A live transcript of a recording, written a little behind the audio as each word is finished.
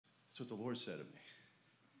what the Lord said to me.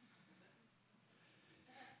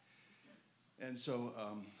 And so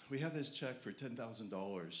we have this check for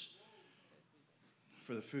 $10,000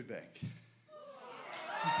 for the food bank.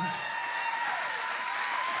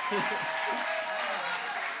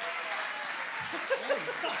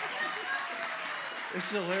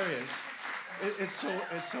 It's hilarious. It's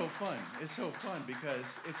so fun. It's so fun because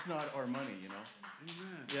it's not our money, you know.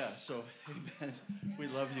 Amen. Yeah. So, amen. We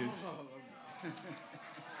love you.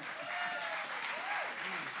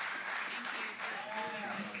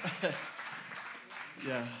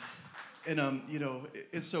 Yeah. And you know,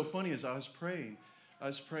 it's so funny. As I was praying.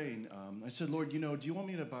 I said, Lord, you know, do you want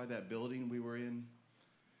me to buy that building we were in?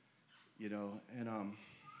 You know, and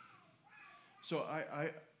so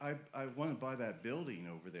I want to buy that building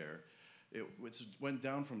over there. It went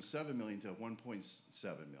down from $7 million to $1.7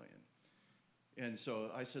 million. And so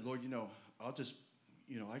I said, Lord, you know, I'll just,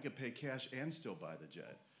 you know, I could pay cash and still buy the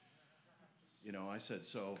jet. You know, I said,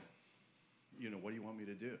 so, you know, what do you want me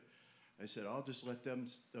to do? I said, I'll just let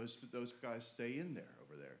those guys stay in there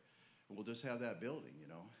over there. And we'll just have that building, you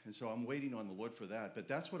know. And so I'm waiting on the Lord for that. But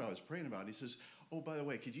that's what I was praying about. He says, oh, by the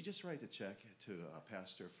way, could you just write the check to a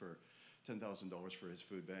pastor for $10,000 for his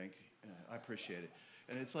food bank? I appreciate it.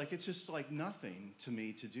 And it's like, it's just like nothing to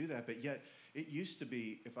me to do that. But yet it used to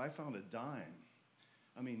be, if I found a dime,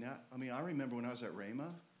 I remember when I was at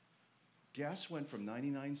Rhema, gas went from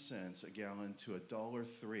 99 cents a gallon to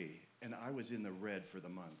 $1.03, and I was in the red for the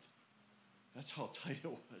month. That's how tight it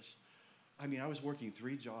was. I mean, I was working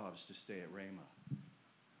 3 jobs to stay at Rhema.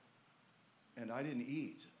 And I didn't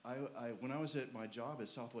eat. When I was at my job at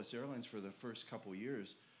Southwest Airlines for the first couple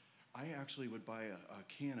years, I actually would buy a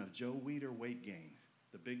can of Joe Weider weight gain,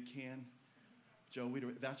 the big can, Joe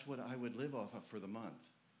Weider. That's what I would live off of for the month.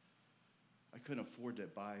 I couldn't afford to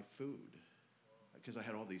buy food because I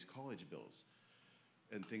had all these college bills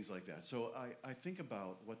and things like that. So I think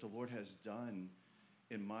about what the Lord has done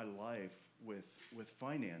in my life with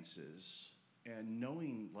finances and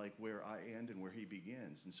knowing like where I end and where he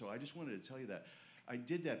begins. And so I just wanted to tell you that I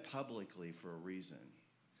did that publicly for a reason.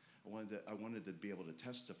 I wanted to be able to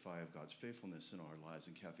testify of God's faithfulness in our lives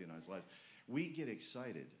and Kathy and I's lives. We get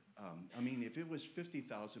excited. I mean, if it was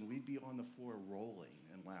 50,000, we'd be on the floor rolling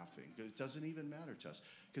and laughing. It doesn't even matter to us.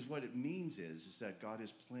 Because what it means is that God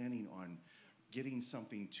is planning on getting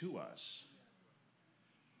something to us.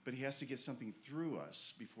 But he has to get something through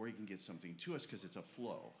us before he can get something to us because it's a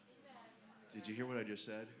flow. Did you hear what I just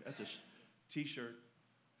said? That's a T-shirt.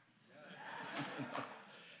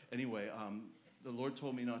 Anyway, the Lord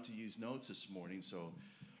told me not to use notes this morning, so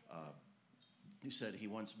he said he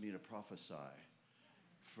wants me to prophesy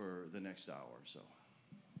for the next hour. So,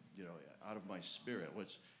 you know, out of my spirit,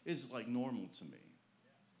 which is like normal to me.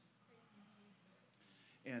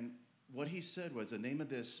 And what he said was the name of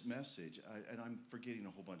this message, and I'm forgetting a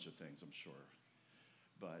whole bunch of things, I'm sure,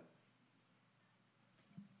 but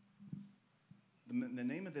the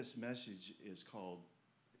name of this message is called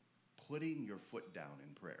Putting Your Foot Down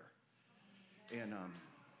in Prayer. And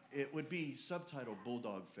it would be subtitled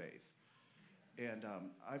Bulldog Faith. And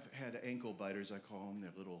I've had ankle biters, I call them.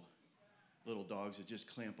 They're little dogs that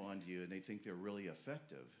just clamp onto you, and they think they're really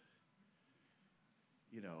effective.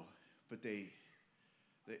 You know, but they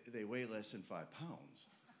weigh less than 5 pounds.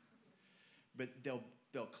 But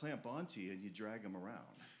they'll clamp onto you, and you drag them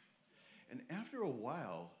around. And after a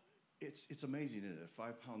while, it's amazing that a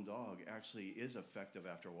 5-pound dog actually is effective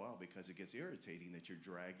after a while because it gets irritating that you're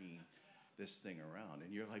dragging this thing around.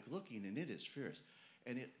 And you're like looking, and it is fierce.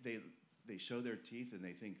 And they show their teeth, and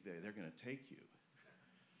they think they're going to take you.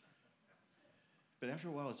 But after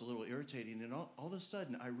a while, it's a little irritating. And all of a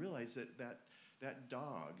sudden, I realized that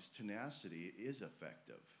dog's tenacity is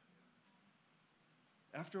effective.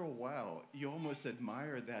 After a while, you almost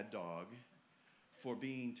admire that dog for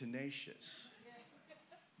being tenacious.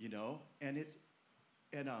 You know, and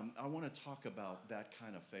I want to talk about that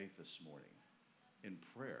kind of faith this morning in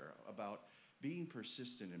prayer, about being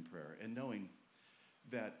persistent in prayer and knowing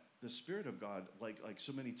that the Spirit of God, like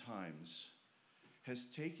so many times, has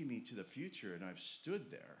taken me to the future, and I've stood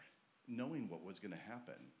there knowing what was going to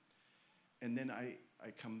happen. And then I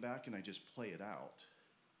come back and I just play it out.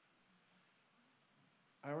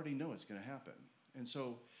 I already know it's going to happen. And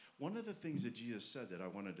so one of the things that Jesus said that I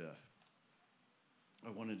wanted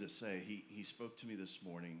to say, he spoke to me this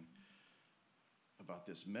morning about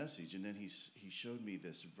this message, and then he showed me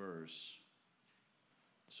this verse,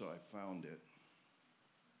 so I found it.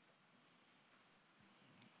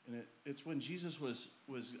 And it's when Jesus was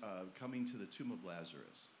coming to the tomb of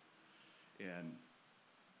Lazarus. And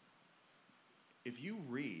if you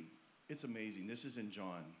read, it's amazing. This is in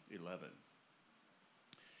John 11.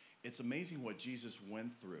 it's amazing what Jesus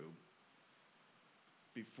went through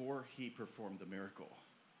before he performed the miracle.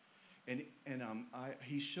 And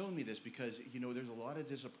he showed me this because, there's a lot of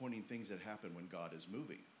disappointing things that happen when God is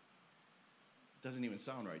moving. Doesn't even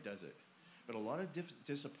sound right, does it? But a lot of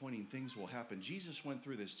disappointing things will happen. Jesus went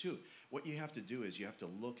through this too. What you have to do is you have to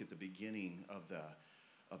look at the beginning of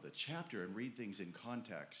the chapter and read things in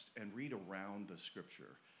context and read around the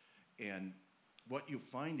scripture. And what you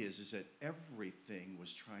find is that everything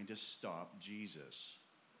was trying to stop Jesus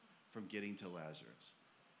from getting to Lazarus.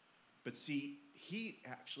 But see, he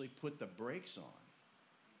actually put the brakes on.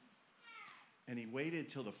 And he waited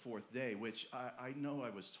till the fourth day, which I know I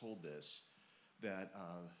was told this, that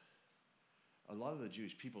a lot of the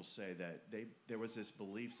Jewish people say that there was this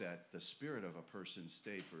belief that the spirit of a person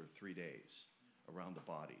stayed for 3 days around the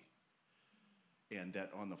body. And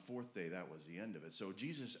that on the fourth day, that was the end of it. So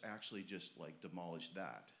Jesus actually just demolished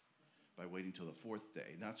that by waiting till the fourth day.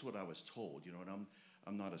 And that's what I was told, and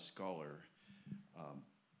I'm not a scholar.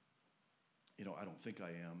 I don't think I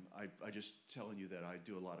am. I just telling you that I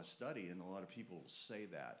do a lot of study, and a lot of people say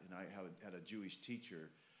that. And I had a Jewish teacher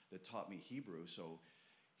that taught me Hebrew, so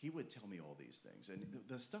he would tell me all these things. And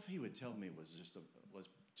the stuff he would tell me was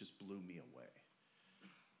just blew me away.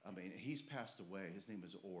 I mean, he's passed away. His name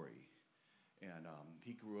is Ori. And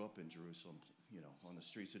he grew up in Jerusalem, on the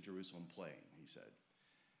streets of Jerusalem playing, he said.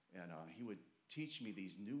 And he would teach me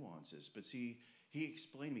these nuances. But see, he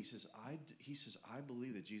explained to me, he says, I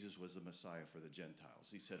believe that Jesus was the Messiah for the Gentiles.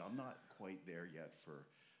 He said, I'm not quite there yet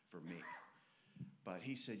for me. But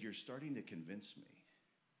he said, you're starting to convince me.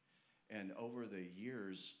 And over the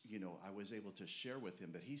years, I was able to share with him.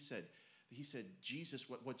 But he said, Jesus,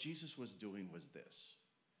 what Jesus was doing was this.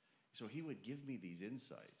 So he would give me these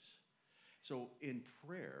insights. So in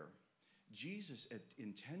prayer, Jesus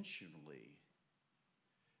intentionally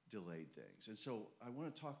delayed things. And so I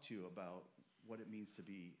want to talk to you about what it means to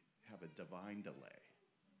have a divine delay.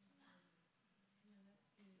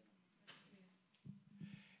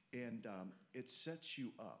 And it sets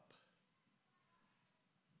you up.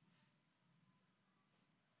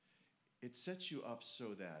 It sets you up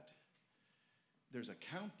so that there's a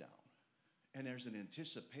countdown. And there's an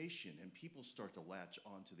anticipation, and people start to latch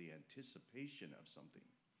onto the anticipation of something.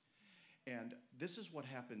 And this is what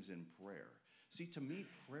happens in prayer. See, to me,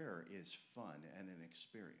 prayer is fun and an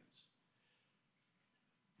experience.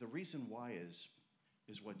 The reason why is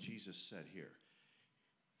what Jesus said here.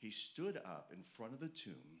 He stood up in front of the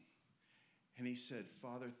tomb, and he said,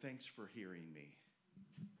 Father, thanks for hearing me.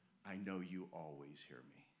 I know you always hear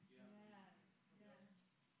me.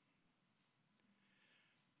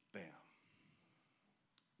 Bam.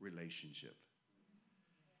 Relationship.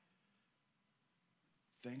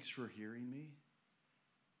 Thanks for hearing me.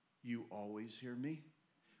 You always hear me.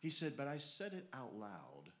 He said, but I said it out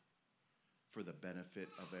loud for the benefit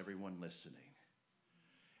of everyone listening.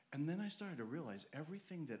 And then I started to realize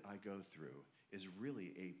everything that I go through is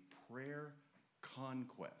really a prayer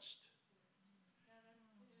conquest.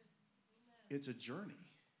 It's a journey.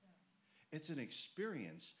 It's an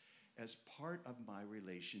experience as part of my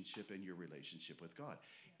relationship and your relationship with God.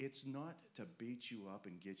 It's not to beat you up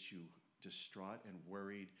and get you distraught and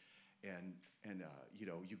worried and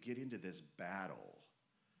you get into this battle.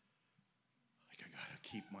 Like, I got to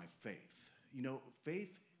keep my faith.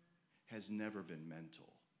 Faith has never been mental.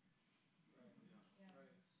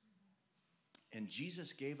 And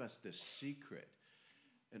Jesus gave us this secret.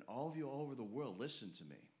 And all of you all over the world, listen to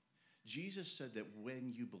me. Jesus said that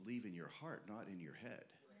when you believe in your heart, not in your head,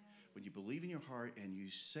 when you believe in your heart and you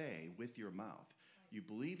say with your mouth, you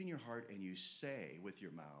believe in your heart and you say with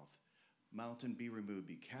your mouth, mountain be removed,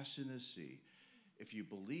 be cast into the sea. If you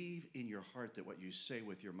believe in your heart that what you say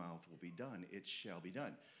with your mouth will be done, it shall be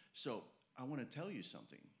done. So I want to tell you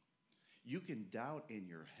something. You can doubt in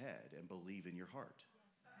your head and believe in your heart.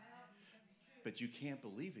 But you can't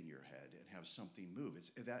believe in your head and have something move.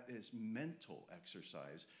 That is mental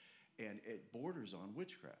exercise, and it borders on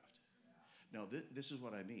witchcraft. Now, this is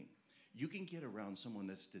what I mean. You can get around someone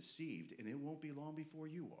that's deceived, and it won't be long before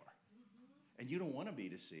you are. And you don't want to be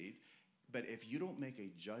deceived, but if you don't make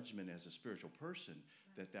a judgment as a spiritual person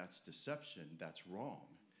that that's deception, that's wrong,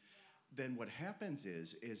 then what happens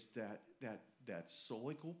is that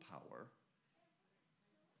soulical power,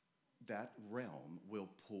 that realm will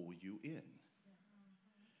pull you in.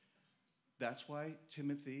 That's why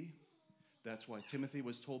Timothy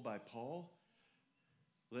was told by Paul,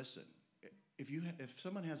 listen, if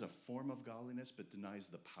someone has a form of godliness but denies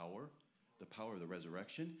the power of the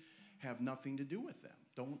resurrection, have nothing to do with them.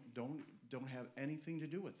 Don't have anything to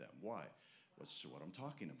do with them. Why? What's what I'm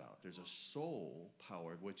talking about. There's a soul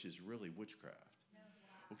power, which is really witchcraft.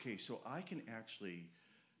 Okay, so I can actually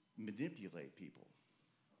manipulate people.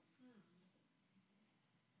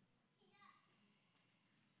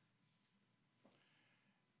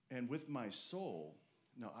 And with my soul,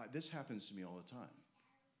 now this happens to me all the time.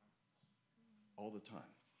 All the time.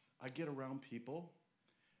 I get around people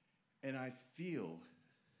and I feel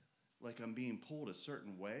like I'm being pulled a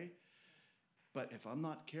certain way, but if I'm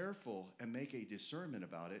not careful and make a discernment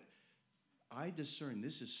about it, I discern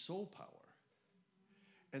this is soul power.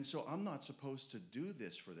 And so I'm not supposed to do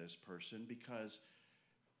this for this person because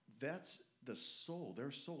that's the soul.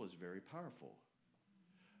 Their soul is very powerful.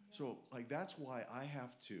 So like that's why I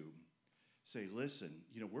have to say, listen,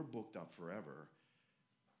 we're booked up forever.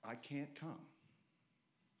 I can't come.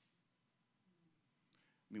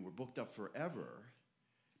 I mean, we're booked up forever,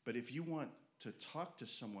 but if you want to talk to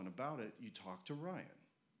someone about it, you talk to Ryan.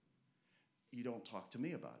 You don't talk to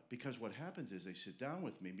me about it. Because what happens is they sit down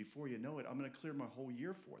with me, and before you know it, I'm going to clear my whole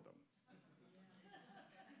year for them.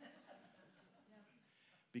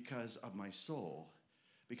 Because of my soul,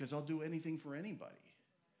 because I'll do anything for anybody.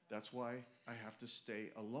 That's why I have to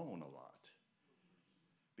stay alone a lot.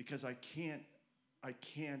 Because I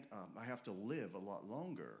have to live a lot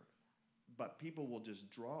longer, but people will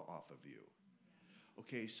just draw off of you.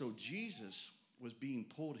 Okay, so Jesus was being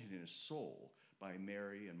pulled in his soul by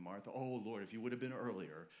Mary and Martha. Oh, Lord, if you would have been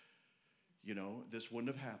earlier, this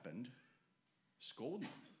wouldn't have happened. Scold them.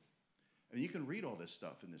 And you can read all this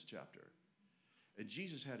stuff in this chapter. And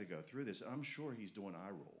Jesus had to go through this. I'm sure he's doing eye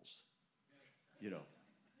rolls.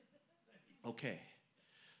 Okay,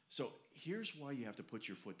 so here's why you have to put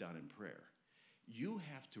your foot down in prayer. You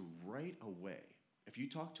have to right away, if you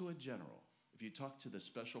talk to a general, if you talk to the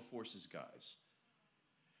special forces guys,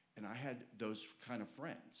 and I had those kind of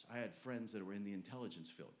friends. I had friends that were in the intelligence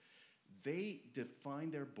field. They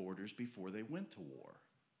defined their borders before they went to war.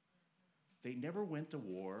 They never went to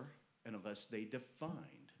war unless they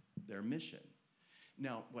defined their mission.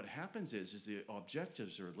 Now, what happens is the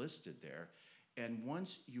objectives are listed there, and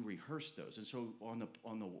once you rehearse those, and so on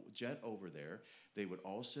the jet over there, they would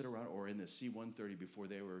all sit around, or in the C-130 before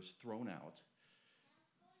they were thrown out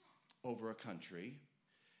over a country,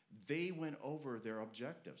 they went over their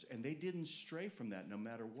objectives, and they didn't stray from that no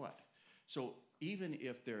matter what. So even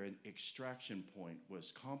if their extraction point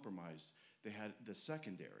was compromised, they had the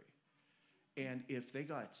secondary. And if they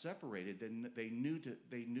got separated, then they knew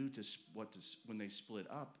when they split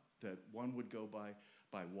up, that one would go by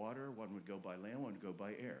water, one would go by land, one would go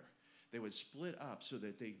by air. They would split up so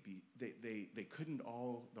that they couldn't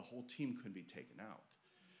the whole team couldn't be taken out.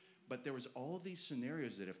 But there was all of these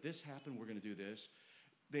scenarios that if this happened, we're going to do this.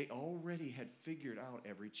 They already had figured out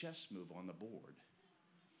every chess move on the board.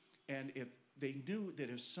 And if they knew that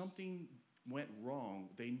if something went wrong,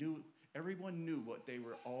 everyone knew what they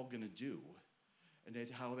were all going to do and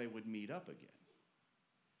how they would meet up again.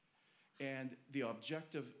 And the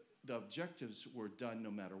objectives were done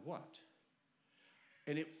no matter what.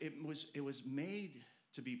 And it was made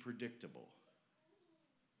to be predictable.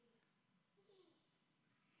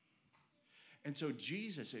 And so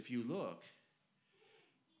Jesus, if you look,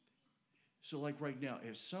 so like right now,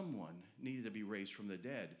 if someone needed to be raised from the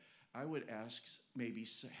dead, I would ask maybe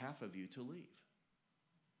half of you to leave.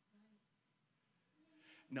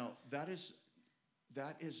 Now, that is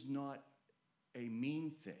not a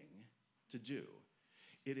mean thing to do.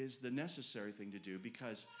 It is the necessary thing to do,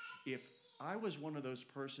 because if I was one of those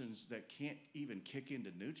persons that can't even kick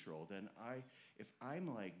into neutral, then if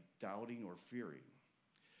I'm like doubting or fearing,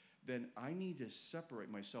 then I need to separate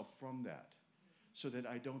myself from that so that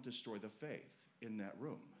I don't destroy the faith in that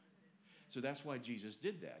room. So that's why Jesus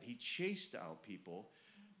did that. He chased out people.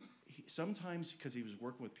 Sometimes, because he was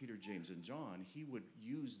working with Peter, James, and John, he would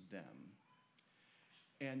use them,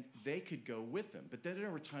 and they could go with him. But then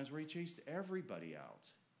there were times where he chased everybody out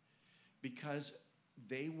because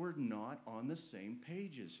they were not on the same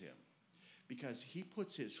page as him. Because he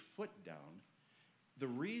puts his foot down. The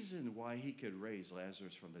reason why he could raise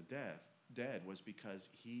Lazarus from the dead was because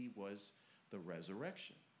he was the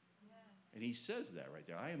resurrection. Yes. And he says that right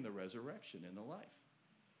there. I am the resurrection and the life.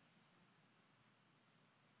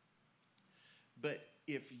 But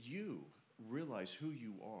if you realize who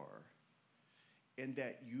you are and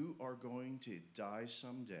that you are going to die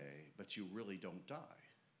someday, but you really don't die,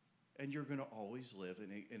 and you're going to always live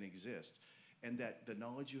and exist, and that the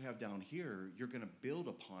knowledge you have down here, you're going to build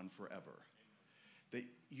upon forever. That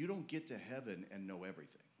you don't get to heaven and know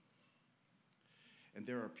everything. And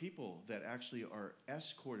there are people that actually are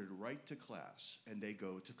escorted right to class, and they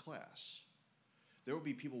go to class. There will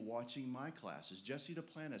be people watching my classes. Jesse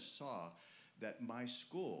Duplantis saw that my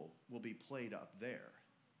school will be played up there.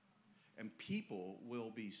 And people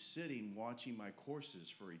will be sitting watching my courses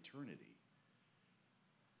for eternity.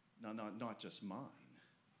 Not just mine.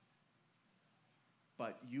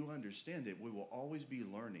 But you understand that we will always be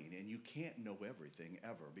learning, and you can't know everything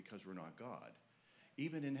ever because we're not God.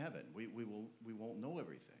 Even in heaven, we won't know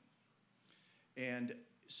everything. And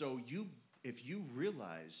so if you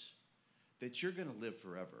realize that you're going to live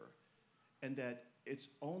forever and that it's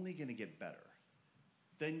only going to get better,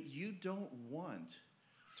 then you don't want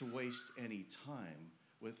to waste any time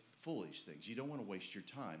with foolish things. You don't want to waste your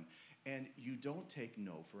time, and you don't take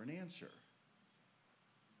no for an answer.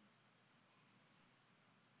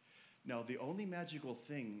 Now, the only magical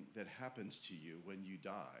thing that happens to you when you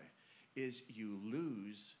die is you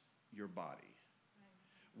lose your body,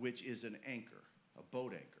 which is an anchor, a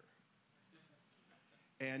boat anchor.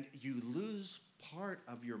 And you lose part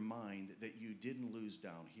of your mind that you didn't lose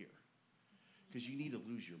down here. Because you need to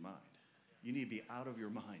lose your mind. You need to be out of your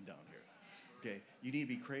mind down here. Okay? You need to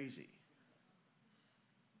be crazy.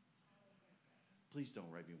 Please don't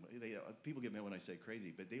write me. People get mad when I say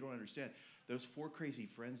crazy, but they don't understand. Those 4 crazy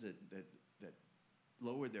friends that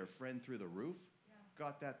lowered their friend through the roof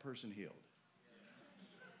got that person healed.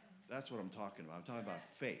 That's what I'm talking about. I'm talking about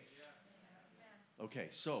faith. Okay,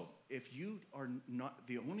 so if you are not,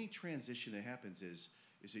 the only transition that happens is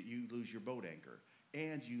that you lose your boat anchor,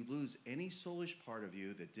 and you lose any soulish part of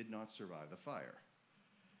you that did not survive the fire.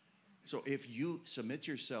 So if you submit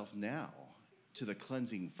yourself now to the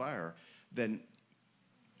cleansing fire, then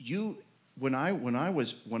when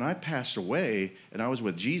I passed away and I was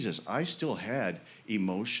with Jesus, I still had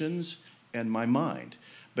emotions and my mind,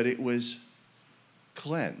 but it was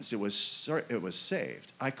cleansed. It was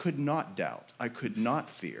saved. I could not doubt. I could not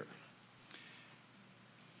fear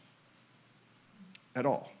at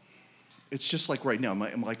all. It's just like right now.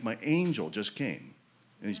 My angel just came,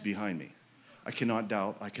 and he's behind me. I cannot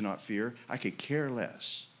doubt. I cannot fear. I could care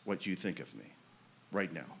less what you think of me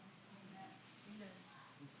right now.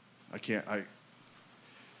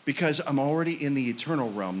 Because I'm already in the eternal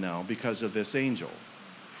realm now because of this angel.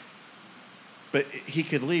 But he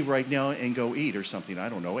could leave right now and go eat or something, I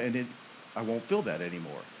don't know, and I won't feel that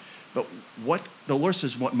anymore. But what the Lord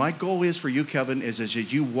says, what my goal is for you, Kevin, is that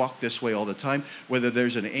you walk this way all the time, whether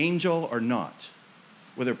there's an angel or not,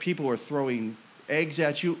 whether people are throwing eggs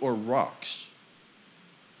at you or rocks.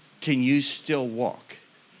 Can you still walk?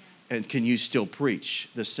 And can you still preach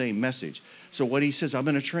the same message? So what he says, I'm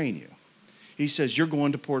going to train you. He says, you're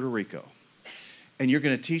going to Puerto Rico, and you're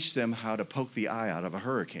going to teach them how to poke the eye out of a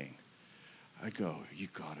hurricane. I go, you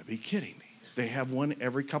got to be kidding me. They have one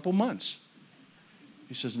every couple months.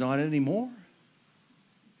 He says, not anymore.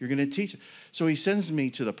 You're going to teach it. So he sends me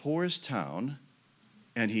to the poorest town,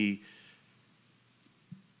 and we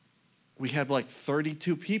had like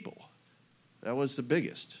 32 people. That was the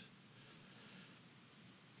biggest.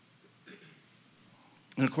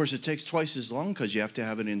 And of course, it takes twice as long because you have to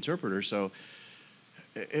have an interpreter, so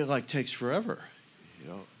it like takes forever. You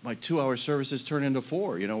know, my 2-hour services turn into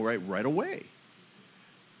 4, right away.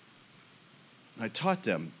 I taught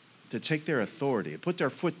them to take their authority, put their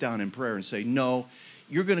foot down in prayer and say, no,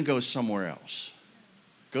 you're going to go somewhere else.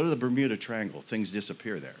 Go to the Bermuda Triangle. Things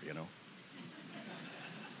disappear there,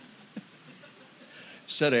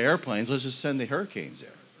 Instead of airplanes, let's just send the hurricanes there.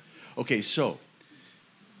 Okay, so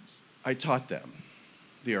I taught them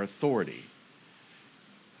their authority.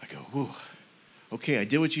 I go, whew. Okay, I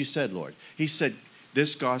did what you said, Lord. He said,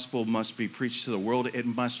 this gospel must be preached to the world. It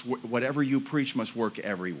must, whatever you preach must work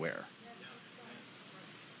everywhere.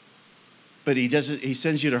 But he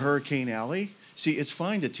sends you to Hurricane Alley. See, it's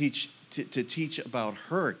fine to teach about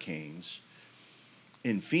hurricanes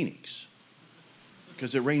in Phoenix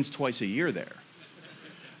because it rains twice a year there.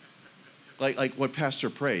 Like what Pastor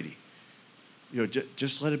prayed,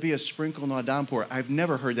 just let it be a sprinkle, not a downpour. I've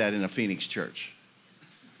never heard that in a Phoenix church.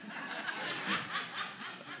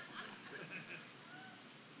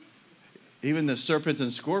 Even the serpents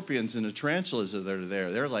and scorpions and the tarantulas that are there,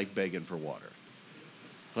 they're like begging for water.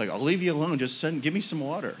 Like, I'll leave you alone. Just give me some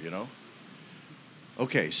water,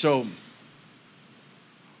 Okay, so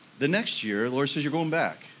the next year, the Lord says you're going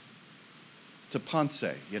back to Ponce,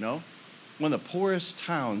 one of the poorest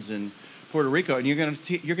towns in Puerto Rico, and you're going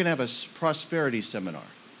to have a prosperity seminar.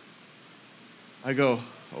 I go,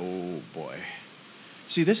 oh boy.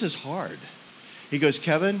 See, this is hard. He goes,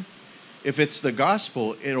 Kevin, if it's the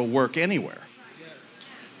gospel, it'll work anywhere.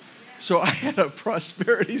 So I had a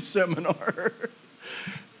prosperity seminar.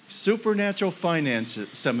 Supernatural finance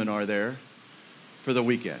seminar there for the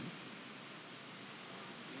weekend.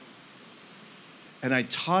 And I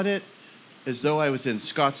taught it as though I was in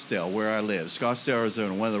Scottsdale, where I live. Scottsdale,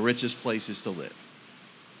 Arizona, one of the richest places to live.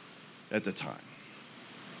 at the time.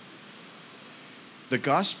 The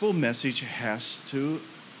gospel message has to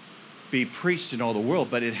be preached in all the world,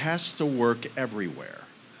 but it has to work everywhere.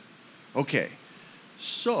 Okay,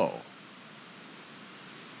 so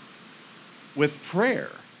with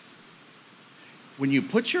prayer, when you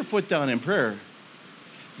put your foot down in prayer,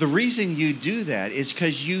 the reason you do that is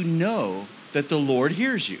because you know that the Lord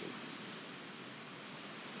hears you.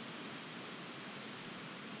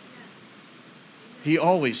 He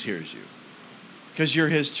always hears you because you're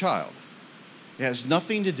his child. It has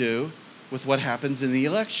nothing to do with what happens in the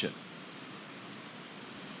election.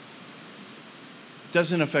 It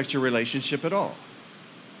doesn't affect your relationship at all.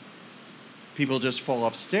 People just fall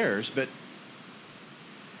upstairs, but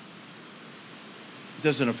it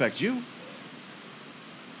doesn't affect you.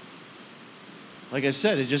 Like I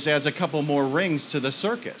said, it just adds a couple more rings to the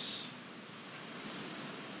circus.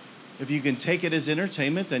 If you can take it as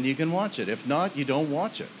entertainment, then you can watch it. If not, you don't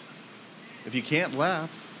watch it. If you can't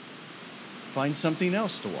laugh, find something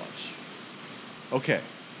else to watch. Okay,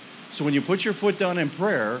 so when you put your foot down in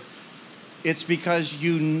prayer, it's because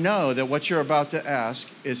you know that what you're about to ask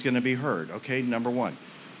is going to be heard, okay? Number one.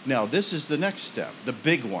 Now, this is the next step, the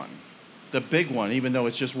big one. The big one, even though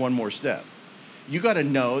it's just one more step. You got to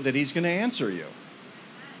know that he's going to answer you.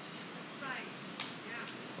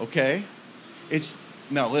 Okay?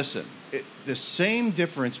 Now, listen. The same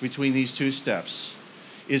difference between these two steps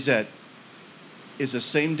is the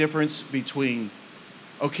same difference between,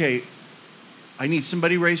 okay, I need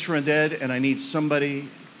somebody raised from the dead and I need somebody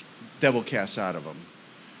devil cast out of them.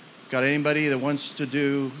 Got anybody that wants to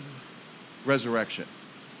do resurrection?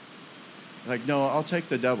 Like, no, I'll take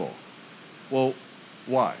the devil. Well,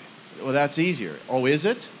 why? Well, that's easier. Oh, is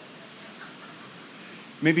it?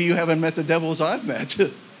 Maybe you haven't met the devils I've met.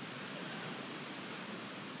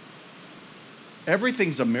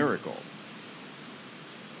 Everything's a miracle.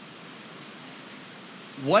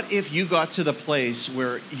 What if you got to the place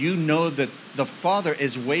where you know that the Father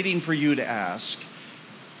is waiting for you to ask,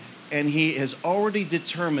 and he has already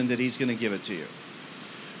determined that he's going to give it to you?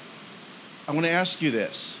 I want to ask you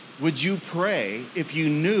this. Would you pray if you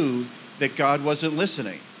knew that God wasn't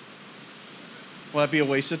listening? Well, that'd be a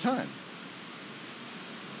waste of time.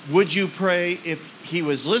 Would you pray if he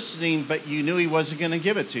was listening, but you knew he wasn't going to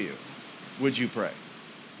give it to you? Would you pray?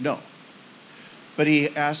 No. But he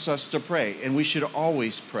asks us to pray, and we should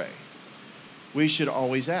always pray. We should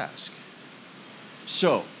always ask.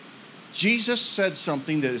 So, Jesus said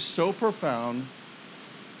something that is so profound,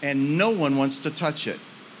 and no one wants to touch it.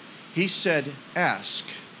 He said, ask,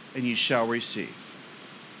 and you shall receive.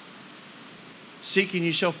 Seek, and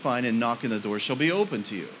you shall find, and knock, and the door shall be open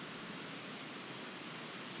to you.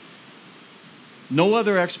 No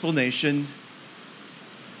other explanation.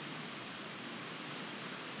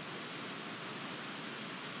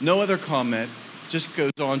 No other comment, just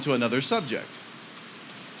goes on to another subject.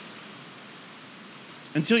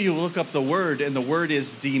 Until you look up the word, and the word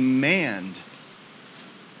is demand,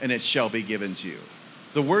 and it shall be given to you.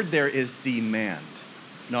 The word there is demand,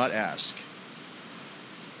 not ask.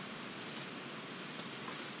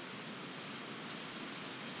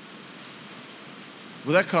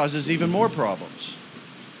 Well, that causes even more problems.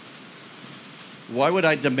 Why would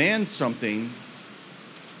I demand something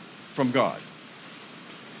from God?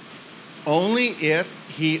 Only if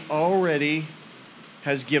he already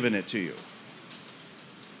has given it to you.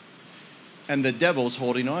 And the devil's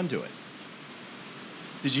holding on to it.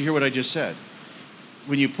 Did you hear what I just said?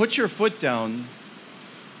 When you put your foot down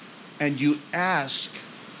and you ask,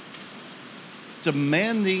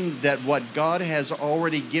 demanding that what God has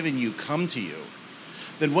already given you come to you,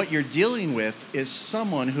 then what you're dealing with is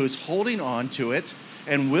someone who's holding on to it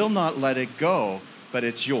and will not let it go, but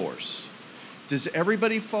it's yours. Does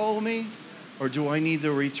everybody follow me? Or do I need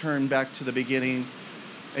to return back to the beginning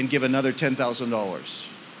and give another $10,000?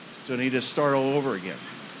 Do I need to start all over again?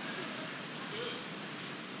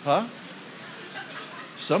 Huh?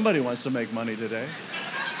 Somebody wants to make money today.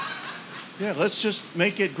 Yeah, let's just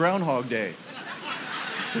make it Groundhog Day.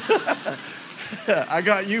 I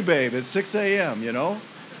got you, babe. It's 6 a.m., you know?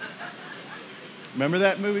 Remember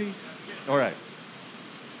that movie? All right.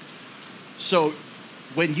 So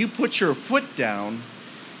when you put your foot down,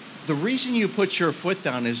 the reason you put your foot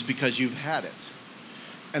down is because you've had it.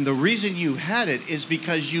 And the reason you had it is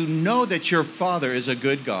because you know that your Father is a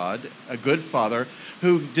good God, a good Father,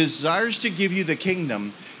 who desires to give you the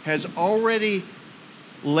kingdom, has already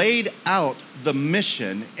laid out the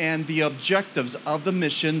mission and the objectives of the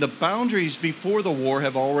mission. The boundaries before the war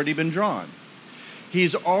have already been drawn.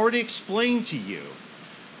 He's already explained to you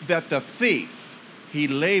that the thief, he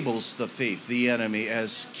labels the thief, the enemy,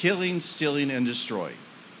 as killing, stealing, and destroying.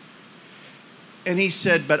 And he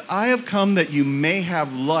said, but I have come that you may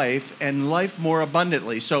have life and life more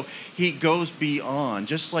abundantly. So he goes beyond,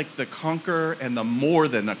 just like the conqueror and the more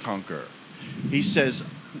than a conqueror. He says,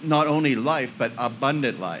 not only life, but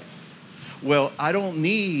abundant life. Well, I don't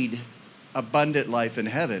need abundant life in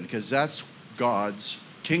heaven because that's God's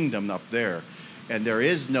kingdom up there. And there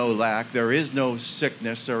is no lack, there is no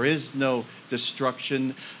sickness, there is no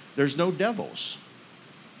destruction, there's no devils.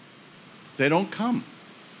 They don't come.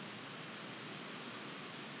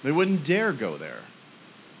 They wouldn't dare go there.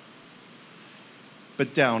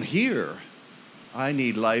 But down here, I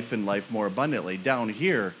need life and life more abundantly. Down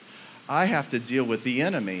here, I have to deal with the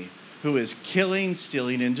enemy who is killing,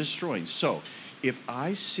 stealing, and destroying. So if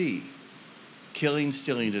I see killing,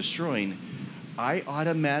 stealing, destroying, I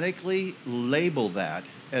automatically label that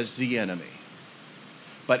as the enemy.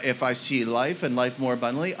 But if I see life and life more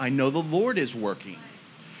abundantly, I know the Lord is working.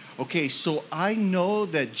 Okay, so I know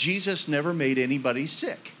that Jesus never made anybody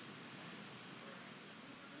sick.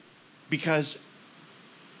 Because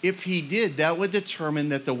if he did, that would determine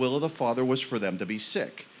that the will of the Father was for them to be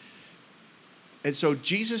sick. And so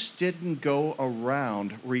Jesus didn't go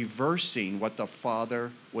around reversing what the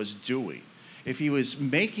Father was doing. If he was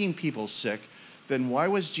making people sick, then why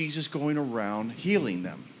was Jesus going around healing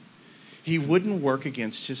them? He wouldn't work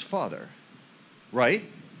against his Father, right?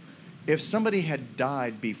 If somebody had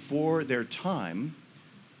died before their time,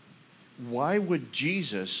 why would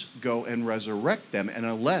Jesus go and resurrect them? And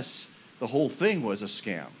unless the whole thing was a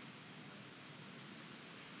scam,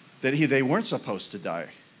 that they weren't supposed to die.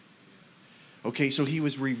 Okay, so he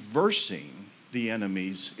was reversing the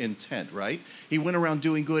enemy's intent, right? He went around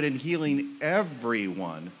doing good and healing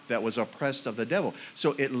everyone that was oppressed of the devil.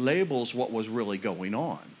 So it labels what was really going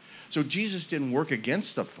on. So Jesus didn't work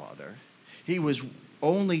against the Father. He was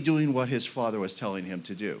only doing what his Father was telling him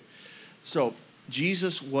to do. So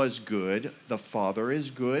Jesus was good. The Father is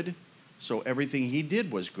good. So everything he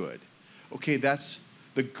did was good. Okay, that's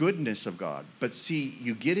the goodness of God. But see,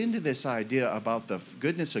 you get into this idea about the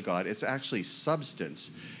goodness of God, it's actually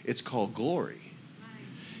substance. It's called glory.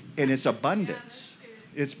 And it's abundance.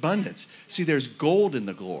 It's abundance. See, there's gold in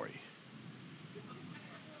the glory.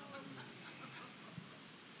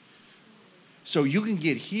 So you can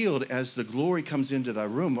get healed as the glory comes into the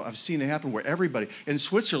room. I've seen it happen where everybody, in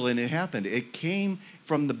Switzerland it happened. It came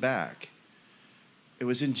from the back. It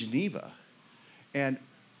was in Geneva. And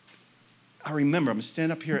I remember, I'm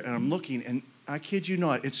standing up here and I'm looking, and I kid you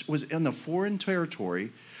not, it was in the foreign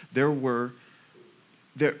territory. The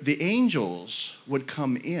angels would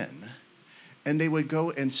come in, and they would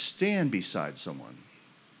go and stand beside someone.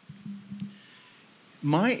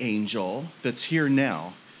 My angel that's here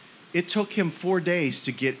now, it took him 4 days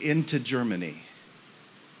to get into Germany.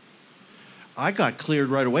 I got cleared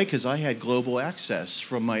right away because I had global access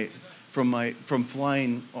from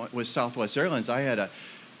flying with Southwest Airlines. I had a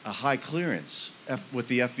high clearance with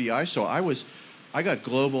the FBI, so I got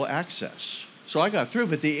global access. So I got through,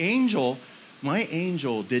 but my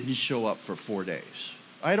angel didn't show up for 4 days.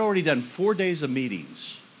 I had already done 4 days of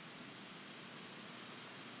meetings.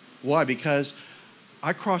 Why? Because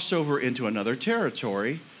I crossed over into another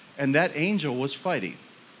territory, and that angel was fighting.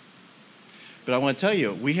 But I want to tell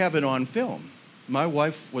you, we have it on film. My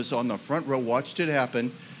wife was on the front row, watched it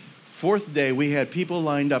happen. 4th day, we had people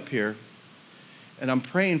lined up here, and I'm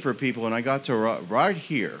praying for people, and I got to right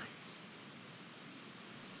here.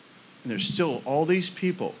 And there's still all these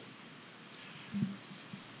people.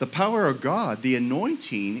 The power of God, the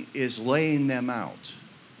anointing, is laying them out.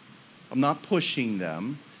 I'm not pushing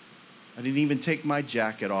them. I didn't even take my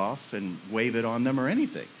jacket off and wave it on them or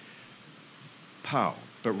anything. Pow.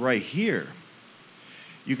 But right here,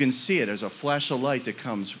 you can see it. There's a flash of light that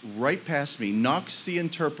comes right past me, knocks the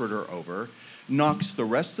interpreter over, knocks the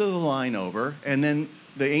rest of the line over, and then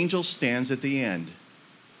the angel stands at the end.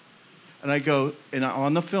 And I go, and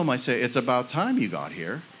on the film I say, it's about time you got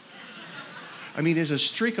here. I mean, there's a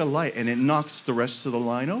streak of light, and it knocks the rest of the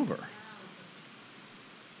line over.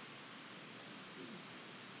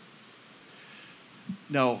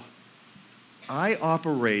 Now, I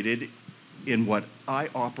operated in what I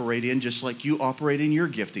operate in, just like you operate in your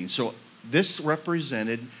gifting. So this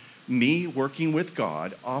represented me working with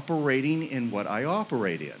God, operating in what I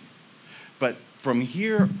operate in. But from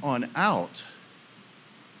here on out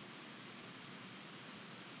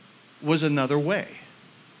was another way.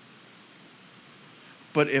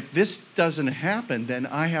 But if this doesn't happen, then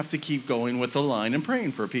I have to keep going with the line and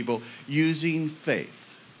praying for people using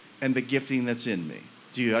faith and the gifting that's in me.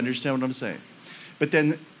 Do you understand what I'm saying? But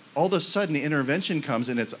then all of a sudden the intervention comes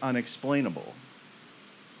and it's unexplainable.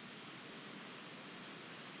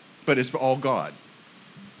 But it's all God.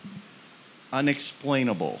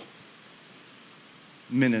 unexplainable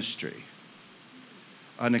ministry.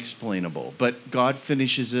 Unexplainable. But God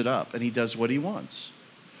finishes it up, and he does what he wants.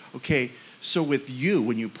 Okay, so with you,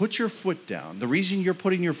 when you put your foot down, the reason you're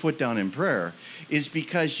putting your foot down in prayer is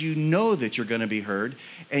because you know that you're going to be heard,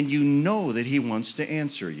 and you know that he wants to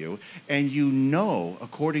answer you, and you know,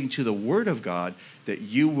 according to the word of God, that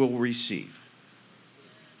you will receive.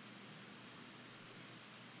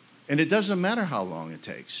 And it doesn't matter how long it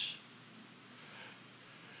takes,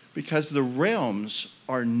 because the realms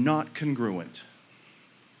are not congruent.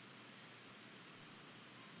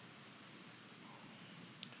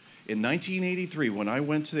 In 1983, when I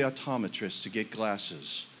went to the optometrist to get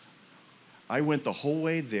glasses, I went the whole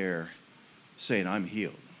way there saying, I'm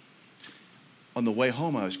healed. On the way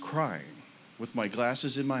home, I was crying with my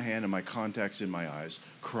glasses in my hand and my contacts in my eyes,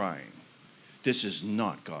 crying. This is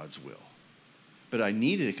not God's will. But I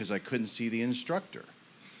needed it because I couldn't see the instructor.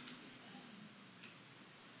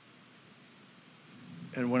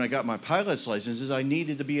 And when I got my pilot's licenses, I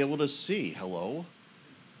needed to be able to see. Hello?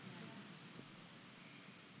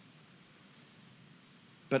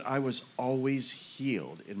 But I was always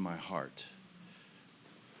healed in my heart.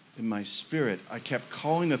 In my spirit, I kept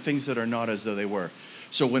calling the things that are not as though they were.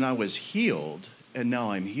 So when I was healed, and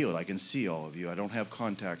now I'm healed, I can see all of you. I don't have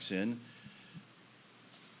contacts in.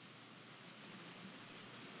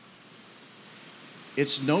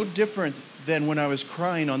 It's no different than when I was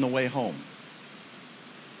crying on the way home.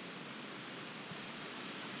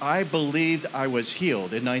 I believed I was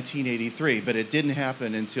healed in 1983, but it didn't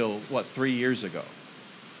happen until, 3 years ago?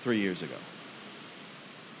 3 years ago.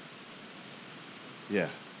 Yeah.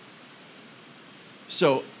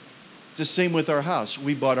 So, it's the same with our house.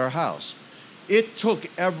 We bought our house. It took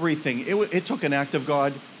everything. It took an act of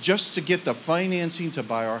God just to get the financing to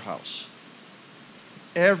buy our house.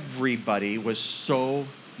 Everybody was so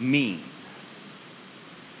mean.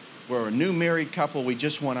 We're a new married couple. We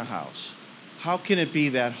just want a house. How can it be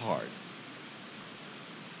that hard?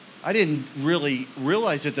 I didn't really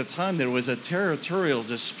realize at the time that it was a territorial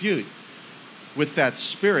dispute with that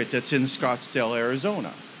spirit that's in Scottsdale,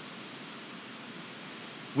 Arizona.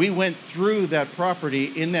 We went through that property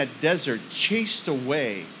in that desert, chased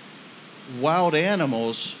away wild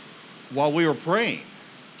animals while we were praying,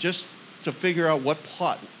 just to figure out what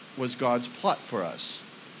plot was God's plot for us.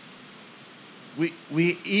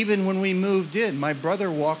 We even when we moved in, my brother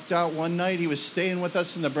walked out one night. He was staying with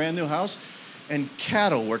us in the brand new house, and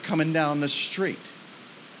cattle were coming down the street.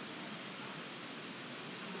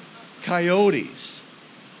 Coyotes,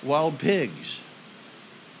 wild pigs,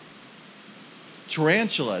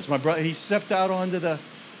 tarantulas. My brother, he stepped out onto the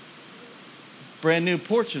brand new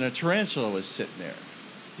porch, and a tarantula was sitting there.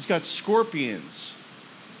 He's got scorpions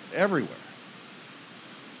everywhere.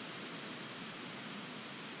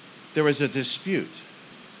 There was a dispute.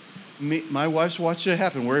 My wife's watching it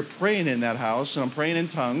happen. We're praying in that house, and I'm praying in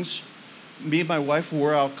tongues. Me and my wife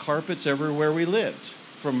wore out carpets everywhere we lived.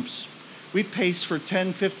 We paced for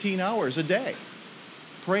 10, 15 hours a day,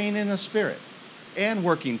 praying in the Spirit, and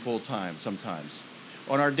working full time sometimes.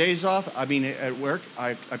 On our days off, at work,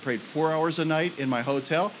 I prayed 4 hours a night in my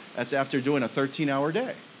hotel. That's after doing a 13-hour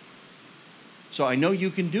day. So I know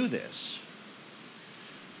you can do this.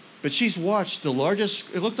 But she's watched the largest,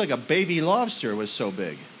 it looked like a baby lobster, it was so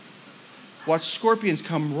big. Watched scorpions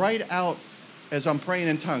come right out as I'm praying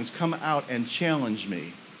in tongues, come out and challenge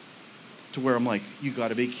me to where I'm like, you got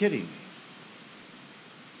to be kidding me.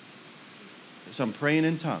 As I'm praying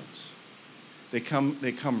in tongues, they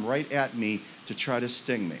come right at me to try to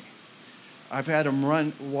sting me. I've had them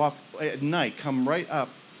walk at night, come right up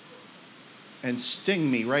and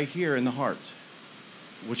sting me right here in the heart,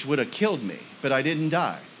 which would have killed me, but I didn't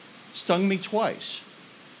die. Stung me twice.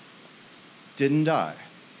 Didn't die.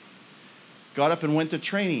 Got up and went to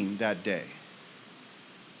training that day.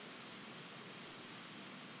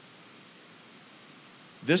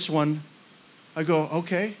 This one, I go,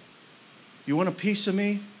 okay, you want a piece of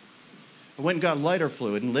me? I went and got lighter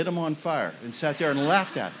fluid and lit him on fire and sat there and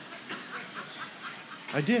laughed at him.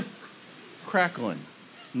 I did. Crackling.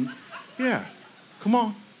 Yeah, come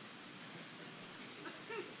on.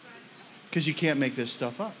 Because you can't make this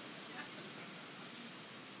stuff up.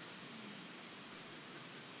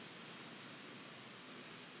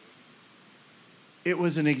 It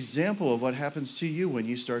was an example of what happens to you when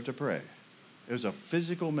you start to pray. It was a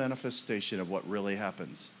physical manifestation of what really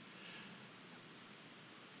happens.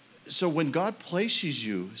 So when God places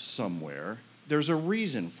you somewhere, there's a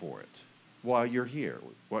reason for it while you're here.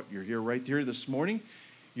 You're here right here this morning.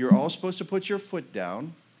 You're all supposed to put your foot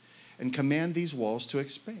down and command these walls to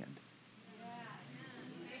expand.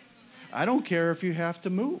 I don't care if you have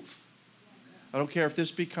to move. I don't care if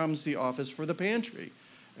this becomes the office for the pantry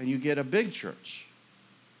and you get a big church.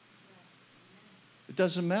 It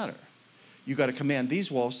doesn't matter. You got to command these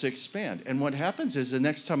walls to expand. And what happens is the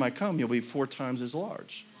next time I come, you'll be 4 times as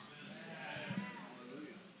large.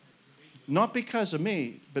 Not because of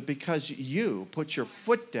me, but because you put your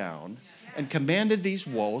foot down and commanded these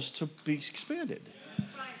walls to be expanded.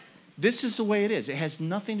 This is the way it is. It has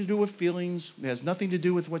nothing to do with feelings. It has nothing to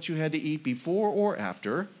do with what you had to eat before or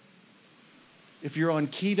after. If you're on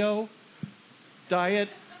keto diet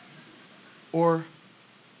or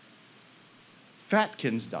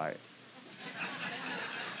Fatkins diet.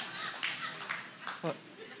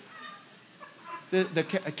 The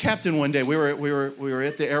captain one day, we were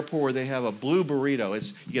at the airport where they have a blue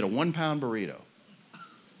burrito. You get a 1-pound burrito.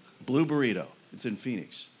 Blue burrito. It's in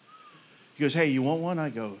Phoenix. He goes, hey, you want one? I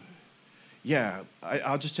go, yeah,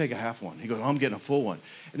 I'll just take a half one. He goes, I'm getting a full one.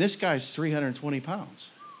 And this guy's 320 pounds.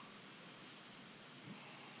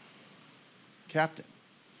 Captain.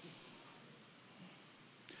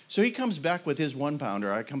 So he comes back with his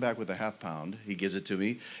 1-pounder. I come back with a half pound. He gives it to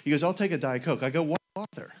me. He goes, I'll take a Diet Coke. I go, what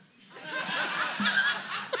author?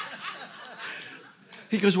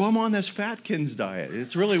 He goes, well, I'm on this Fatkins diet.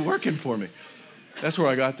 It's really working for me. That's where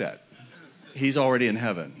I got that. He's already in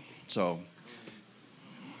heaven. So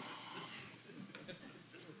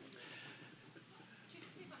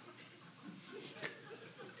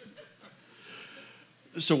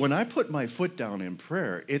when I put my foot down in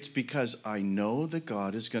prayer, it's because I know that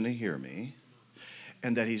God is going to hear me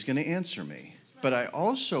and that he's going to answer me. But I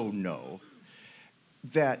also know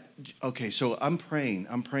that, okay, so I'm praying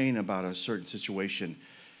about a certain situation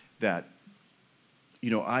that,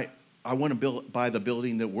 I want to buy the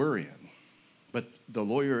building that we're in. But the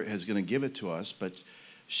lawyer is going to give it to us, but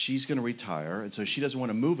she's going to retire, and so she doesn't want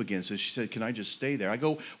to move again. So she said, can I just stay there? I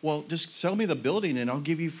go, well, just sell me the building, and I'll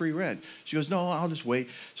give you free rent. She goes, no, I'll just wait.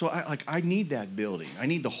 So I need that building. I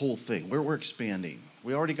need the whole thing. We're expanding.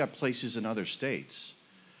 We already got places in other states.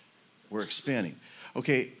 We're expanding.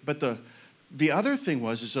 Okay, but the other thing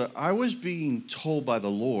is that I was being told by the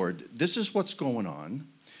Lord, this is what's going on,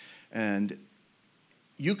 and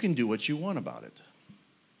you can do what you want about it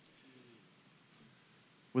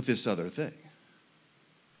with this other thing.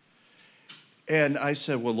 And I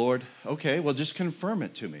said, well, Lord, okay, well, just confirm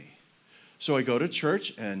it to me. So I go to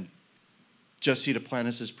church, and Jesse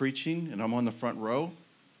DePlantis is preaching, and I'm on the front row,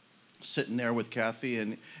 sitting there with Kathy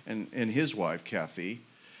and his wife, Kathy.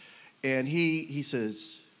 And he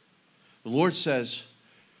says, the Lord says,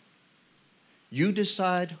 you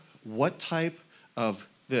decide what type of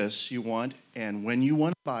this you want and when you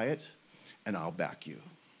want to buy it, and I'll back you.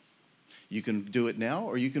 You can do it now,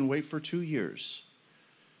 or you can wait for 2 years,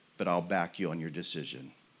 but I'll back you on your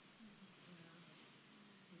decision.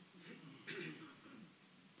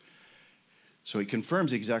 So he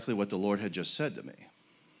confirms exactly what the Lord had just said to me.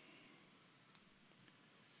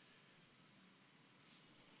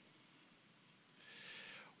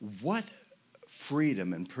 What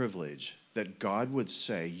freedom and privilege that God would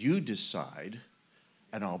say, you decide,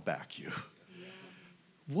 and I'll back you.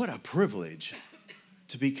 What a privilege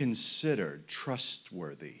to be considered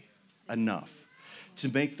trustworthy enough to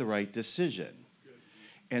make the right decision.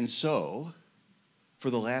 And so, for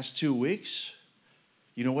the last 2 weeks,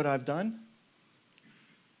 you know what I've done?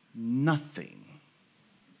 Nothing.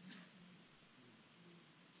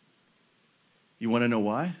 You want to know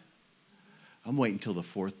why? I'm waiting until the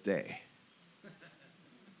 4th day.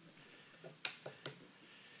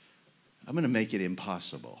 I'm going to make it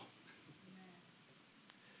impossible.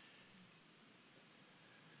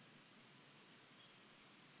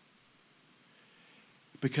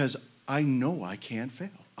 Because I know I can't fail.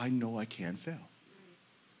 I know I can't fail.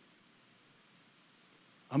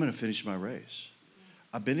 I'm going to finish my race.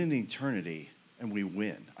 I've been in eternity, and we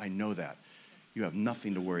win. I know that. You have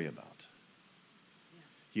nothing to worry about.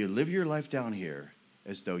 You live your life down here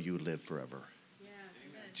as though you live forever.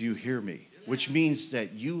 Do you hear me? Which means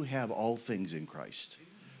that you have all things in Christ.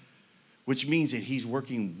 Which means that he's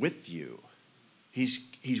working with you.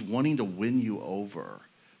 He's wanting to win you over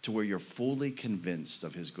to where you're fully convinced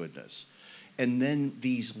of his goodness. And then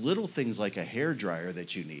these little things like a hairdryer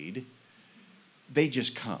that you need, they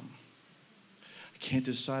just come. I can't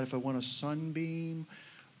decide if I want a Sunbeam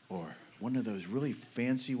or one of those really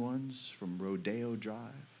fancy ones from Rodeo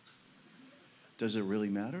Drive. Does it really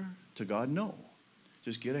matter? To God, no.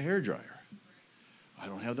 Just get a hairdryer. I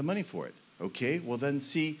don't have the money for it. Okay, well then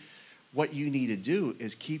see, what you need to do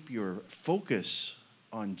is keep your focus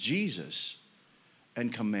on Jesus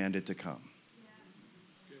and command it to come.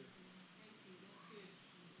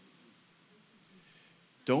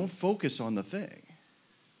 Don't focus on the thing.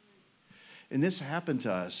 And this happened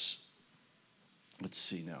to us, let's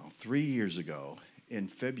see now, 3 years ago in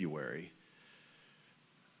February.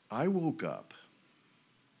 I woke up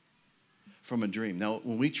from a dream. Now,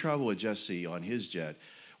 when we travel with Jesse on his jet,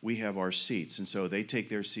 we have our seats. And so they take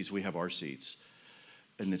their seats, we have our seats.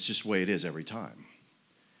 And it's just the way it is every time.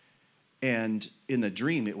 And in the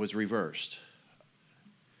dream, it was reversed.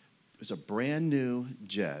 It was a brand new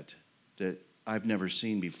jet that I've never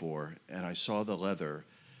seen before, and I saw the leather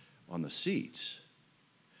on the seats.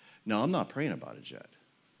 Now, I'm not praying about a jet.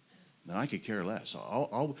 And I could care less.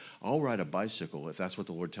 I'll ride a bicycle if that's what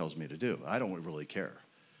the Lord tells me to do. I don't really care.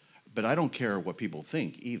 But I don't care what people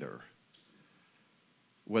think either,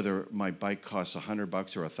 whether my bike costs $100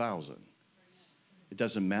 or $1,000. It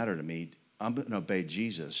doesn't matter to me. I'm going to obey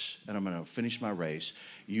Jesus, and I'm going to finish my race.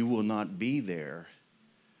 You will not be there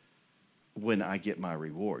when I get my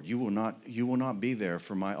reward. You will not be there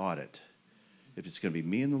for my audit. If it's going to be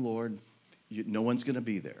me and the Lord, no one's going to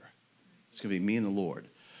be there. It's going to be me and the Lord.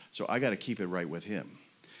 So I got to keep it right with him.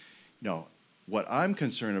 No, what I'm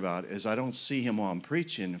concerned about is I don't see him while I'm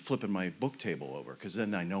preaching flipping my book table over, because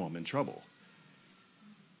then I know I'm in trouble.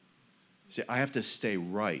 See, I have to stay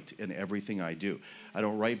right in everything I do. I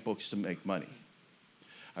don't write books to make money.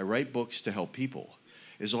 I write books to help people.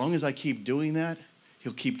 As long as I keep doing that,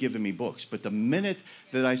 he'll keep giving me books. But the minute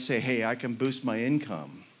that I say, hey, I can boost my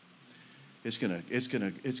income, it's gonna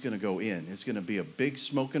go in. It's gonna be a big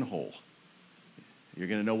smoking hole. You're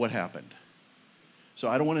gonna know what happened. So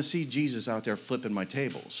I don't want to see Jesus out there flipping my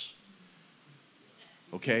tables.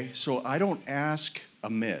 Okay? So I don't ask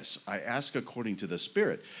amiss. I ask according to the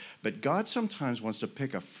Spirit. But God sometimes wants to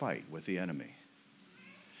pick a fight with the enemy.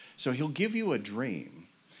 So he'll give you a dream,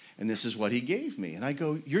 and this is what he gave me. And I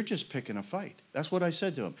go, you're just picking a fight. That's what I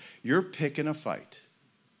said to him. You're picking a fight.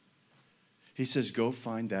 He says, go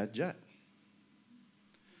find that jet.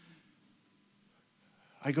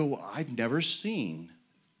 I go, well, I've never seen,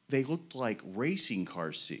 they looked like racing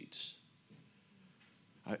car seats.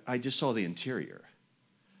 I just saw the interior.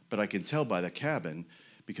 But I can tell by the cabin,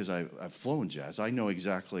 because I've flown jets, I know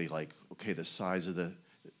exactly, like, okay, the size of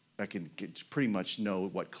I can pretty much know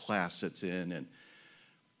what class it's in. And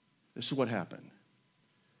this is what happened.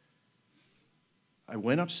 I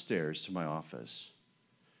went upstairs to my office.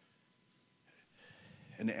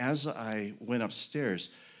 And as I went upstairs,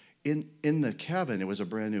 in the cabin, it was a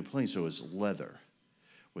brand new plane, so it was leather.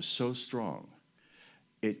 It was so strong.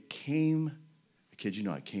 It came, I kid you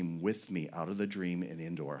not, it came with me out of the dream and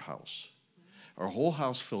into our house. Our whole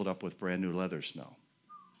house filled up with brand new leather smell.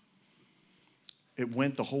 It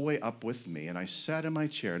went the whole way up with me, and I sat in my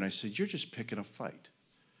chair, and I said, you're just picking a fight.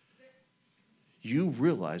 You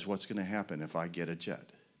realize what's going to happen if I get a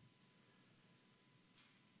jet.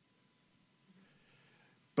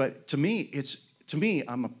 But to me,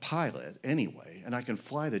 I'm a pilot anyway, and I can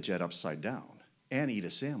fly the jet upside down and eat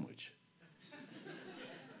a sandwich.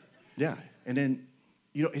 Yeah, and then,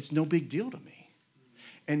 it's no big deal to me.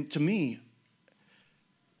 And to me,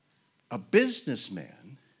 a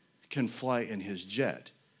businessman can fly in his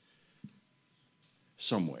jet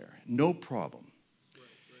somewhere, no problem.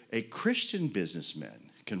 A Christian businessman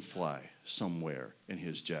can fly somewhere in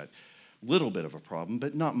his jet. Little bit of a problem,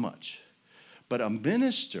 but not much. But a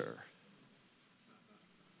minister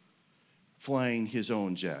flying his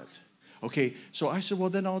own jet. Okay, so I said, well,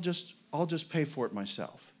 then I'll just pay for it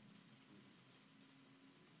myself.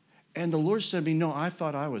 And the Lord said to me, no, I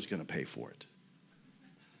thought I was going to pay for it.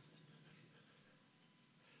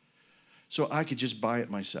 So I could just buy it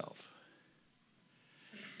myself.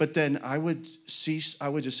 But then I would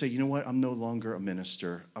just say, you know what? I'm no longer a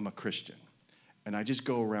minister. I'm a Christian. And I just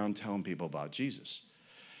go around telling people about Jesus.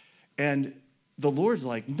 And the Lord's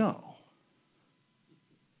like, no.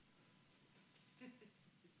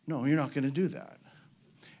 No, you're not going to do that.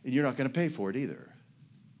 And you're not going to pay for it either.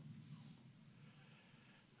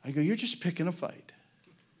 I go, you're just picking a fight.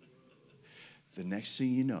 The next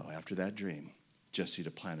thing you know, after that dream, Jesse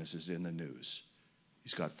Duplantis is in the news.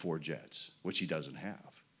 He's got 4 jets, which he doesn't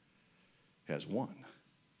have. He has 1.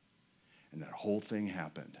 And that whole thing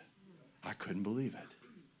happened. I couldn't believe it.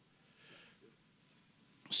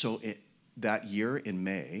 So that year in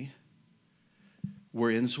May,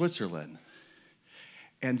 we're in Switzerland.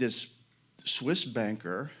 And this Swiss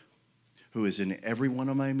banker, who is in every one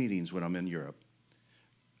of my meetings when I'm in Europe,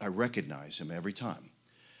 I recognize him every time.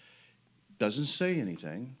 Doesn't say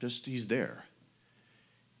anything, just he's there.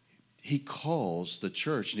 He calls the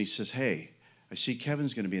church and he says, hey, I see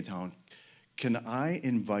Kevin's going to be in town. Can I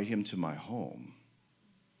invite him to my home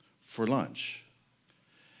for lunch?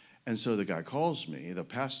 And so the guy calls me, the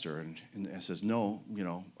pastor, and says, no,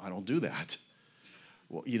 I don't do that.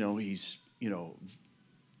 Well,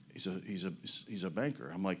 he's a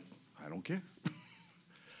banker. I'm like, I don't care.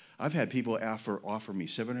 I've had people offer me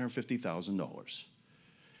 $750,000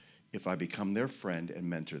 if I become their friend and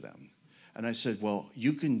mentor them. And I said, well,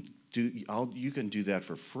 you can do that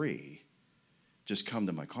for free. Just come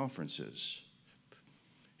to my conferences.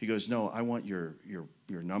 He goes, no, I want your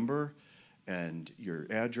number and your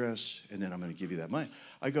address, and then I'm going to give you that money.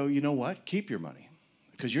 I go, you know what? Keep your money,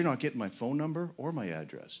 because you're not getting my phone number or my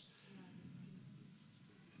address.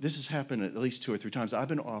 This has happened at least 2 or 3 times. I've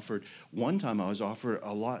been offered, one time I was offered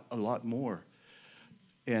a lot more.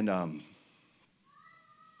 And I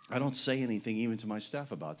don't say anything even to my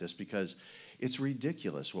staff about this, because it's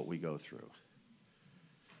ridiculous what we go through.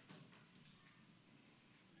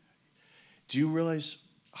 Do you realize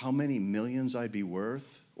how many millions I'd be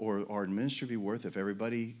worth, or our ministry be worth, if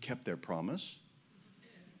everybody kept their promise?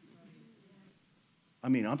 I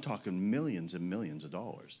mean, I'm talking millions and millions of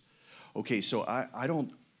dollars. Okay, so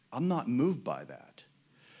I'm not moved by that.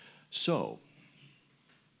 So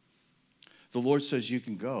the Lord says you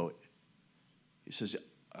can go. He says,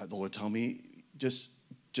 the Lord told me, just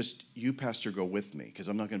you, Pastor, go with me, because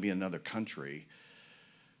I'm not going to be in another country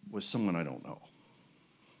with someone I don't know.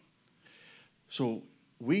 So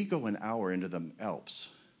we go an hour into the Alps,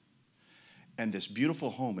 and this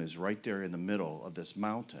beautiful home is right there in the middle of this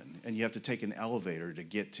mountain, and you have to take an elevator to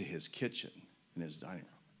get to his kitchen and his dining room.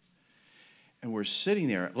 And we're sitting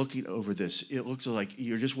there looking over this. It looks like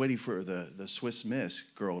you're just waiting for the Swiss Miss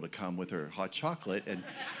girl to come with her hot chocolate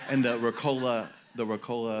and the Ricola.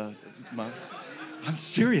 I'm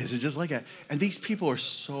serious. It's just like that. And these people are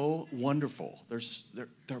so wonderful.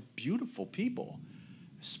 They're beautiful people.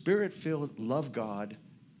 Spirit-filled, love God,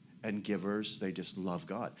 and givers. They just love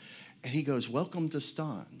God. And he goes, welcome to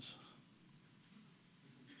Stans.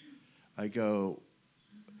 I go,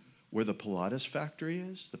 where the Pilatus factory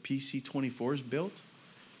is, the PC-24 is built?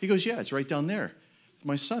 He goes, yeah, it's right down there.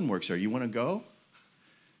 My son works there. You want to go?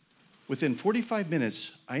 Within 45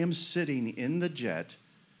 minutes, I am sitting in the jet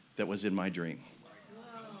that was in my dream.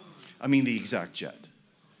 I mean, the exact jet.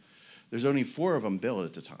 There's only 4 of them built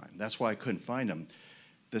at the time. That's why I couldn't find them.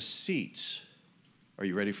 The seats, are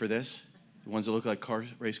you ready for this? The ones that look like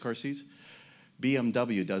race car seats?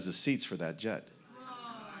 BMW does the seats for that jet.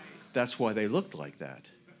 That's why they looked like that.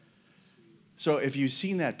 So if you've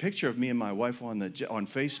seen that picture of me and my wife on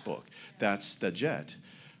Facebook, that's the jet.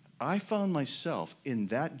 I found myself in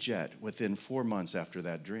that jet within 4 months after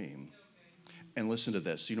that dream. And listen to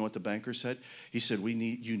this. You know what the banker said? He said,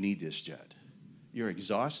 you need this jet. You're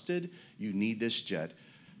exhausted. You need this jet.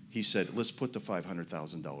 He said, let's put the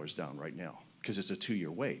 $500,000 down right now, because it's a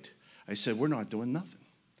 2-year wait. I said, we're not doing nothing.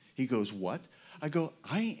 He goes, what? I go,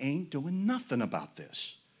 I ain't doing nothing about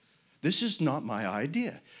this. This is not my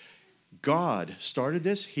idea. God started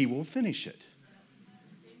this. He will finish it.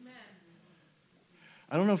 Amen.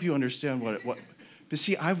 I don't know if you understand what, but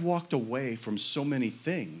see, I've walked away from so many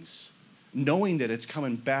things knowing that it's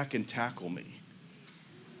coming back and tackle me.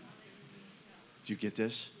 Do you get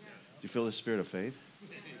this? Do you feel the spirit of faith?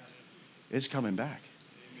 It's coming back.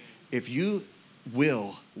 If you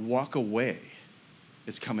will walk away,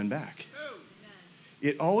 it's coming back.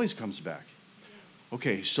 It always comes back.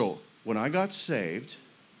 Okay, so when I got saved,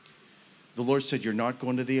 the Lord said, you're not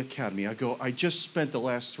going to the academy. I go, I just spent the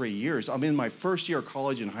last 3 years. I'm in my first year of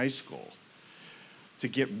college and high school to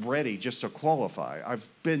get ready just to qualify. I've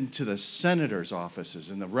been to the senator's offices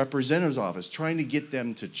and the representative's office trying to get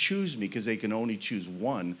them to choose me, because they can only choose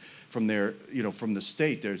one from their, from the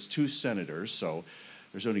state. There's 2 senators, so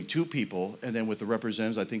there's only 2 people. And then with the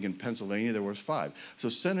representatives, I think in Pennsylvania, there was 5. So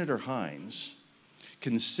Senator Hines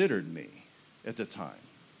considered me at the time.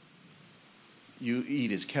 You eat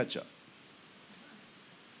his ketchup.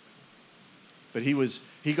 But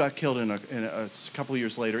he got killed in a couple of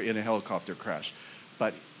years later in a helicopter crash.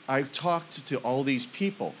 But I talked to all these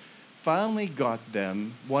people, finally got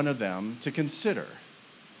one of them to consider.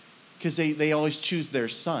 Because they always choose their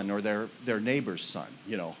son or their neighbor's son,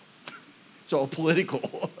 It's all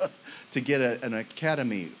political to get an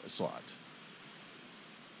academy slot.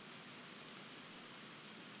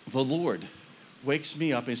 The Lord wakes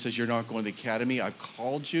me up and says, you're not going to the academy. I've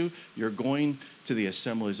called you. You're going to the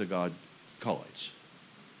Assemblies of God college.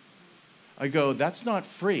 I go, that's not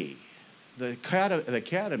free. The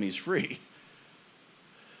academy's free.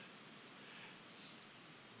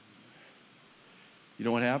 You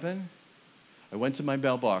know what happened? I went to my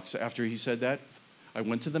mailbox after he said that. I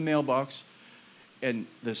went to the mailbox, and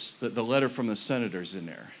the letter from the senator's in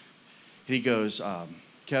there. He goes,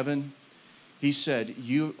 Kevin, he said,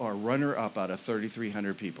 you are runner-up out of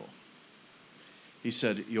 3,300 people. He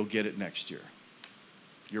said, you'll get it next year.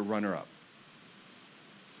 You're runner-up.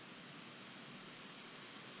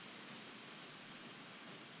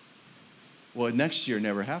 Well, next year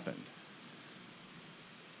never happened.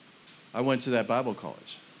 I went to that Bible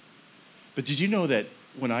college. But did you know that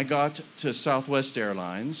when I got to Southwest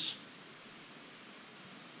Airlines,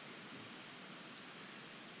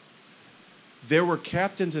 there were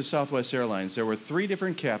captains at Southwest Airlines. There were 3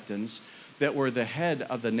 different captains that were the head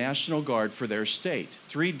of the National Guard for their state.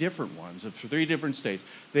 3 different ones of 3 different states.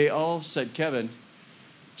 They all said, Kevin,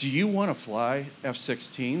 do you want to fly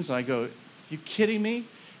F-16s? And I go, you kidding me?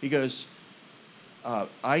 He goes,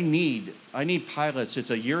 I need pilots. It's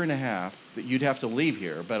a year and a half that you'd have to leave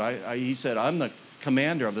here. But he said, I'm the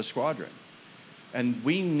commander of the squadron. And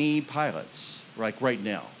we need pilots, like right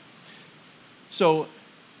now. So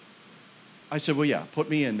I said, well, yeah, put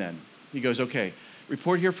me in then. He goes, okay,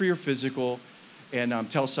 report here for your physical and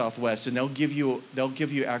tell Southwest, and they'll give you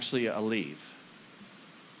actually a leave.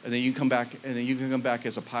 And then you can come back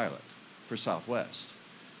as a pilot for Southwest.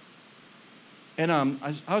 And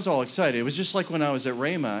I was all excited. It was just like when I was at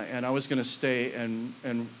Rhema and I was going to stay and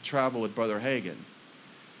travel with Brother Hagin,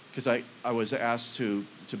 because I was asked to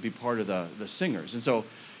be part of the singers. And so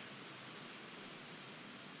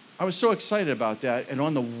I was so excited about that. And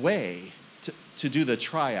on the way to do the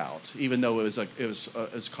tryout, even though it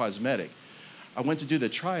was cosmetic, I went to do the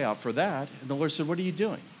tryout for that. And the Lord said, what are you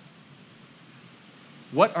doing?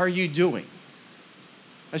 What are you doing?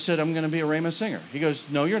 I said, I'm going to be a Rhema singer. He goes,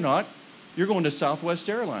 no, you're not. You're going to Southwest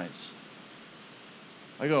Airlines.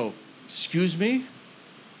 I go, excuse me?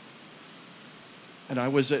 And I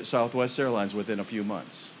was at Southwest Airlines within a few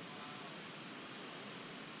months.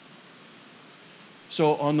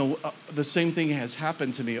 So on the same thing has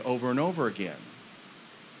happened to me over and over again.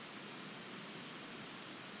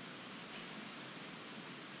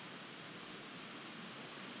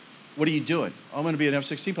 What are you doing? I'm going to be an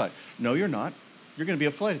F-16 pilot. No, you're not. You're going to be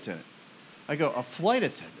a flight attendant. I go, a flight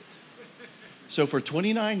attendant? So for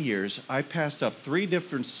 29 years, I passed up 3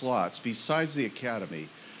 different slots besides the academy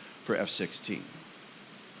for F-16.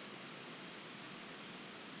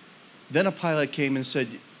 Then a pilot came and said,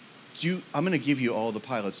 I'm going to give you all the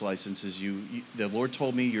pilot's licenses. The Lord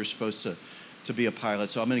told me you're supposed to be a pilot,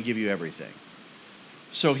 so I'm going to give you everything.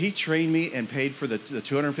 So he trained me and paid for the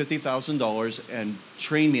 $250,000 and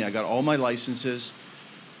trained me. I got all my licenses.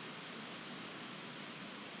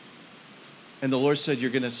 And the Lord said,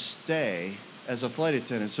 you're going to stay as a flight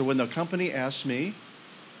attendant. So when the company asked me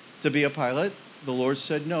to be a pilot, the Lord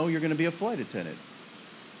said, no, you're going to be a flight attendant.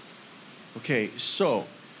 Okay, so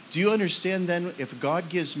do you understand then, if God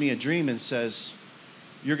gives me a dream and says,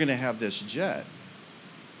 you're going to have this jet,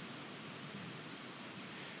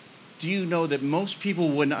 do you know that most people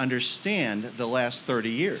wouldn't understand the last 30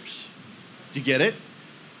 years? Do you get it?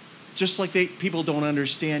 Just like people don't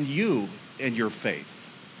understand you and your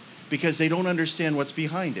faith, because they don't understand what's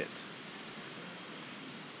behind it.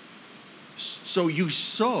 So you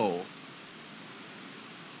sow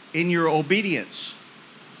in your obedience.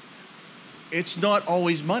 It's not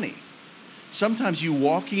always money. Sometimes you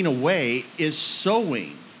walking away is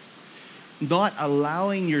sowing, not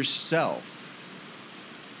allowing yourself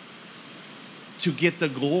to get the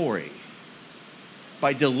glory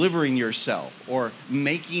by delivering yourself or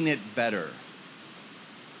making it better.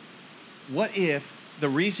 What if the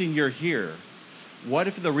reason you're here, what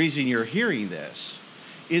if the reason you're hearing this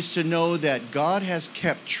is to know that God has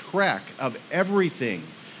kept track of everything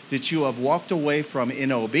that you have walked away from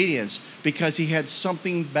in obedience because he had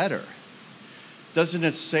something better? Doesn't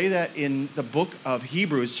it say that in the book of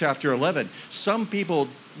Hebrews chapter 11? Some people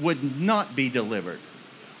would not be delivered.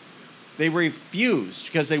 They refused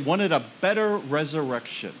because they wanted a better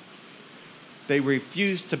resurrection. They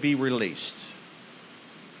refused to be released.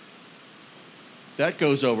 That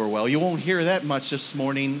goes over well. You won't hear that much this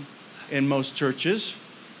morning in most churches.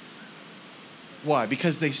 Why?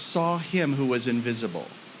 Because they saw him who was invisible.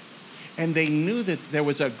 And they knew that there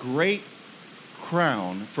was a great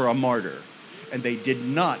crown for a martyr. And they did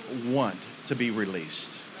not want to be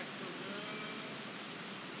released.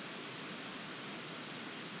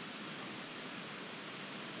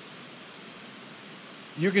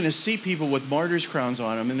 You're going to see people with martyr's crowns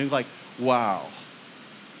on them, and they're like, wow.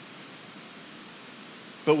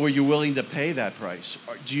 But were you willing to pay that price?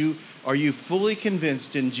 Are you fully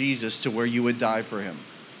convinced in Jesus to where you would die for him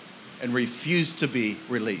and refuse to be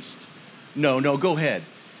released? No, go ahead.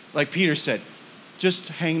 Like Peter said, just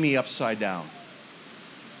hang me upside down.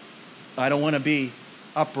 I don't want to be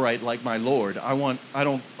upright like my Lord.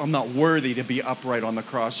 I'm not worthy to be upright on the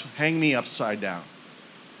cross. Hang me upside down.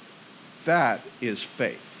 That is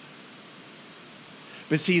faith.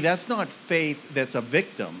 But see, that's not faith that's a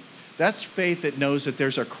victim. That's faith that knows that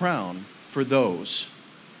there's a crown for those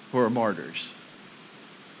who are martyrs.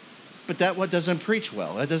 But that what doesn't preach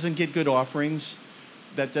well. That doesn't get good offerings.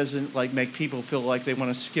 That doesn't like make people feel like they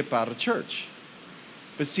want to skip out of church.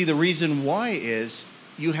 But see, the reason why is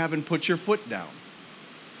you haven't put your foot down.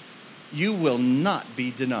 You will not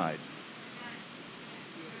be denied.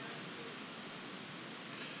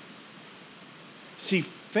 See,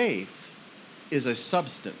 faith is a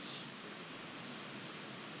substance.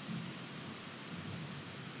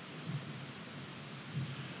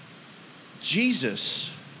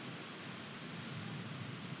 Jesus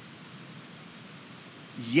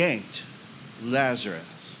yanked Lazarus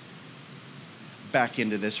back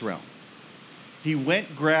into this realm. He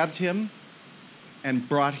went, grabbed him, and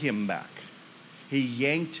brought him back. He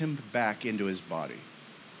yanked him back into his body.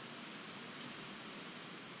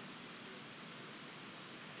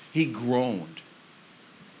 He groaned.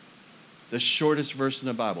 The shortest verse in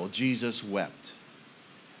the Bible, Jesus wept.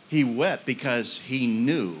 He wept because he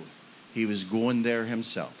knew he was going there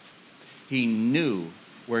himself. He knew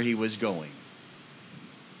where he was going.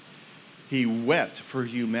 He wept for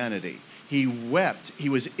humanity. He wept. He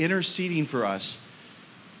was interceding for us.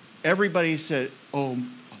 Everybody said, oh,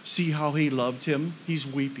 see how he loved him? He's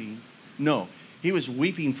weeping. No, he was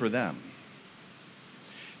weeping for them.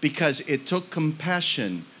 Because it took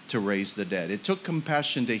compassion to raise the dead. It took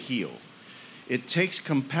compassion to heal. It takes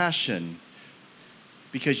compassion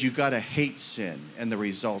because you got to hate sin and the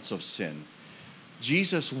results of sin.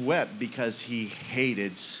 Jesus wept because he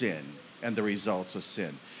hated sin and the results of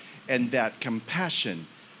sin. And that compassion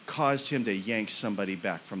caused him to yank somebody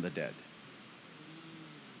back from the dead.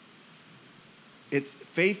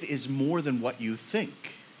 Faith is more than what you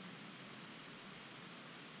think.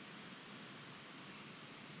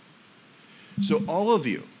 So all of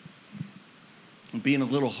you, I'm being a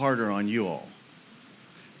little harder on you all.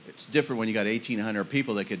 It's different when you got 1,800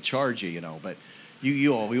 people that could charge you, but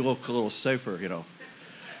you all, we look a little safer,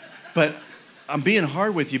 But I'm being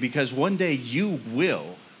hard with you because one day you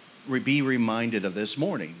will be reminded of this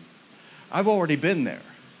morning. I've already been there.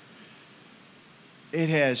 It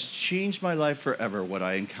has changed my life forever, what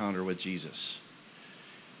I encounter with Jesus.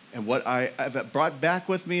 And what I've brought back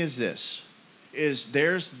with me is this,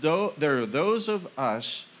 there are those of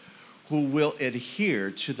us who will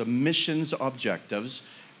adhere to the mission's objectives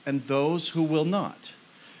and those who will not.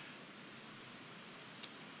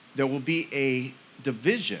 There will be a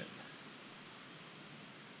division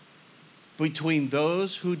between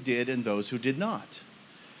those who did and those who did not.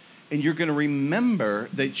 And you're going to remember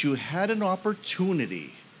that you had an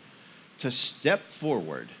opportunity to step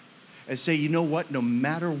forward and say, you know what, no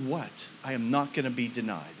matter what, I am not going to be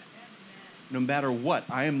denied. No matter what,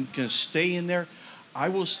 I am going to stay in there. I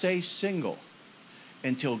will stay single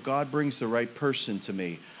until God brings the right person to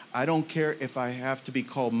me. I don't care if I have to be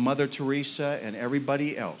called Mother Teresa and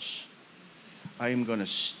everybody else. I am going to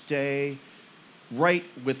stay right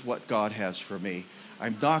with what God has for me.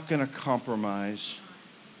 I'm not going to compromise.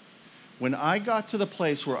 When I got to the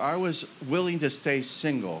place where I was willing to stay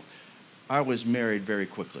single, I was married very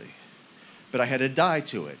quickly. But I had to die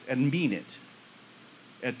to it and mean it.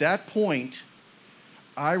 At that point,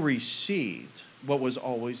 I received what was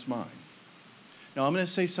always mine. Now, I'm going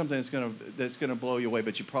to say something that's going to blow you away,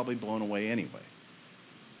 but you're probably blown away anyway.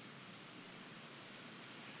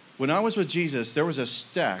 When I was with Jesus, there was a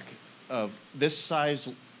stack of this size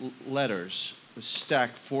letters,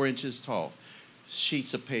 stacked 4 inches tall,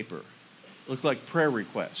 sheets of paper. It looked like prayer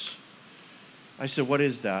requests. I said, what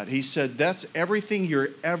is that? He said, that's everything you're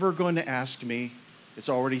ever going to ask me. It's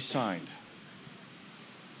already signed.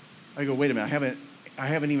 I go, wait a minute, I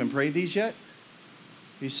haven't even prayed these yet?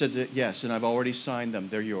 He said, that, yes, and I've already signed them.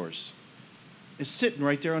 They're yours. It's sitting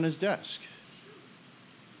right there on his desk.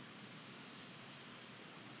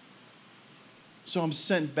 So I'm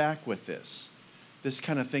sent back with this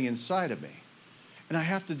kind of thing inside of me. And I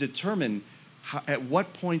have to determine at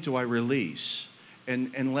what point do I release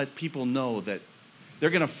and let people know that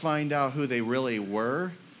they're going to find out who they really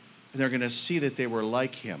were, and they're going to see that they were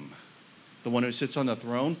like him, the one who sits on the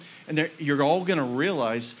throne. And you're all going to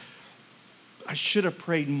realize, I should have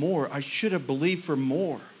prayed more. I should have believed for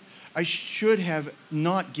more. I should have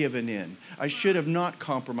not given in. I should have not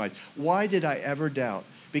compromised. Why did I ever doubt?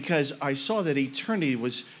 Because I saw that eternity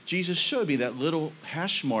was, Jesus showed me that little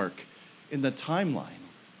hash mark in the timeline,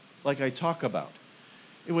 like I talk about.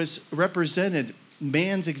 It was represented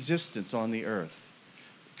man's existence on the earth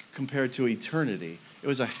compared to eternity. It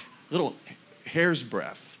was a little hair's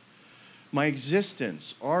breadth. My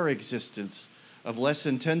existence, our existence of less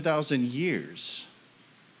than 10,000 years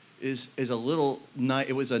is a little,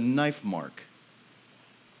 it was a knife mark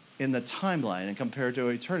in the timeline and compared to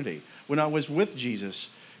eternity. When I was with Jesus,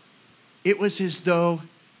 it was as though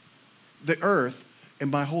the earth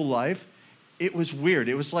and my whole life, it was weird.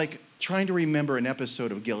 It was like trying to remember an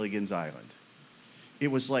episode of Gilligan's Island. It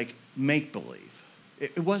was like make-believe.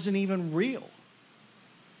 It wasn't even real.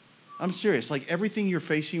 I'm serious. Like everything you're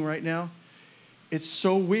facing right now, it's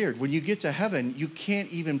so weird. When you get to heaven, you can't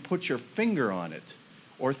even put your finger on it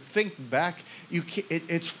or think back.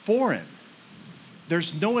 It's foreign.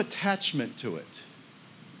 There's no attachment to it.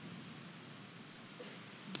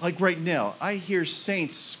 Like right now, I hear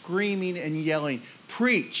saints screaming and yelling,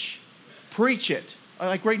 preach it.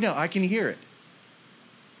 Like right now, I can hear it.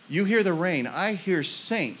 You hear the rain. I hear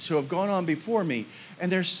saints who have gone on before me,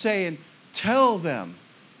 and they're saying, tell them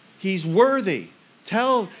he's worthy.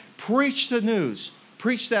 Preach the news.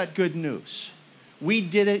 Preach that good news. We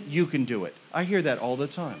did it, you can do it. I hear that all the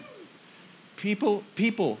time. People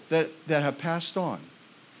that have passed on,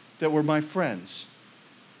 that were my friends,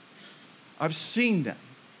 I've seen them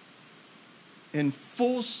in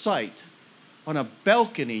full sight on a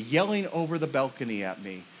balcony, yelling over the balcony at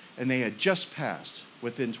me, and they had just passed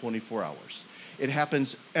within 24 hours. It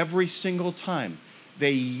happens every single time.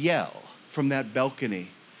 They yell from that balcony.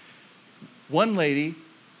 One lady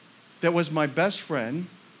that was my best friend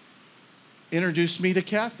introduced me to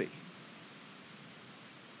Kathy.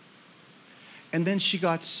 And then she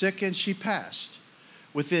got sick and she passed.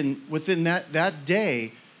 Within that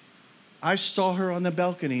day, I saw her on the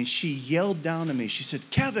balcony and she yelled down at me. She said,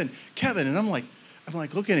 Kevin, and I'm like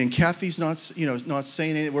looking, and Kathy's not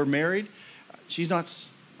saying anything. We're married. She's not.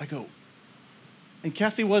 I go, and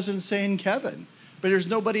Kathy wasn't saying Kevin, but there's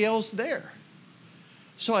nobody else there.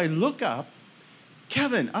 So I look up,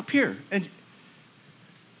 Kevin, up here, and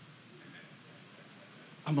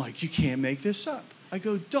I'm like, you can't make this up. I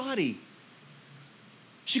go, Dottie.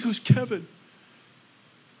 She goes, Kevin,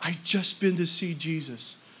 I just been to see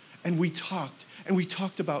Jesus. And we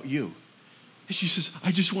talked about you. And she says,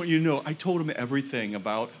 I just want you to know, I told him everything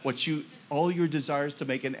about all your desires to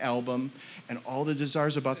make an album, and all the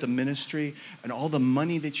desires about the ministry, and all the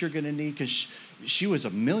money that you're going to need, because she was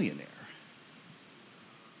a millionaire.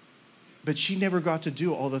 But she never got to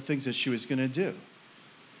do all the things that she was going to do.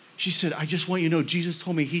 She said, I just want you to know, Jesus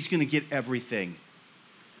told me he's going to get everything.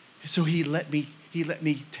 So he let me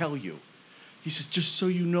tell you. He says, just so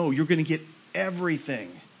you know, you're going to get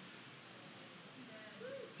everything.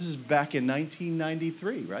 This is back in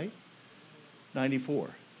 1993, right? 94.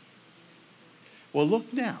 Well,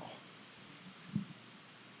 look now.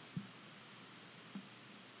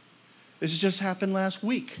 This just happened last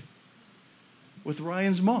week with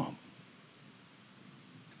Ryan's mom.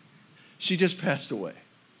 She just passed away.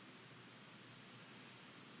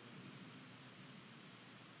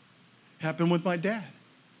 Happened with my dad.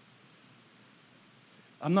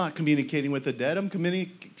 I'm not communicating with the dead. I'm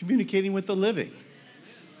communicating with the living.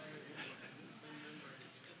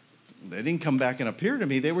 They didn't come back and appear to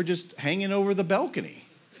me. They were just hanging over the balcony.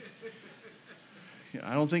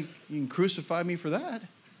 I don't think you can crucify me for that.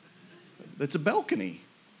 It's a balcony.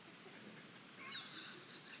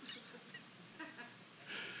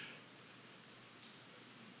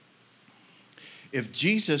 If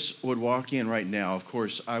Jesus would walk in right now, of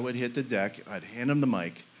course, I would hit the deck. I'd hand him the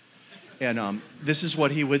mic. And this is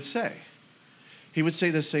what he would say. He would say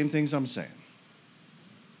the same things I'm saying.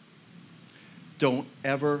 Don't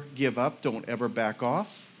ever give up. Don't ever back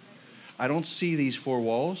off. I don't see these four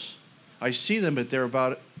walls. I see them, but they're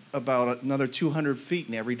about another 200 feet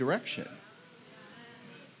in every direction.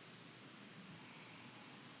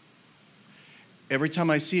 Every time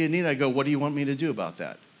I see a need, I go, what do you want me to do about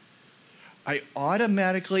that? I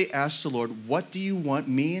automatically ask the Lord, what do you want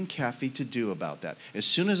me and Kathy to do about that? As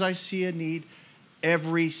soon as I see a need,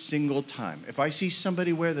 every single time. If I see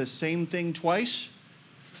somebody wear the same thing twice,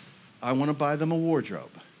 I want to buy them a wardrobe.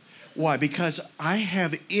 Why? Because I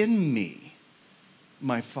have in me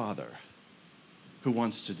my Father who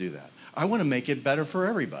wants to do that. I want to make it better for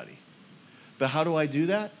everybody. But how do I do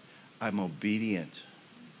that? I'm obedient.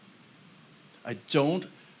 I don't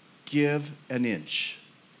give an inch.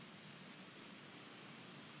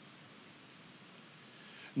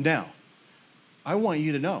 Now, I want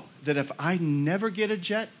you to know that if I never get a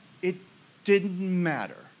jet, it didn't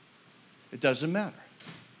matter. It doesn't matter.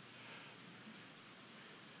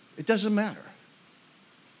 It doesn't matter.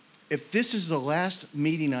 If this is the last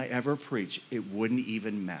meeting I ever preach, it wouldn't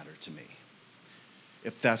even matter to me.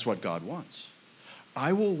 If that's what God wants.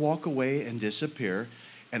 I will walk away and disappear,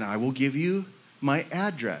 and I will give you my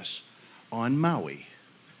address on Maui.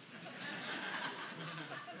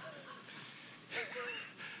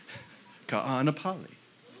 Ka'anapali.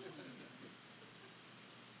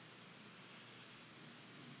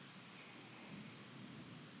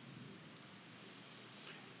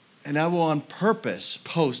 And I will on purpose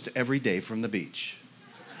post every day from the beach.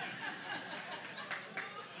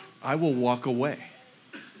 I will walk away.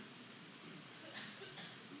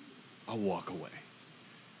 I'll walk away.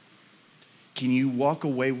 Can you walk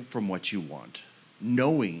away from what you want,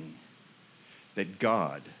 knowing that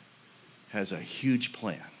God has a huge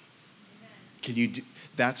plan? Can you do,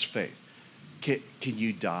 that's faith. Can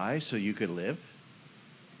you die so you could live?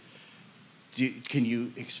 Can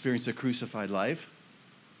you experience a crucified life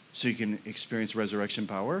so you can experience resurrection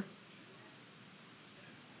power?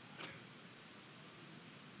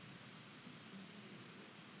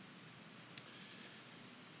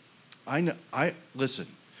 Listen,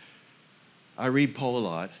 I read Paul a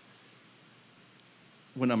lot.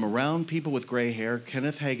 When I'm around people with gray hair,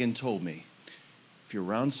 Kenneth Hagin told me, if you're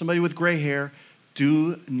around somebody with gray hair,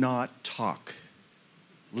 do not talk.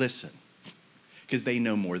 Listen, because they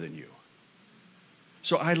know more than you.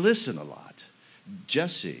 So I listen a lot.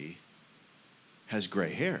 Jesse has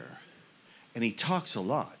gray hair, and he talks a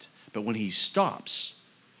lot. But when he stops,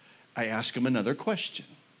 I ask him another question.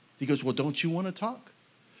 He goes, well, don't you want to talk?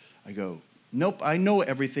 I go, nope, I know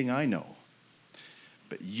everything I know.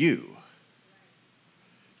 But you're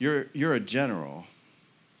a general.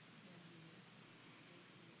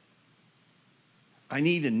 I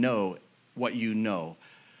need to know what you know,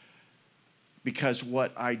 because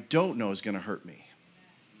what I don't know is going to hurt me.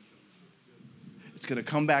 It's going to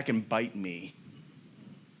come back and bite me.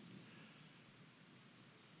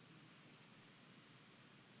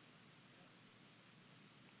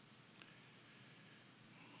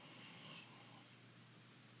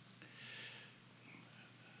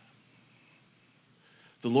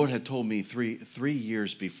 The Lord had told me three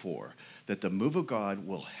years before that the move of God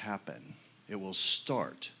will happen. It will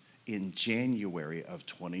start in January of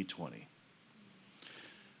 2020.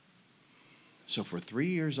 So for 3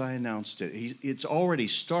 years I announced it. It's already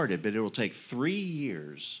started, but it will take 3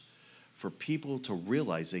 years for people to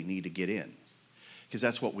realize they need to get in, because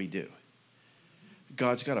that's what we do.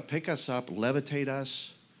 God's got to pick us up, levitate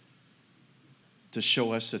us to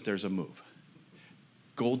show us that there's a move.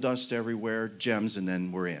 Gold dust everywhere, gems, and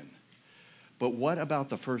then we're in. But what about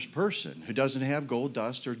the first person who doesn't have gold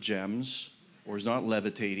dust or gems or is not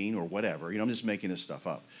levitating or whatever? I'm just making this stuff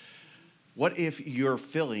up. What if your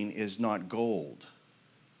filling is not gold?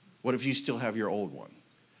 What if you still have your old one?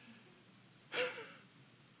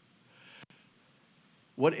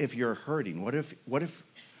 What if you're hurting? What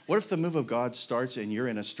if the move of God starts and you're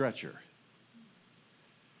in a stretcher?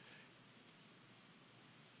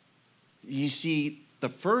 You see, the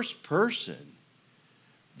first person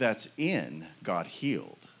that's in got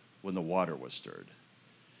healed when the water was stirred.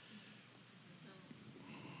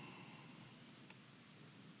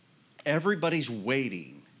 Everybody's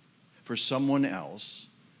waiting for someone else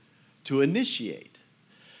to initiate.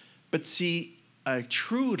 But see, a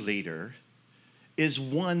true leader is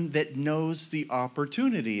one that knows the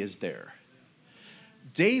opportunity is there.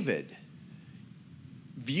 David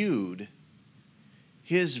viewed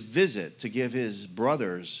his visit to give his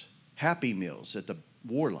brothers Happy Meals at the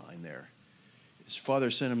war line there. His father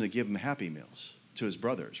sent him to give him Happy Meals to his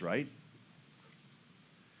brothers, right?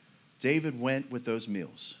 David went with those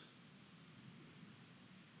meals.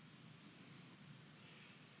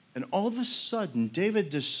 And all of a sudden, David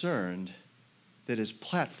discerned that his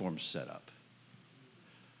platform's set up.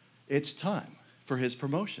 It's time for his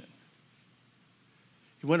promotion.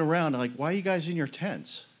 He went around like, why are you guys in your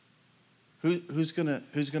tents? Who's gonna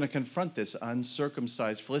confront this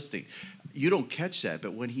uncircumcised Philistine? You don't catch that,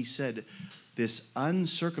 but when he said this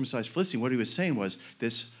uncircumcised Philistine, what he was saying was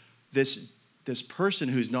this person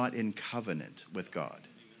who's not in covenant with God.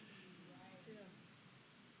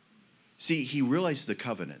 See, he realized the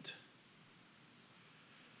covenant.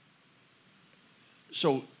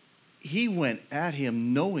 So he went at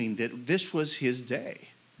him knowing that this was his day.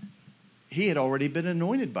 He had already been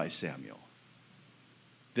anointed by Samuel.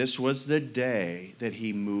 This was the day that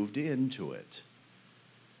he moved into it.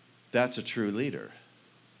 That's a true leader.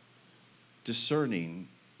 Discerning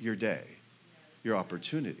your day, your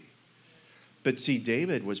opportunity. But see,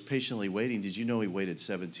 David was patiently waiting. Did you know he waited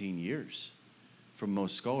 17 years? From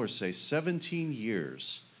most scholars say 17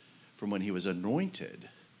 years from when he was anointed.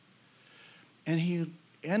 And he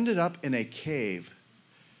ended up in a cave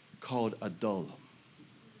called Adullam.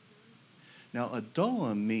 Now,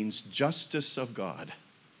 Adullam means justice of God,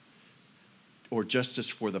 or justice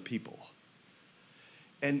for the people.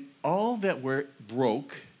 And all that were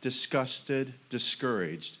broke, disgusted,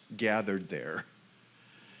 discouraged, gathered there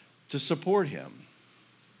to support him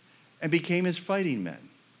and became his fighting men,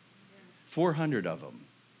 400 of them.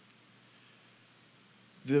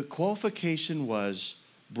 The qualification was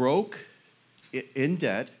broke, in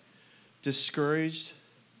debt, discouraged,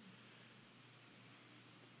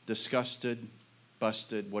 disgusted,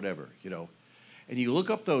 busted, whatever, And you look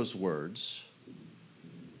up those words,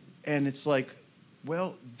 and it's like,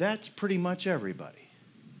 well, that's pretty much everybody.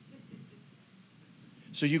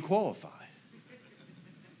 So you qualify.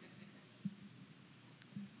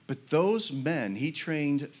 But those men, he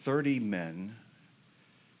trained 30 men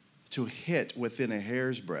to hit within a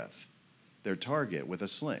hair's breadth their target with a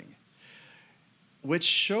sling, which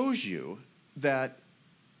shows you that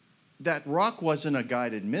that rock wasn't a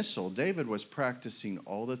guided missile. David was practicing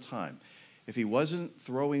all the time. If he wasn't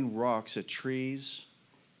throwing rocks at trees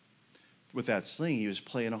with that sling, he was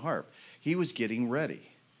playing a harp. He was getting ready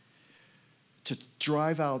to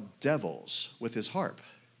drive out devils with his harp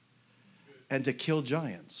and to kill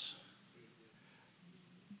giants.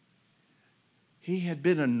 He had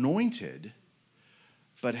been anointed,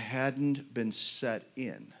 but hadn't been set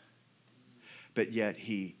in. But yet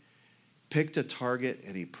he picked a target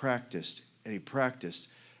and he practiced and he practiced.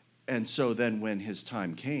 And so then when his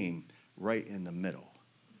time came, right in the middle,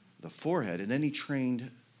 the forehead, and then he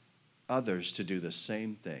trained others to do the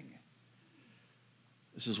same thing.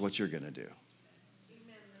 This is what you're going to do.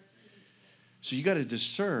 So you got to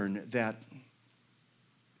discern that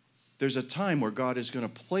there's a time where God is going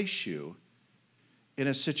to place you in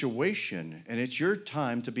a situation, and it's your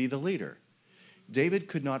time to be the leader. David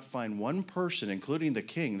could not find one person, including the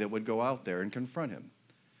king, that would go out there and confront him.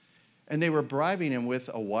 And they were bribing him with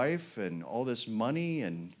a wife and all this money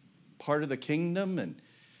and part of the kingdom. And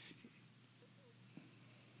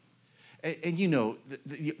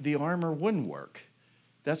the armor wouldn't work.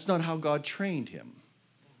 That's not how God trained him.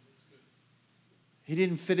 He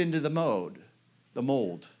didn't fit into the mold.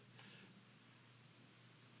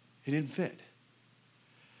 He didn't fit.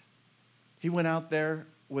 He went out there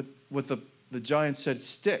with the giant said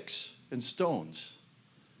sticks and stones.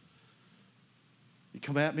 You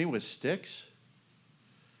come at me with sticks?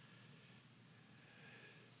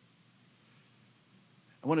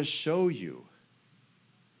 I want to show you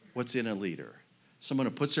what's in a leader. Someone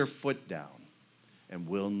who puts their foot down and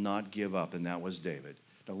will not give up, and that was David.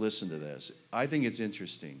 Now listen to this. I think it's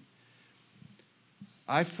interesting.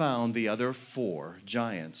 I found the other 4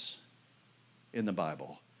 giants in the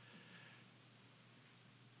Bible.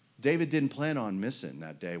 David didn't plan on missing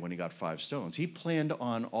that day when he got 5 stones. He planned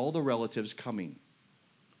on all the relatives coming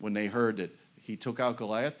when they heard that he took out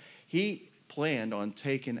Goliath. He planned on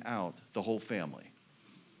taking out the whole family.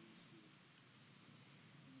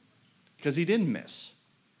 Because he didn't miss.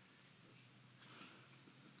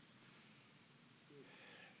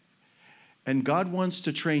 And God wants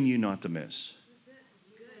to train you not to miss.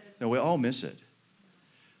 No, we all miss it.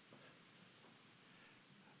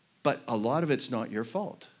 But a lot of it's not your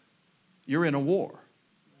fault. You're in a war.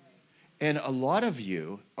 And a lot of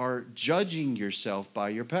you are judging yourself by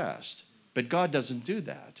your past. But God doesn't do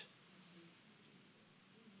that.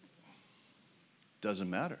 Doesn't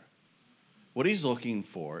matter. What he's looking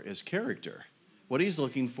for is character. What he's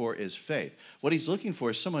looking for is faith. What he's looking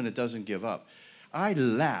for is someone that doesn't give up. I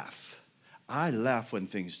laugh when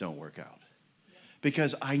things don't work out.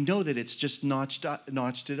 Because I know that it's just notched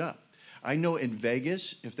it up. I know in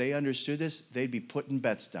Vegas, if they understood this, they'd be putting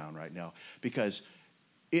bets down right now because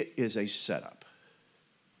it is a setup.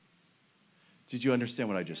 Did you understand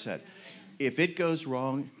what I just said? If it goes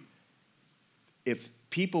wrong, if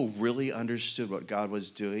people really understood what God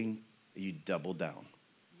was doing, you double down.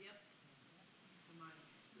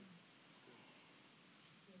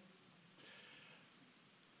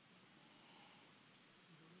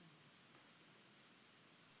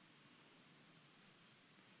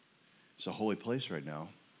 It's a holy place right now.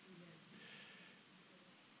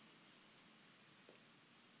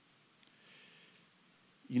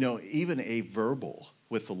 Even a verbal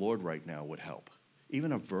with the Lord right now would help.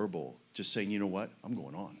 Even a verbal, just saying, you know what? I'm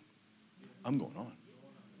going on. I'm going on.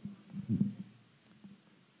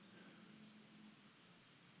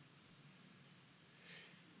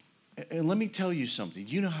 And let me tell you something.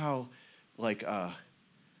 You know how,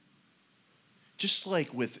 just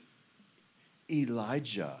like with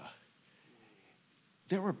Elijah,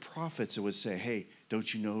 there were prophets that would say, hey,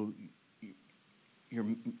 don't you know,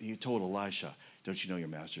 you told Elisha, don't you know your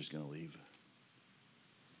master's going to leave?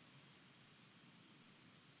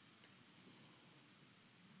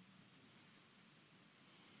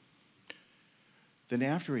 Then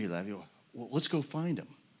after he left, well, let's go find him.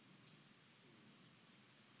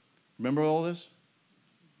 Remember all this?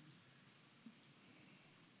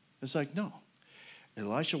 It's like, no.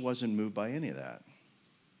 Elisha wasn't moved by any of that.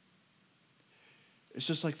 It's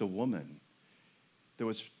just like the woman.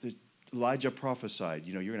 Elijah prophesied,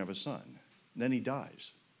 you're going to have a son. Then he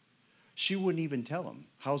dies. She wouldn't even tell him,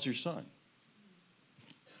 how's your son?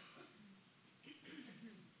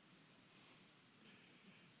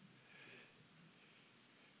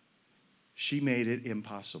 She made it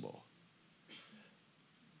impossible.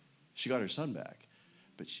 She got her son back.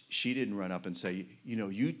 But she didn't run up and say,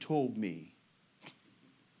 you told me.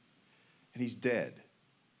 And he's dead.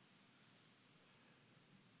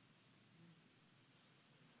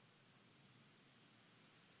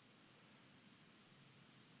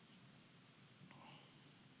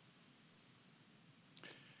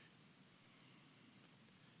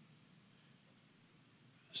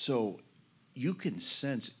 So you can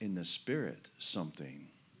sense in the spirit something,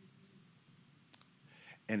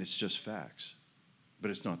 and it's just facts, but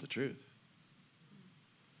it's not the truth.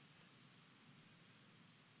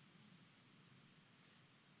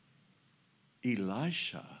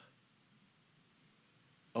 Elisha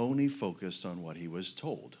only focused on what he was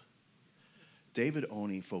told. David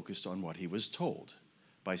only focused on what he was told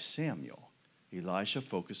by Samuel. Elisha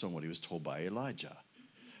focused on what he was told by Elijah.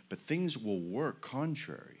 But things will work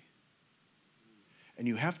contrary. And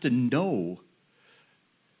you have to know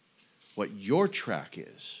what your track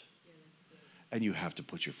is. And you have to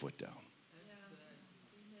put your foot down.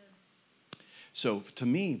 So to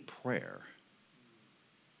me, prayer.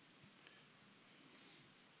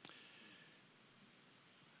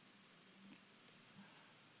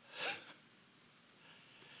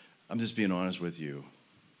 I'm just being honest with you.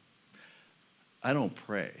 I don't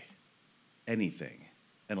pray anything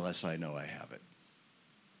unless I know I have it.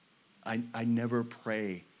 I never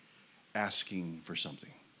pray asking for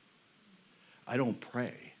something. I don't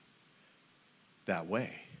pray that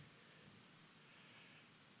way.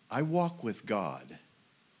 I walk with God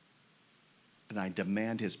and I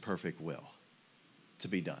demand his perfect will to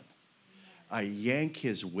be done. I yank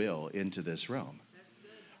his will into this realm.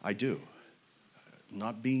 I do.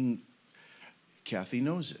 Not being, Kathy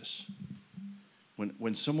knows this.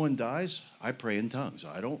 When someone dies, I pray in tongues.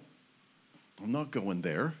 I'm not going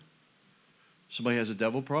there. Somebody has a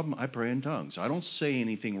devil problem, I pray in tongues. I don't say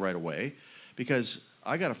anything right away because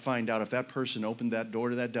I got to find out if that person opened that door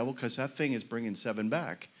to that devil, because that thing is bringing 7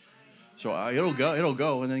 back. So it'll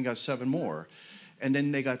go, and then you got 7 more. And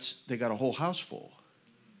then they got a whole house full.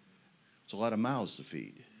 It's a lot of mouths to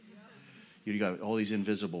feed. You got all these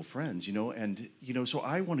invisible friends, and, so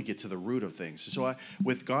I want to get to the root of things. So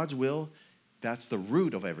with God's will, that's the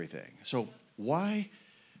root of everything. So why?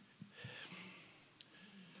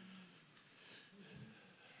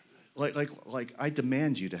 Like I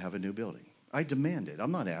demand you to have a new building. I demand it.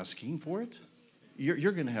 I'm not asking for it.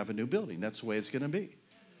 You're going to have a new building. That's the way it's going to be.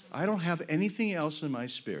 I don't have anything else in my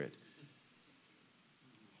spirit.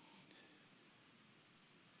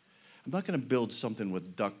 I'm not going to build something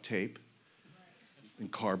with duct tape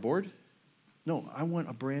and cardboard. No, I want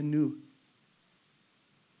a brand new.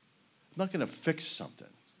 I'm not going to fix something.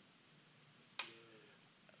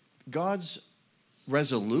 God's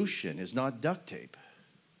resolution is not duct tape.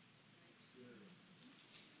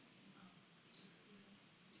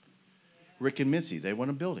 Rick and Mitzi, they want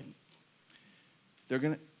a building.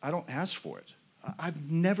 I don't ask for it. I've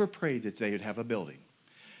never prayed that they would have a building.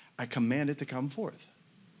 I command it to come forth.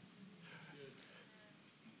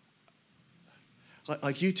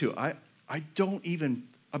 Like you two, I don't even,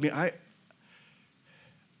 I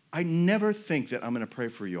never think that I'm going to pray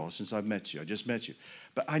for you all since I've met you. I just met you.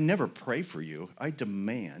 But I never pray for you. I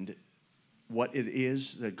demand what it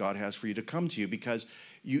is that God has for you to come to you, because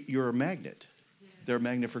you're a magnet. They're a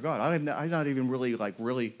magnet for God. I'm not even really,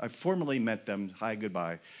 I formally met them, hi,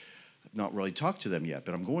 goodbye. Not really talked to them yet,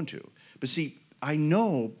 but I'm going to. But see, I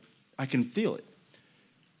know, I can feel it.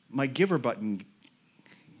 My giver button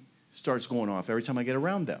starts going off every time I get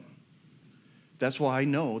around them. That's why I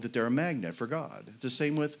know that they're a magnet for God. It's the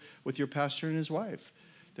same with your pastor and his wife.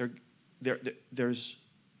 There's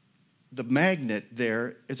the magnet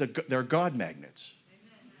there. They're God magnets.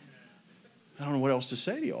 I don't know what else to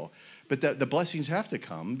say to y'all. But the blessings have to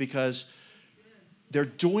come because they're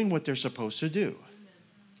doing what they're supposed to do.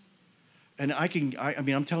 And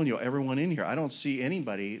I'm telling you, everyone in here, I don't see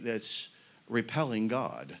anybody that's repelling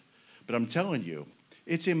God. But I'm telling you,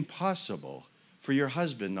 it's impossible for your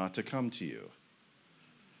husband not to come to you.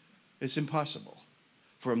 It's impossible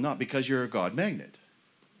for him not, because you're a God magnet.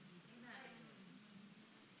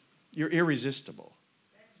 You're irresistible.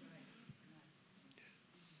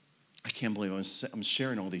 I can't believe I'm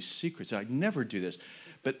sharing all these secrets. I never do this.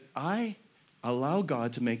 But I allow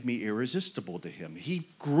God to make me irresistible to him. He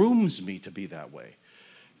grooms me to be that way.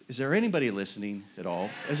 Is there anybody listening at all?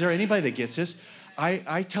 Is there anybody that gets this?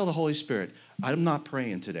 I tell the Holy Spirit, I'm not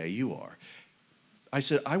praying today, you are. I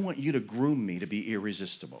said, I want you to groom me to be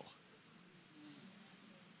irresistible.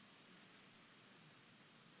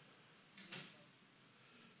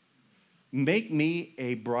 Make me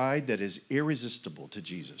a bride that is irresistible to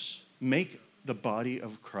Jesus. Make the body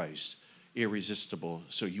of Christ irresistible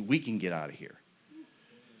so we can get out of here.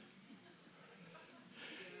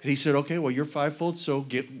 And he said, okay, well, you're fivefold, so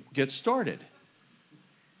get started.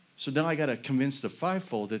 So now I got to convince the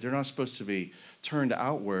fivefold that they're not supposed to be turned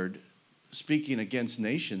outward, speaking against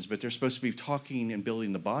nations, but they're supposed to be talking and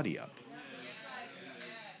building the body up.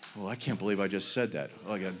 Well, I can't believe I just said that.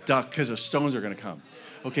 Like a duck, because the stones are going to come.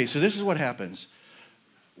 Okay, so this is what happens.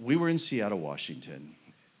 We were in Seattle, Washington,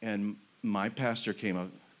 and my pastor came up,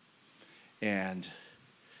 and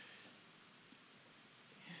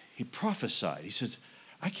he prophesied. He says,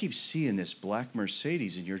 I keep seeing this black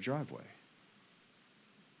Mercedes in your driveway.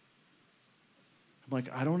 I'm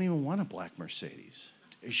like, I don't even want a black Mercedes.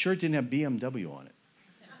 It sure didn't have BMW on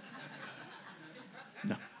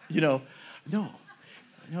it. No,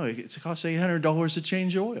 no, it costs $800 to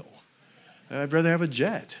change oil. I'd rather have a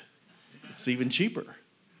jet. It's even cheaper.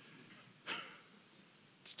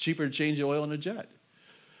 It's cheaper to change the oil in a jet.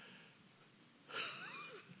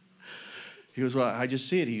 He goes, well, I just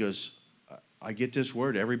see it. He goes, I get this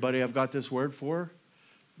word. Everybody I've got this word for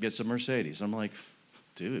gets a Mercedes. I'm like,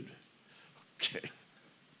 dude, okay.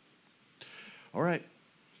 All right.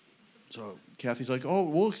 So Kathy's like, oh,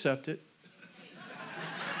 we'll accept it.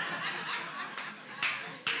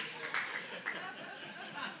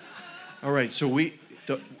 All right, so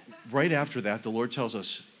right after that, the Lord tells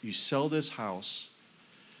us, you sell this house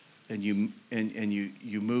and you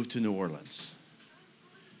move to New Orleans.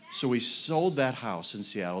 So we sold that house in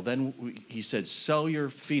Seattle. Then he said, sell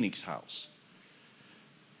your Phoenix house.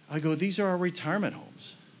 I go, these are our retirement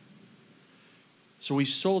homes. So we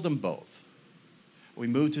sold them both. We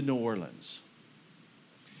moved to New Orleans.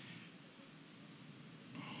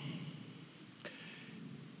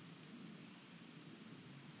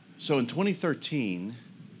 So in 2013,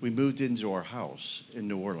 we moved into our house in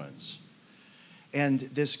New Orleans. And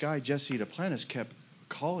this guy, Jesse Duplantis, kept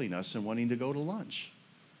calling us and wanting to go to lunch.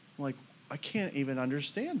 I'm like, I can't even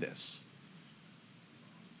understand this.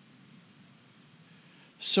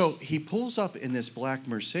 So he pulls up in this black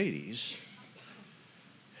Mercedes,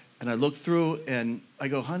 and I look through and I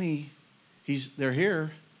go, honey, they're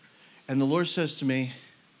here. And the Lord says to me,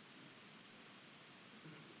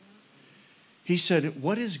 he said,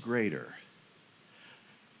 what is greater,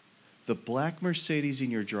 the black Mercedes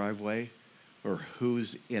in your driveway or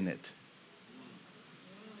who's in it?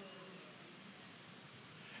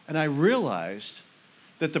 And I realized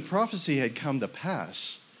that the prophecy had come to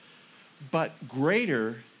pass, but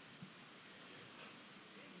greater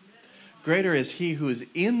is he who is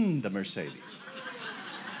in the Mercedes.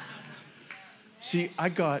 See,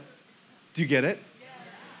 do you get it?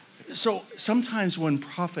 So sometimes when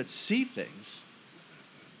prophets see things,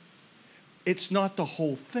 it's not the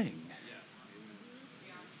whole thing.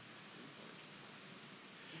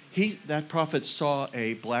 That prophet saw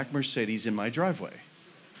a black Mercedes in my driveway.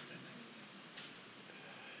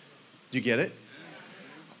 Do you get it?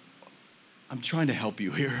 I'm trying to help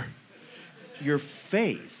you here. Your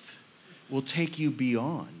faith will take you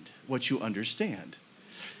beyond what you understand.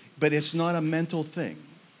 But it's not a mental thing.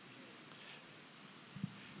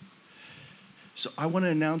 So I want to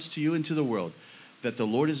announce to you and to the world that the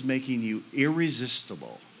Lord is making you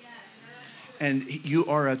irresistible. And you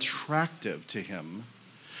are attractive to him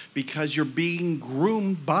because you're being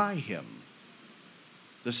groomed by him.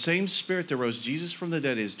 The same spirit that rose Jesus from the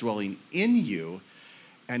dead is dwelling in you,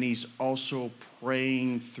 and he's also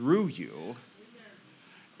praying through you.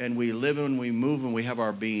 And we live and we move and we have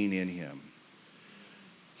our being in him.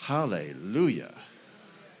 Hallelujah.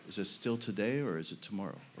 Is it still today or is it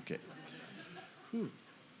tomorrow? Okay. Whew.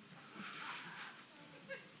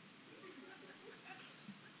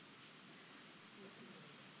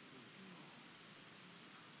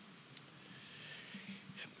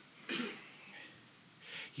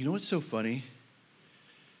 You know what's so funny?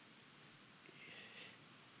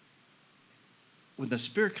 When the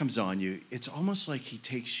Spirit comes on you, it's almost like he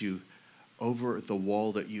takes you over the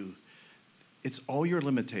wall it's all your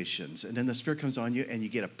limitations. And then the Spirit comes on you and you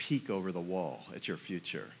get a peek over the wall at your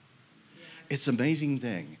future. It's an amazing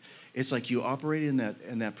thing. It's like you operate in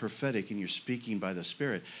that prophetic and you're speaking by the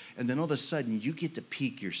Spirit. And then all of a sudden you get to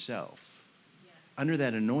peek yourself. Yes. Under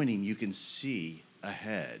that anointing, you can see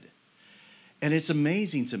ahead. And it's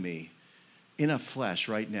amazing to me, in a flash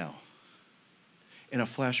right now,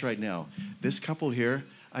 this couple here,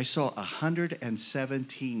 I saw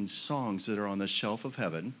 117 songs that are on the shelf of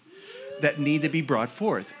heaven that need to be brought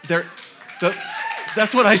forth.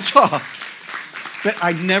 That's what I saw. But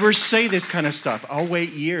I never say this kind of stuff. I'll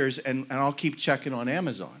wait years and I'll keep checking on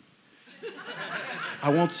Amazon.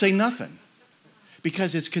 I won't say nothing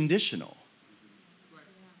because it's conditional.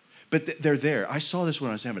 But they're there. I saw this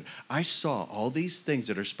when I was in heaven. I saw all these things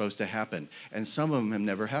that are supposed to happen, and some of them have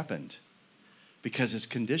never happened because it's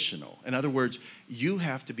conditional. In other words, you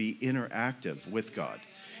have to be interactive with God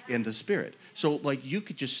in the Spirit. So, like, you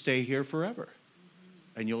could just stay here forever,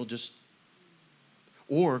 and you'll just,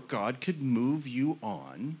 or God could move you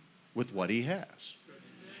on with what he has,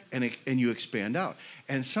 and you expand out.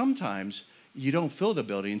 And sometimes you don't fill the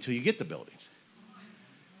building until you get the building.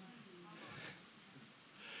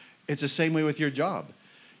 It's the same way with your job.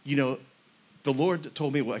 You know, the Lord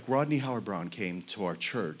told me, like Rodney Howard-Brown came to our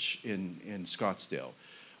church in Scottsdale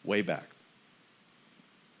way back.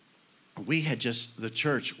 We had just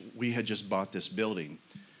bought this building.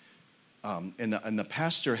 And the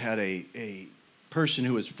pastor had a person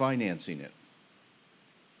who was financing it.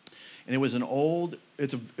 And it was not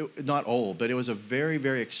old, but it was a very,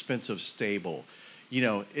 very expensive stable. You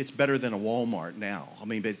know, it's better than a Walmart now. I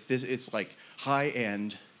mean, but it's like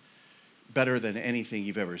high-end, better than anything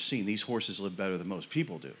you've ever seen. These horses live better than most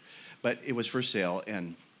people do. But it was for sale,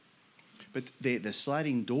 but the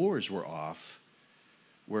sliding doors were off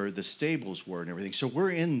where the stables were and everything. So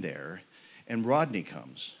we're in there, and Rodney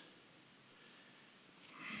comes.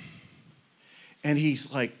 And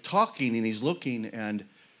he's like talking, and he's looking, and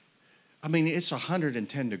I mean, it's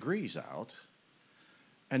 110 degrees out,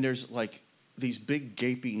 and there's like these big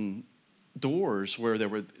gaping doors where there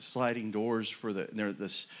were sliding doors for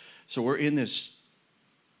this. So we're in this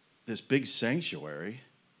big sanctuary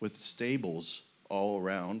with stables all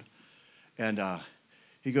around. And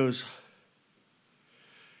he goes,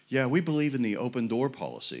 yeah, we believe in the open door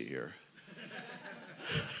policy here.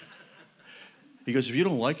 He goes, if you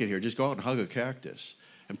don't like it here, just go out and hug a cactus.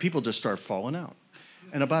 And people just start falling out.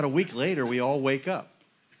 And about a week later, we all wake up.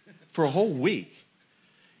 For a whole week.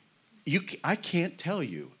 I cannot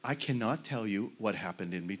tell you what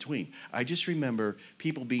happened in between. I just remember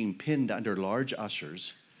people being pinned under large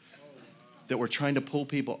ushers that were trying to pull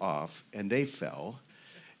people off, and they fell.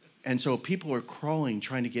 And so people were crawling,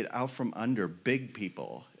 trying to get out from under big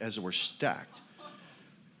people as they were stacked.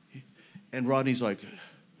 And Rodney's like,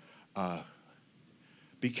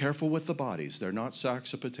 be careful with the bodies. They're not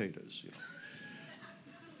sacks of potatoes. You know.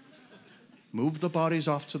 Move the bodies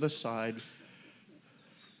off to the side.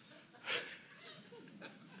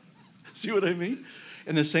 See what I mean?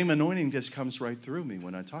 And the same anointing just comes right through me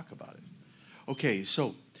when I talk about it. Okay,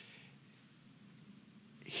 so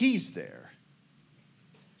he's there.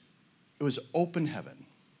 It was open heaven.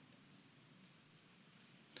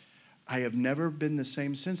 I have never been the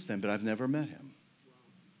same since then, but I've never met him.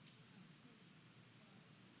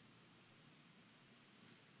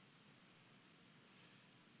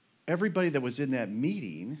 Everybody that was in that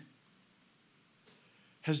meeting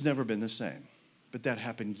has never been the same. But that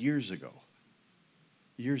happened years ago.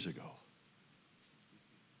 Years ago.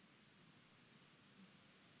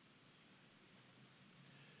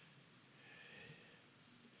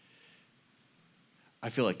 I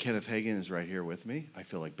feel like Kenneth Hagin is right here with me. I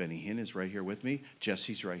feel like Benny Hinn is right here with me.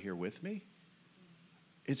 Jesse's right here with me.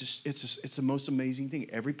 It's the most amazing thing.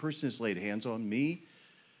 Every person that's laid hands on me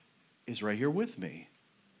is right here with me.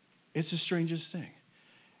 It's the strangest thing.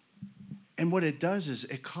 And what it does is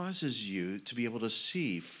it causes you to be able to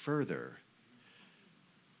see further.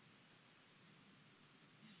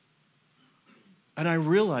 And I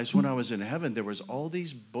realized when I was in heaven, there was all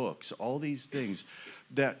these books, all these things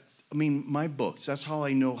that, I mean, my books, that's how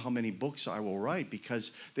I know how many books I will write,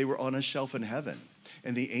 because they were on a shelf in heaven.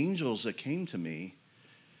 And the angels that came to me,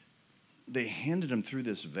 they handed them through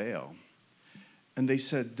this veil. And they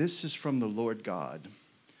said, this is from the Lord God.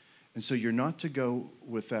 And so you're not to go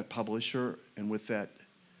with that publisher and with that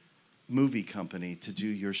movie company to do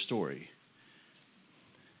your story.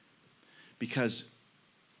 Because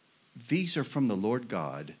these are from the Lord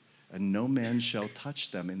God, and no man shall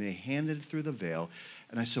touch them. And they handed it through the veil.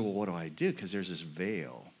 And I said, well, what do I do? Because there's this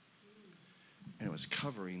veil. And it was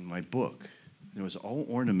covering my book. And it was all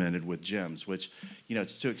ornamented with gems, which, you know,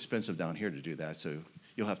 it's too expensive down here to do that. So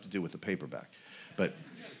you'll have to do with the paperback. But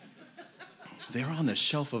they were on the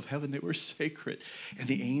shelf of heaven. They were sacred. And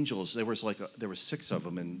the angels, there were 6 of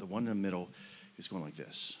them, and the one in the middle is going like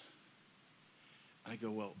this. I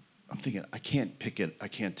go, well, I'm thinking, I can't pick it. I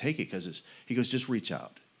can't take it because he goes, just reach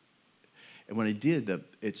out. And when I did,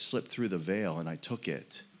 it slipped through the veil, and I took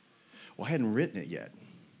it. Well, I hadn't written it yet.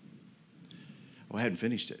 Well, I hadn't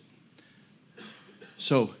finished it.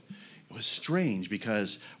 So it was strange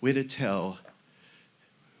because we had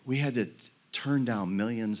to turn down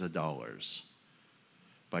millions of dollars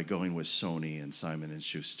by going with Sony and Simon &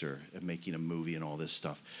 Schuster and making a movie and all this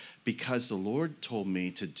stuff because the Lord told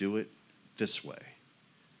me to do it this way.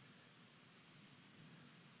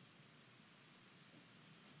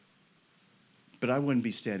 But I wouldn't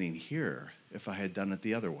be standing here if I had done it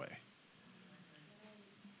the other way.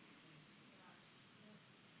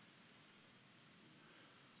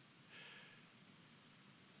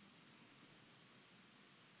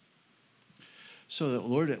 So the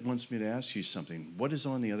Lord wants me to ask you something. What is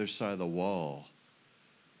on the other side of the wall?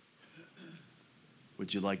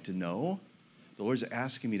 Would you like to know? The Lord's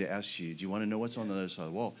asking me to ask you, do you want to know what's on the other side of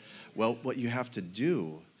the wall? Well, what you have to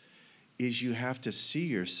do is you have to see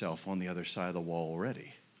yourself on the other side of the wall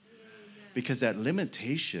already. Because that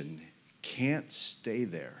limitation can't stay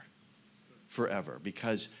there forever.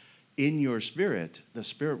 Because in your spirit, the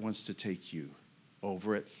Spirit wants to take you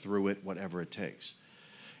over it, through it, whatever it takes.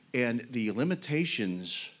 And the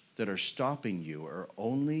limitations that are stopping you are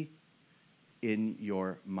only in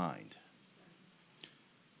your mind.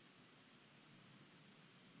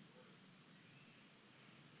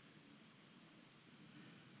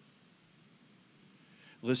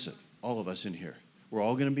 Listen, all of us in here, we're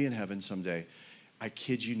all going to be in heaven someday. I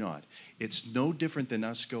kid you not. It's no different than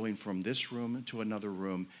us going from this room to another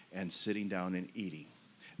room and sitting down and eating.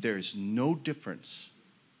 There is no difference.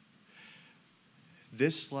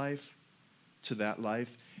 This life to that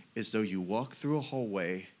life is though you walk through a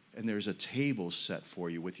hallway and there's a table set for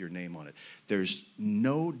you with your name on it. There's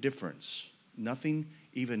no difference, nothing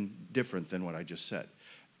even different than what I just said.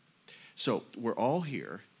 So we're all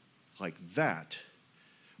here like that.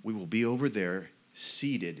 We will be over there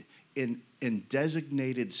seated in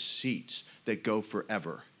designated seats that go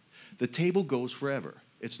forever. The table goes forever.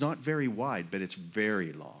 It's not very wide, but it's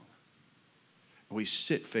very long. We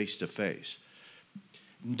sit face to face.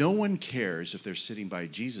 No one cares if they're sitting by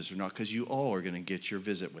Jesus or not because you all are going to get your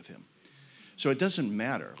visit with him. So it doesn't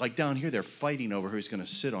matter. Like down here, they're fighting over who's going to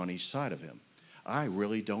sit on each side of him. I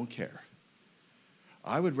really don't care.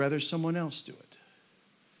 I would rather someone else do it.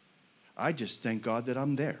 I just thank God that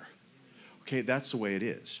I'm there. Okay, that's the way it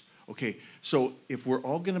is. Okay, so if we're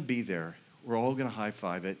all going to be there, we're all going to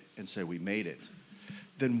high-five it and say we made it,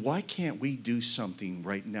 then why can't we do something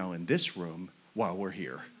right now in this room while we're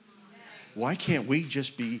here? Why can't we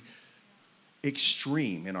just be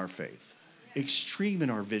extreme in our faith, extreme in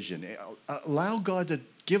our vision? Allow God to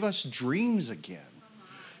give us dreams again.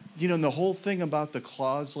 You know, and the whole thing about the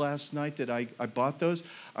claws last night that I bought those,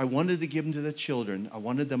 I wanted to give them to the children. I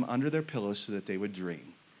wanted them under their pillows so that they would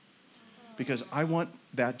dream. Because I want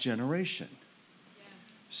that generation.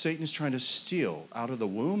 Satan is trying to steal out of the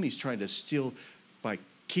womb. He's trying to steal by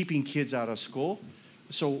keeping kids out of school.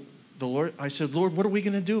 So I said, Lord, what are we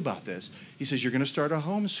going to do about this? He says, you're going to start a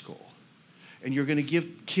homeschool. And you're going to give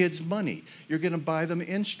kids money. You're going to buy them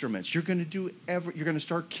instruments. You're going to you're going to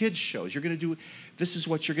start kids shows. You're going to do, this is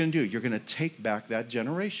what you're going to do. You're going to take back that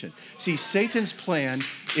generation. See, Satan's plan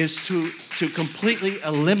is to completely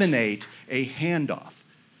eliminate a handoff.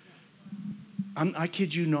 I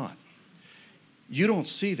kid you not. You don't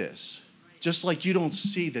see this. Just like you don't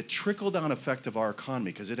see the trickle-down effect of our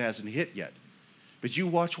economy because it hasn't hit yet. But you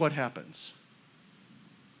watch what happens.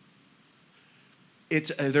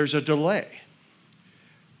 There's a delay.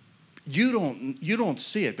 You don't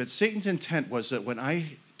see it, but Satan's intent was that when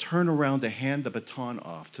I turn around to hand the baton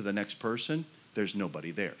off to the next person, there's nobody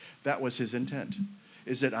there. That was his intent,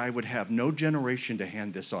 is that I would have no generation to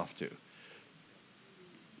hand this off to.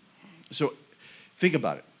 So think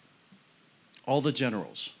about it. All the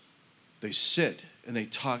generals, they sit and they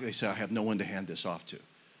talk, they say, I have no one to hand this off to.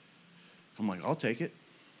 I'm like, I'll take it.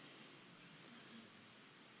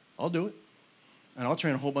 I'll do it. And I'll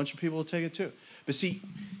train a whole bunch of people to take it too. But see,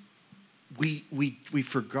 we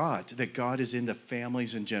forgot that God is into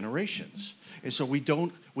families and generations. And so we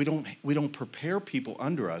don't prepare people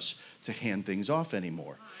under us to hand things off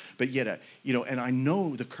anymore. But yet, and I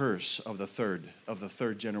know the curse of the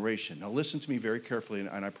third generation. Now listen to me very carefully,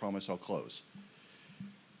 and I promise I'll close.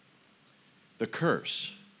 The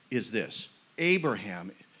curse is this.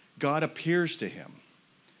 Abraham, God appears to him,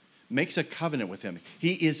 makes a covenant with him.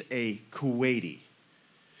 He is a Kuwaiti.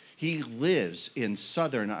 He lives in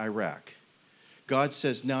southern Iraq. God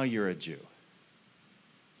says, now you're a Jew.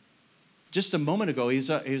 Just a moment ago, he's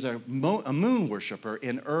a moon worshiper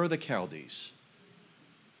in Ur the Chaldees,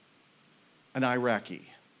 an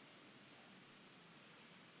Iraqi.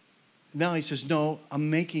 Now he says, no, I'm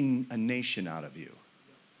making a nation out of you.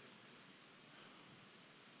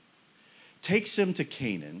 takes him to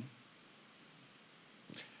Canaan,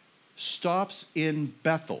 stops in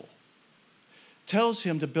Bethel, tells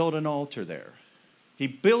him to build an altar there. He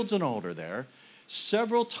builds an altar there.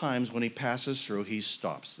 Several times when he passes through, he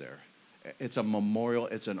stops there. It's a memorial,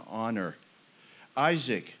 it's an honor.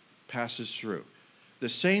 Isaac passes through. The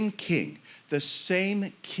same king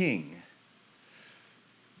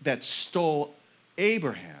that stole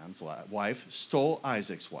Abraham's wife, stole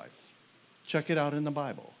Isaac's wife. Check it out in the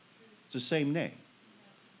Bible. It's the same name.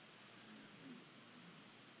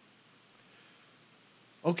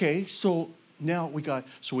 Okay, so now we got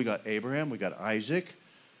Abraham, we got Isaac,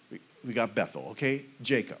 we got Bethel, okay?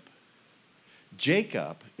 Jacob.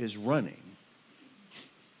 Jacob is running.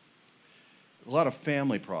 A lot of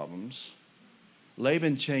family problems.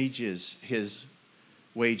 Laban changes his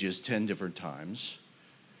wages 10 different times.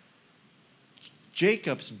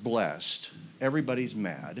 Jacob's blessed. Everybody's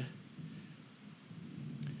mad.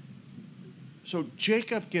 So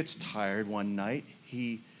Jacob gets tired one night.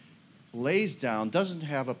 He lays down, doesn't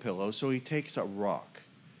have a pillow, so he takes a rock.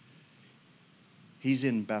 He's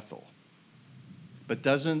in Bethel, but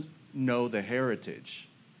doesn't know the heritage.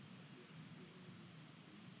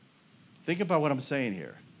 Think about what I'm saying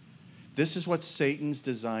here. This is what Satan's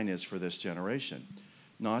design is for this generation.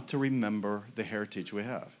 Not to remember the heritage we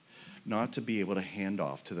have. Not to be able to hand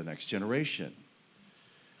off to the next generation.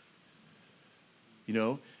 You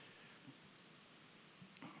know?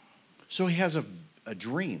 So he has a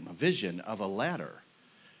dream, a vision of a ladder.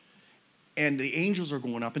 And the angels are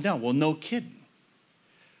going up and down. Well, no kidding.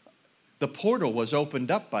 The portal was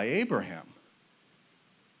opened up by Abraham.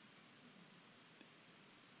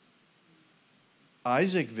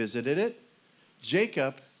 Isaac visited it.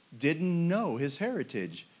 Jacob didn't know his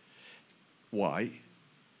heritage. Why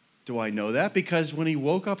do I know that? Because when he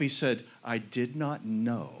woke up, he said, I did not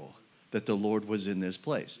know that the Lord was in this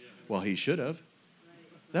place. Well, he should have.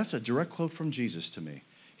 That's a direct quote from Jesus to me.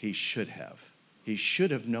 He should have. He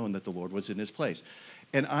should have known that the Lord was in his place.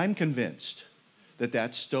 And I'm convinced that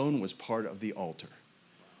that stone was part of the altar.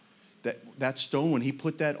 That stone, when he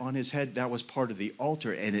put that on his head, that was part of the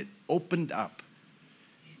altar, and it opened up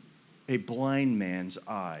a blind man's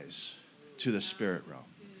eyes to the spirit realm.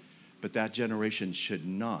 But that generation should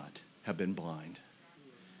not have been blind.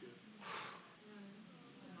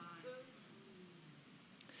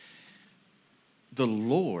 The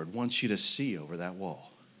Lord wants you to see over that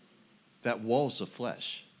wall. That wall's of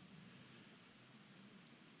flesh.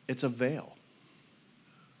 It's a veil.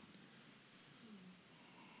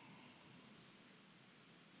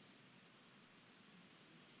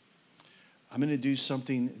 I'm going to do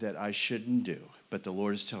something that I shouldn't do, but the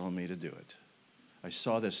Lord is telling me to do it. I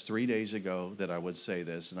saw this 3 days ago that I would say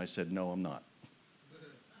this, and I said, no, I'm not.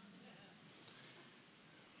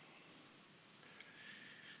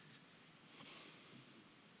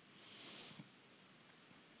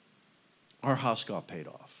 Our house got paid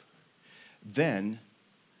off. Then,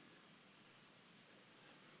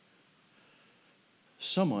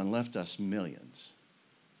 someone left us millions.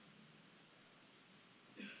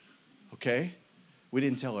 Okay? We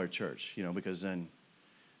didn't tell our church, because then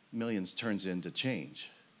millions turns into change.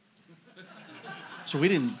 So we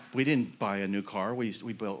didn't buy a new car. We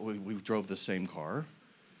drove the same car.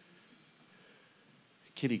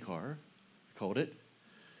 Kiddie car, we called it.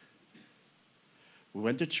 We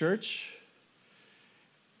went to church.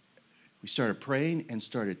 We started praying and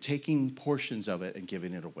started taking portions of it and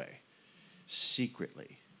giving it away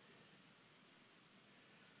secretly.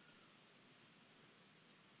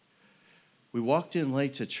 We walked in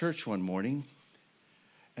late to church one morning,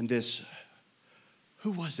 and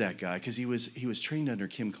who was that guy? Because he was trained under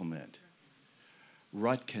Kim Clement.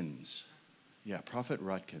 Rutkins. Yeah, Prophet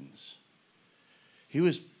Rutkins. He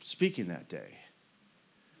was speaking that day.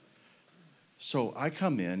 So I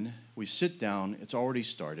come in, we sit down, it's already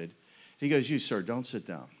started. He goes, you, sir, don't sit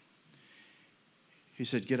down. He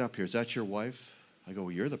said, get up here. Is that your wife? I go,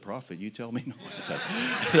 well, you're the prophet. You tell me. No.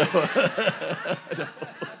 No.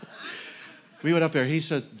 We went up there. He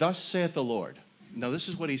says, thus saith the Lord. Now, this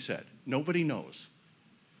is what he said. Nobody knows.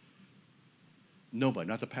 Nobody.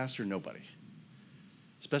 Not the pastor, nobody.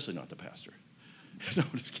 Especially not the pastor. No,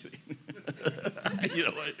 I'm just kidding.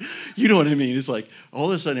 You know what I mean? It's like, all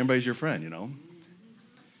of a sudden, everybody's your friend,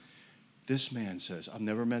 This man says, I've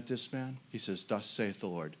never met this man. He says, thus saith the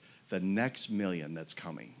Lord, the next million that's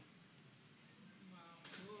coming.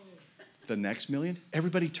 The next million?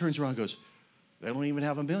 Everybody turns around and goes, they don't even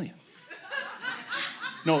have a million.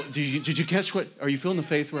 No, did you catch what? Are you feeling the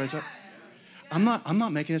faith rise up? I'm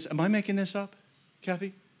not making this. Am I making this up,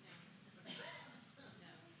 Kathy?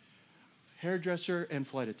 Hairdresser and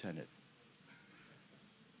flight attendant.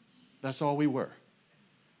 That's all we were.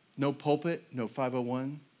 No pulpit, no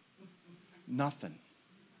 501, nothing.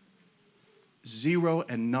 Zero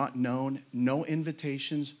and not known, no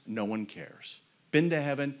invitations, no one cares. Been to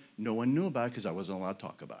heaven, no one knew about it because I wasn't allowed to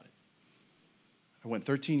talk about it. I went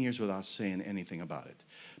 13 years without saying anything about it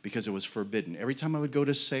because it was forbidden. Every time I would go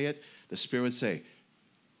to say it, the Spirit would say,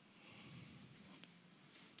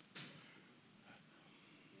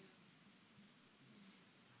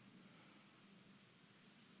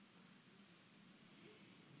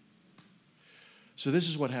 so this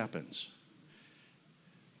is what happens.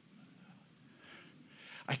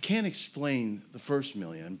 I can't explain the first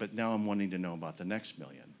million, but now I'm wanting to know about the next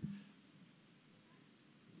million.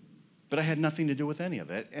 But I had nothing to do with any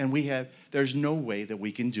of it, and there's no way that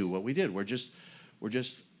we can do what we did. We're just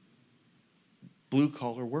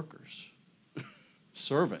blue-collar workers,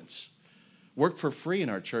 servants. Worked for free in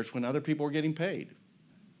our church when other people were getting paid.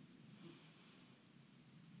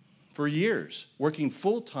 For years, working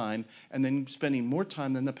full-time and then spending more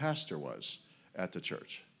time than the pastor was at the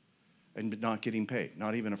church and not getting paid,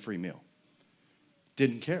 not even a free meal.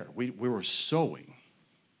 Didn't care. We were sowing.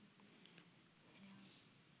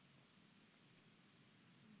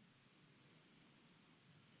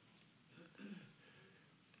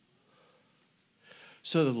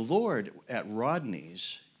 So the Lord at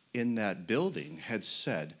Rodney's in that building had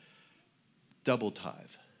said, double tithe.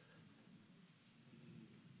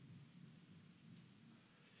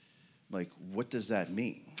 Like, what does that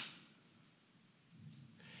mean?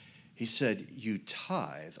 He said, you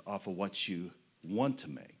tithe off of what you want to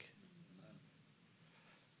make.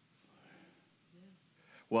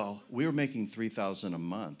 Well, we were making $3,000 a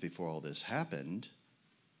month before all this happened,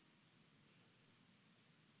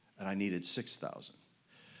 and I needed $6,000.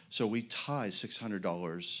 So we tithe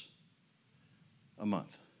 $600 a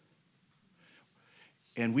month.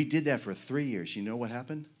 And we did that for 3 years. You know what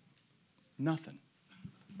happened? Nothing.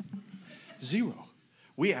 Zero.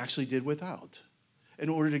 We actually did without in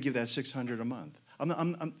order to give that $600 a month.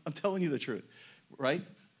 I'm telling you the truth, right?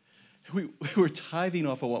 We were tithing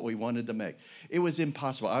off of what we wanted to make. It was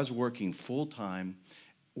impossible. I was working full-time,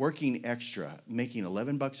 working extra, making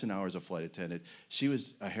 $11 an hour as a flight attendant. She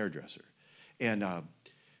was a hairdresser. And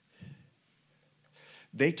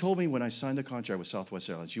they told me when I signed the contract with Southwest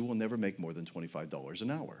Airlines, you will never make more than $25 an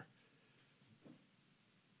hour.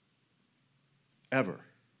 Ever.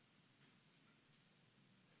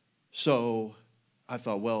 So I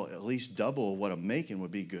thought, well, at least double what I'm making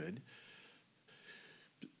would be good.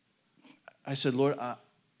 I said, Lord,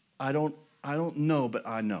 I don't know, but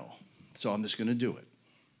I know. So I'm just going to do it.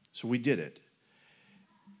 So we did it.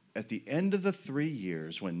 At the end of the 3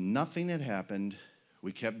 years, when nothing had happened,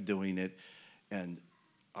 we kept doing it, and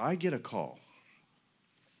I get a call.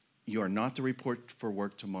 You are not to report for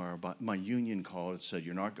work tomorrow. But my union called and said,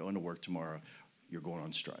 you're not going to work tomorrow. You're going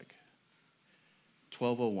on strike.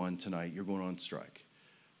 12:01 tonight, you're going on strike.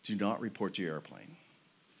 Do not report to your airplane.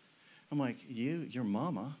 I'm like, your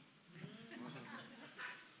mama.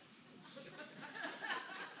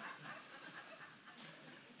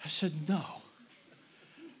 I said, no.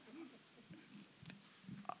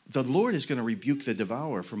 The Lord is going to rebuke the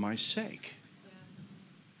devourer for my sake.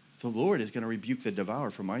 The Lord is going to rebuke the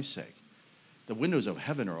devourer for my sake. The windows of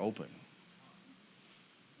heaven are open.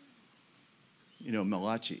 You know,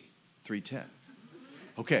 Malachi 3:10.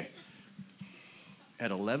 Okay.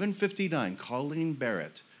 At 11:59, Colleen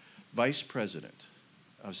Barrett, vice president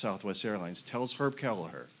of Southwest Airlines, tells Herb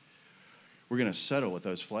Kelleher, we're going to settle with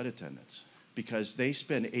those flight attendants because they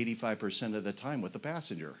spend 85% of the time with the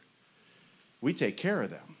passenger. We take care of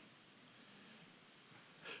them.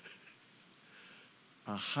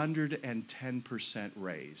 110%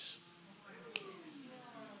 raise.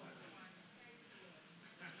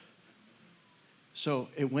 So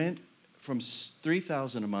it went from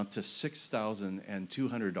 $3,000 a month to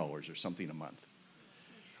 $6,200 or something a month.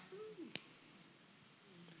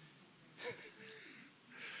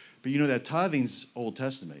 But you know that tithing's Old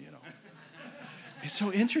Testament, you know. It's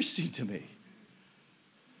so interesting to me.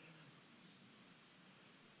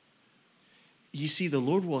 You see, the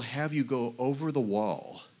Lord will have you go over the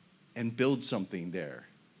wall and build something there.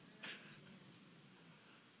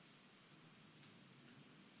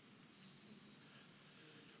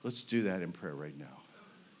 Let's do that in prayer right now.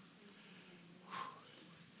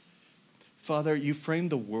 Father, you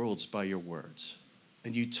framed the worlds by your words,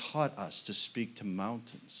 and you taught us to speak to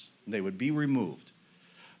mountains. They would be removed.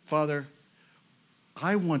 Father,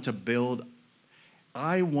 I want to build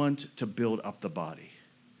up the body.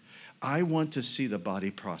 I want to see the body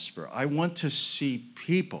prosper. I want to see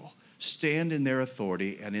people stand in their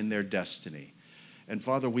authority and in their destiny. And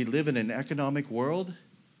Father, we live in an economic world,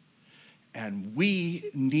 And we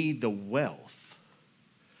need the wealth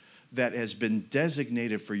that has been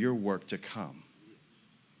designated for your work to come.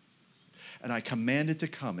 And I command it to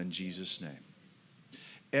come in Jesus' name.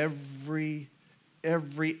 Every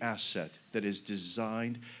asset that is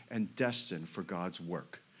designed and destined for God's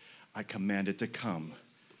work, I command it to come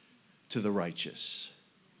to the righteous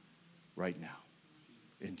right now.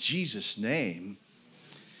 In Jesus' name.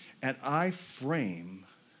 And I frame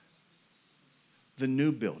the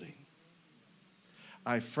new building.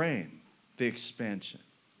 I frame the expansion.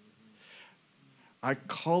 I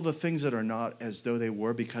call the things that are not as though they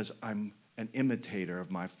were because I'm an imitator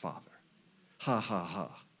of my Father. Ha, ha, ha.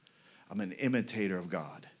 I'm an imitator of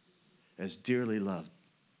God, as dearly loved.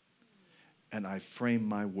 And I frame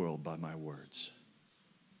my world by my words.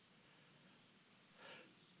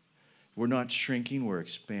 We're not shrinking, we're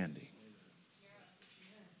expanding.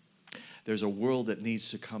 There's a world that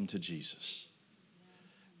needs to come to Jesus.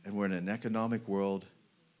 And we're in an economic world,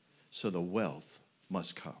 so the wealth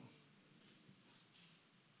must come.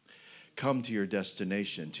 Come to your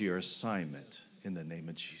destination, to your assignment, in the name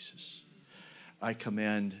of Jesus. I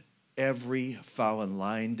command every foul and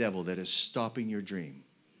lying devil that is stopping your dream.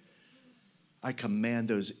 I command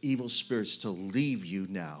those evil spirits to leave you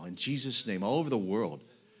now. In Jesus' name, all over the world,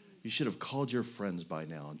 you should have called your friends by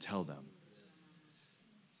now and tell them.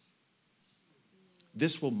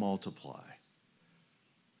 This will multiply.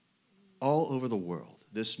 All over the world,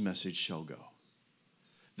 this message shall go.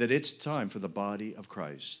 That it's time for the body of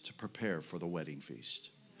Christ to prepare for the wedding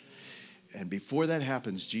feast. And before that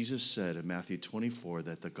happens, Jesus said in Matthew 24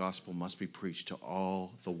 that the gospel must be preached to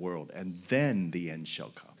all the world, and then the end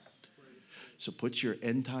shall come. So put your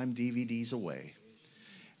end time DVDs away,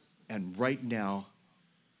 and right now,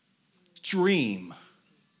 dream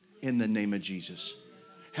in the name of Jesus.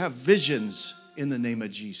 Have visions in the name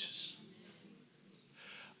of Jesus.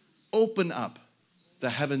 Open up the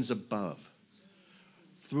heavens above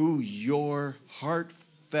through your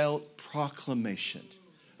heartfelt proclamation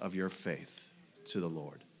of your faith to the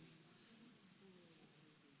Lord.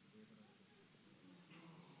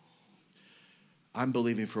 I'm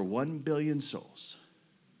believing for 1 billion souls.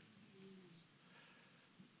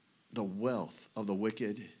 The wealth of the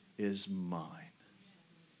wicked is mine.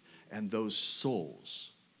 And those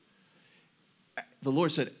souls, the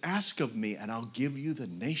Lord said, ask of me and I'll give you the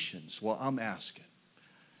nations. Well, I'm asking.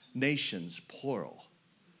 Nations, plural.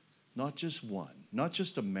 Not just one. Not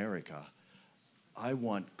just America. I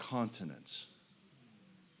want continents.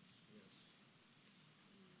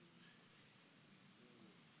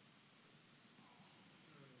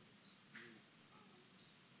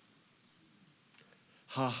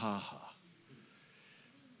 Ha, ha, ha.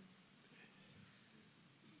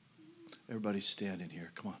 Everybody stand in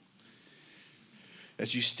here. Come on.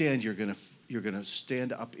 As you stand, you're gonna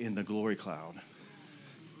stand up in the glory cloud.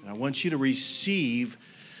 And I want you to receive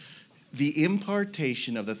the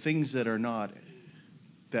impartation of the things that are not,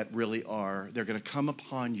 that really are. They're going to come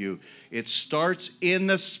upon you. It starts in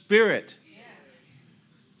the Spirit.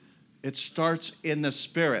 It starts in the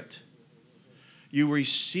Spirit. You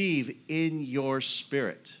receive in your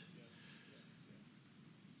spirit.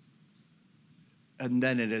 And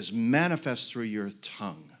then it is manifest through your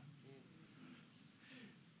tongue.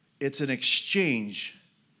 It's an exchange.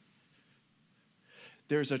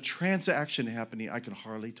 There's a transaction happening. I can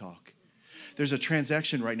hardly talk. There's a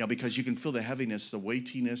transaction right now because you can feel the heaviness, the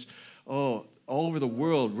weightiness. Oh, all over the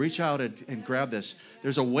world, reach out and grab this.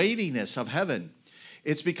 There's a weightiness of heaven.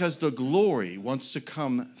 It's because the glory wants to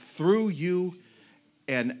come through you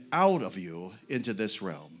and out of you into this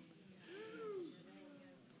realm.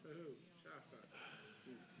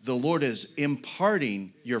 The Lord is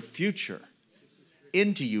imparting your future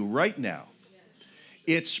into you right now.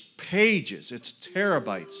 It's pages, it's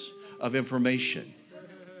terabytes of information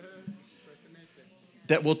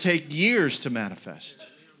that will take years to manifest.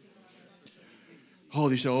 Oh,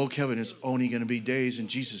 they say, oh, Kevin, it's only going to be days and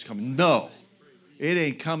Jesus is coming. No, it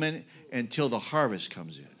ain't coming until the harvest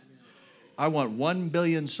comes in. I want 1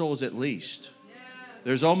 billion souls at least.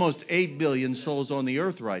 There's almost 8 billion souls on the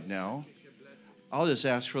earth right now. I'll just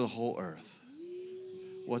ask for the whole earth.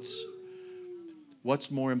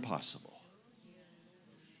 What's more impossible?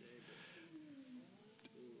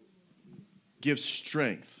 Give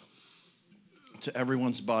strength to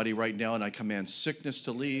everyone's body right now, and I command sickness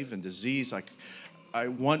to leave and disease. I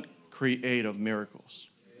want creative miracles.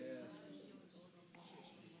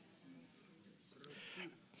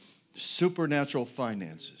 Supernatural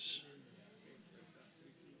finances.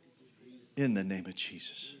 In the name of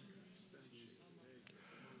Jesus.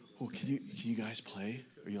 Oh, can you guys play?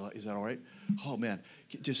 Is that all right? Oh man,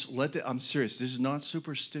 I'm serious. This is not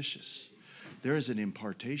superstitious. There is an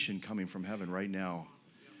impartation coming from heaven right now.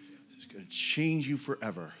 It's going to change you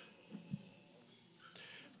forever.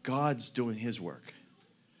 God's doing his work.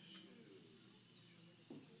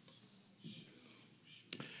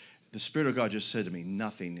 The Spirit of God just said to me,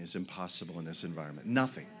 nothing is impossible in this environment.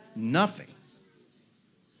 Nothing. Nothing.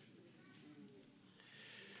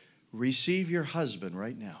 Receive your husband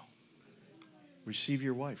right now. Receive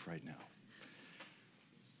your wife right now.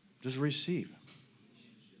 Just receive.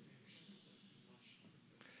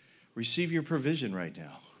 Receive your provision right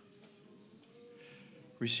now.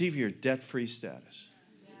 Receive your debt-free status.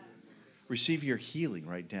 Receive your healing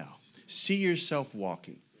right now. See yourself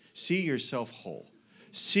walking. See yourself whole.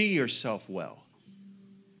 See yourself well.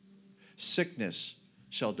 Sickness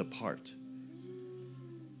shall depart.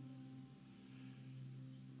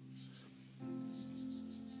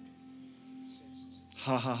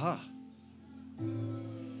 Ha ha ha.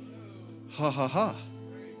 Ha ha ha.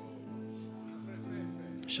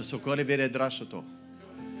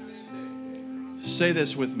 Say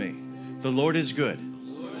this with me. The Lord is good,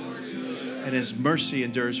 and his mercy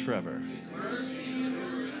endures forever.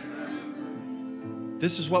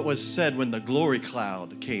 This is what was said when the glory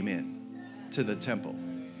cloud came in to the temple.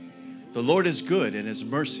 The Lord is good, and his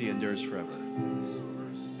mercy endures forever.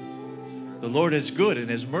 The Lord is good, and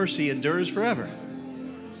his mercy endures forever.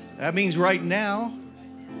 That means right now,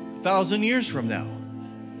 1,000 years from now.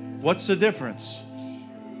 What's the difference?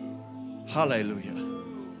 Hallelujah. Do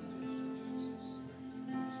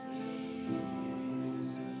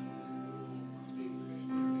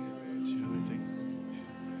you have anything?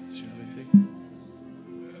 Do you have anything?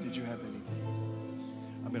 Did you have anything?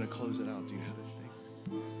 I'm going to close it out. Do you have anything?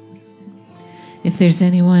 Okay. If there's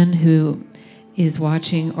anyone who is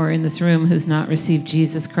watching or in this room who's not received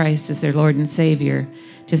Jesus Christ as their Lord and Savior,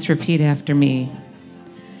 just repeat after me.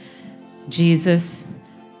 Jesus,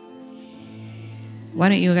 why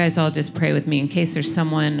don't you guys all just pray with me in case there's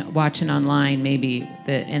someone watching online maybe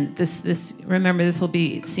that, and this remember, this will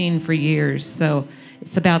be seen for years, so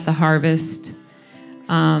it's about the harvest.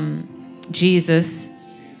 Jesus,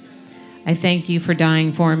 I thank you for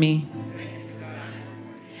dying for me.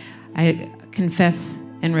 I confess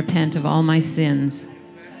and repent of all my sins.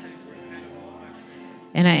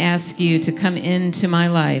 And I ask you to come into my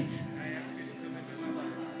life,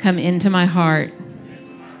 come into my heart,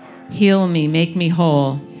 heal me, make me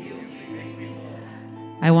whole.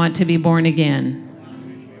 I want to be born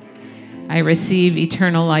again. I receive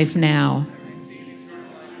eternal life now.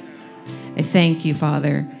 I thank you,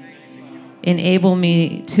 Father. Enable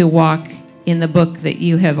me to walk in the book that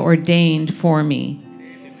you have ordained for me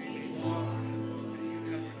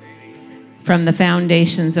from the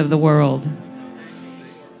foundations of the world.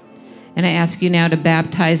 And I ask you now to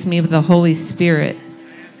baptize me with the Holy Spirit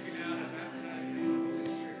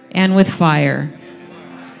and with fire.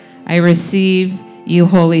 I receive you,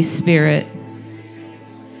 Holy Spirit.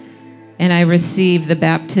 And I receive the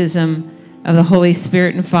baptism of the Holy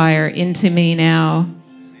Spirit and fire into me now.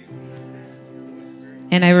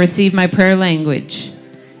 And I receive my prayer language.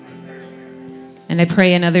 And I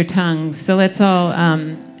pray in other tongues. So let's all,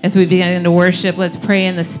 as we begin to worship, let's pray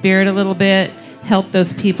in the Spirit a little bit. Help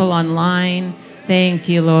those people online. Thank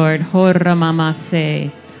you, Lord.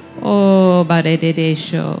 Horamamase. Oh,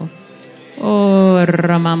 barededesho. Oh,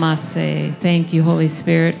 ramamase. Thank you, Holy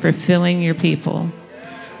Spirit, for filling your people.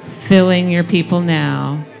 Filling your people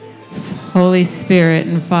now. Holy Spirit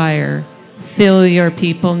and fire. Fill your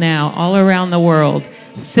people now. All around the world.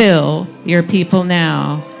 Fill your people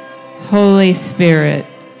now. Holy Spirit.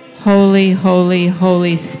 Holy, holy,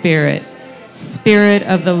 Holy Spirit. Spirit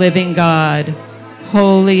of the living God.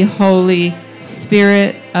 Holy, holy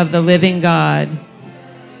Spirit of the living God,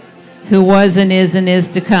 who was and is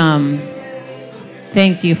to come.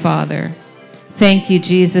 Thank you, Father. Thank you,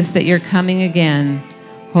 Jesus, that you're coming again.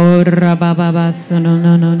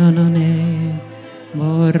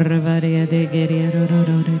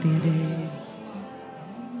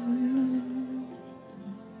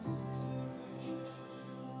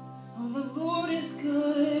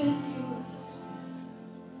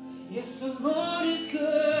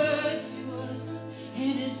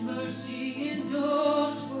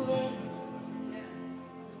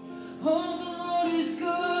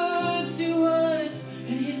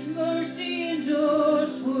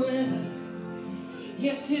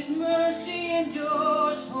 Yes, his mercy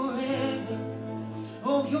endures forever.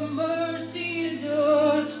 Oh, your mercy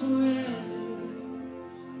endures forever.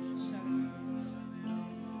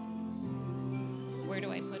 Where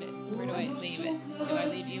do I put it? Where do I leave it? Do I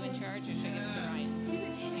leave you in charge or should I give it to Ryan?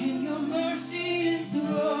 And your mercy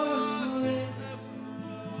endures forever.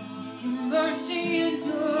 Your mercy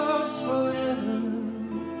endures forever.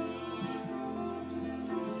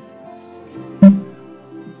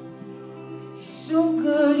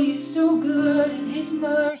 His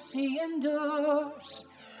mercy endures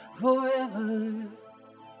forever.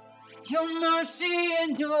 Your mercy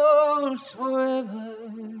endures forever.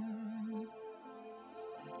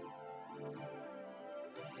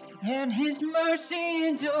 And His mercy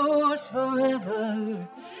endures forever.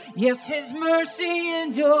 Yes, His mercy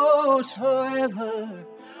endures forever.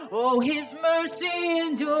 Oh, His mercy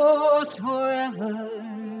endures forever.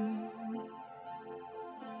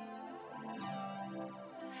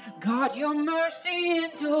 God, your mercy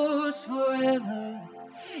endures forever.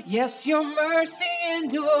 Yes, your mercy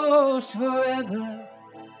endures forever.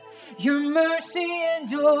 Your mercy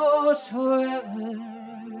endures forever.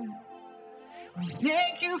 We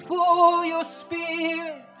thank you for your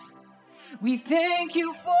Spirit. We thank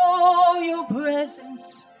you for your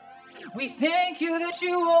presence. We thank you that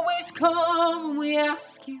you always come when we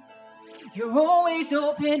ask you. You're always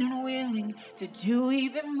open and willing to do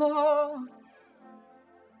even more.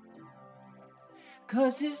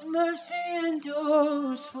 'Cause His mercy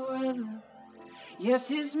endures forever. Yes,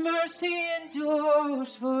 His mercy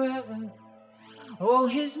endures forever. Oh,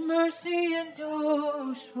 His mercy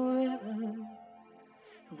endures forever.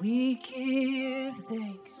 We give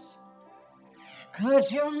thanks.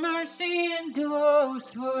 'Cause your mercy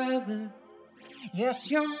endures forever. Yes,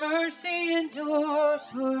 your mercy endures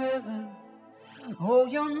forever. Oh,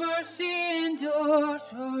 your mercy endures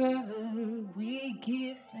forever. We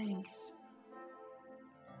give thanks.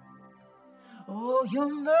 Oh,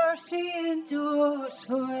 your mercy endures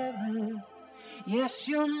forever. Yes,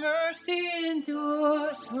 your mercy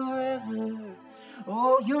endures forever.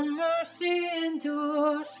 Oh, your mercy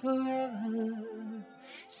endures forever.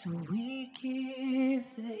 So we give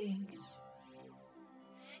thanks.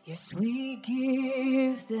 Yes, we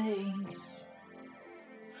give thanks.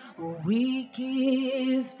 Oh, we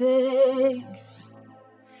give thanks.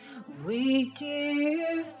 We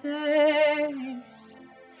give thanks.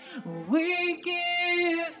 We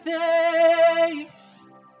give thanks.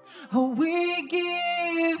 Oh, we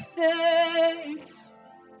give thanks.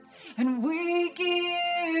 And we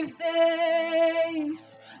give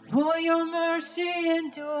thanks. For your mercy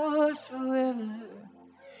endures forever.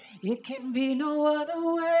 It can be no other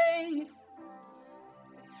way.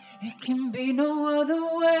 It can be no other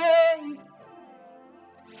way.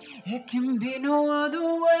 It can be no other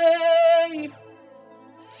way.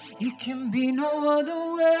 It can be no other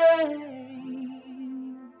way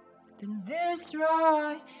than this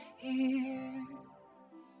right here.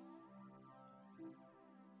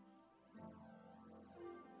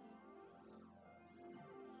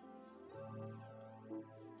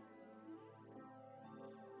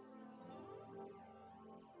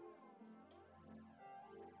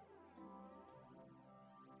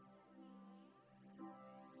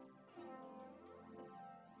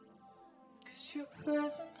 Your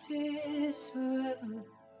presence is forever.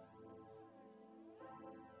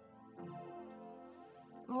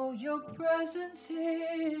 Oh, your presence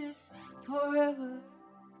is forever.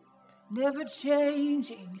 Never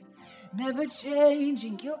changing, never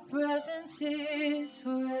changing. Your presence is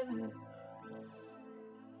forever.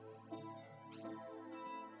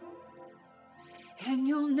 And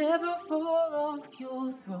you'll never fall off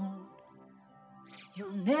your throne.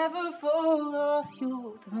 You'll never fall off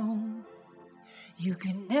your throne. You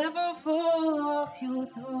can never fall off your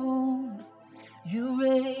throne. You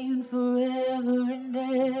reign forever and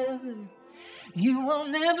ever. You will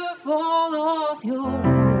never fall off your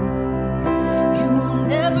throne. You will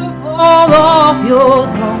never fall off your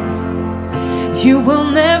throne. You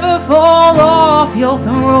will never fall off your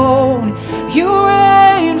throne. You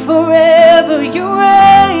reign forever. You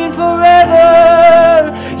reign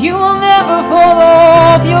forever. You will never fall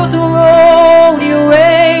off your throne. You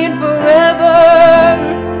reign forever.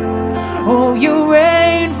 Oh, you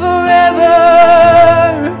reign forever.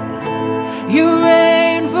 You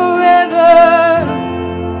reign forever.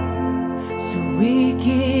 So we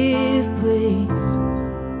give praise.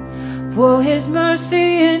 For His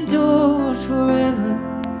mercy endures forever.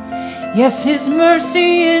 Yes, His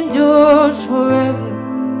mercy endures forever.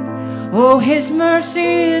 Oh, His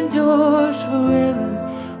mercy endures forever.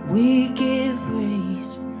 We give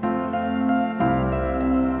praise.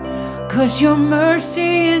 'Cause your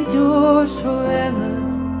mercy endures forever.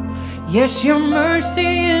 Yes, your mercy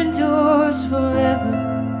endures forever.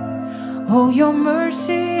 Oh, your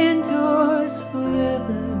mercy endures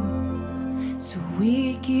forever. So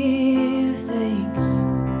we give thanks.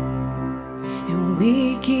 And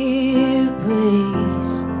we give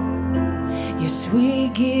praise. Yes, we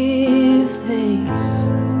give thanks.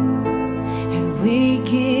 And we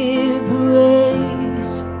give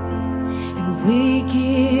praise. And we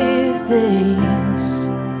give thanks.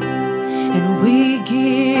 And we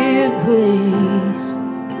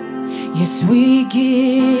 'cause we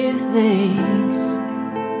give thanks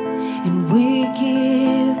and we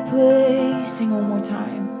give praise. Sing one more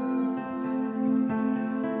time.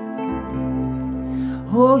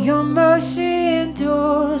 Oh, your mercy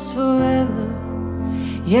endures forever.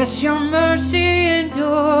 Yes, your mercy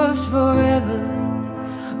endures forever.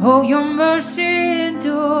 Oh, your mercy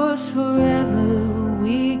endures forever.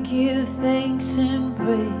 We give thanks and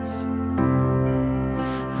praise.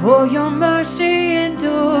 For your mercy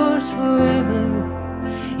endures forever.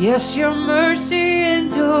 Yes, your mercy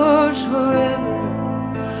endures forever.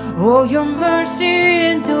 Oh, your mercy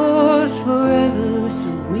endures forever. So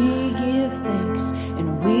we give thanks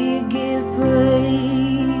and we give praise.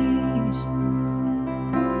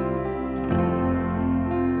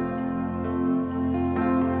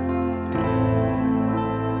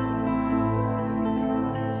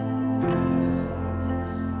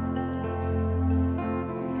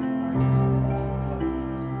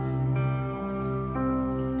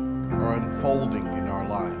 Unfolding in our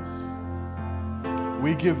lives.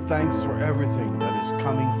 We give thanks for everything that is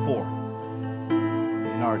coming forth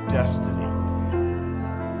in our destiny.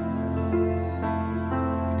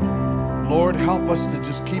 Lord, help us to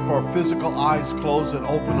just keep our physical eyes closed and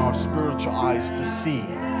open our spiritual eyes to see.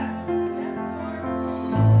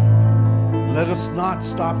 Let us not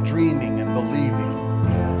stop dreaming and believing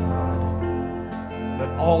that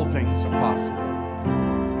all things are possible.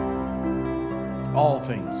 All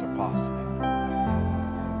things are possible.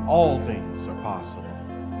 All things are possible.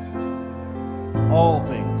 All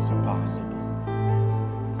things are possible.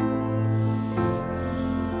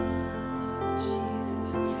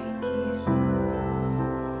 Jesus, thank you.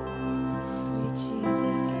 Sweet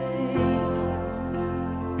Jesus, thank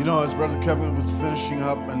you. You know, as Brother Kevin was finishing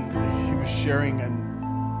up and he was sharing, and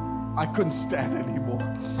I couldn't stand anymore.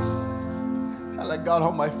 And I got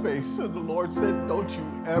on my face, and the Lord said, don't you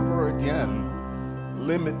ever again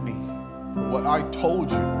limit me. What I told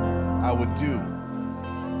you I would do.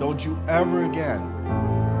 Don't you ever again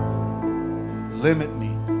limit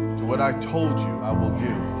me to what I told you I will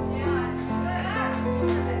do.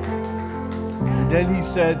 And then he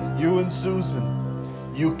said, you and Susan,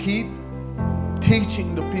 you keep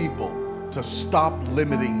teaching the people to stop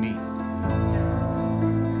limiting me.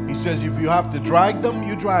 He says, if you have to drag them,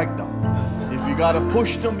 you drag them. If you got to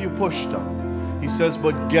push them, you push them. He says,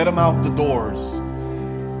 but get them out the doors.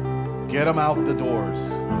 Get them out the doors.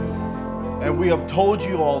 And we have told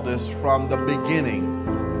you all this from the beginning.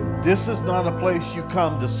 This is not a place you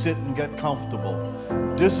come to sit and get comfortable.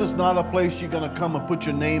 This is not a place you're going to come and put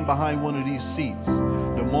your name behind one of these seats.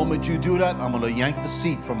 The moment you do that, I'm going to yank the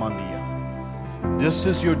seat from under you. This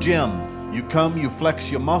is your gym. You come, you flex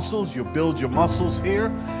your muscles, you build your muscles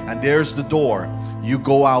here, and there's the door. You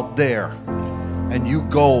go out there, and you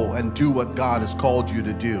go and do what God has called you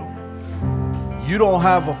to do. You don't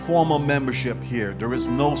have a formal membership here. There is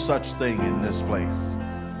no such thing in this place.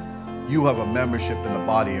 You have a membership in the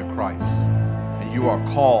body of Christ, and you are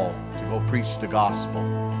called to go preach the gospel.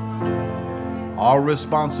 Our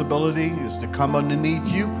responsibility is to come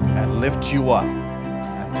underneath you and lift you up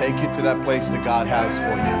and take you to that place that God has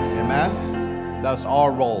for you. Amen? That's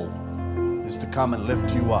our role, is to come and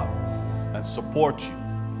lift you up and support you.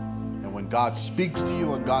 And when God speaks to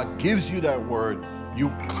you and God gives you that word, you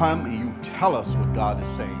come and you tell us what God is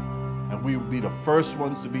saying. And we will be the first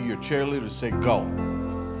ones to be your cheerleaders to say, go.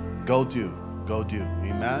 Go do. Go do.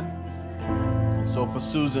 Amen? And so for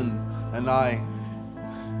Susan and I,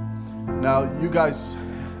 now you guys,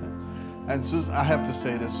 and Susan, I have to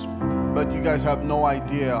say this, but you guys have no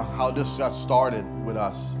idea how this got started with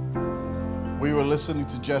us. We were listening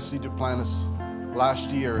to Jesse Duplantis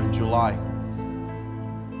last year in July.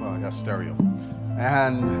 Well, I got stereo.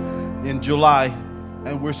 And in July,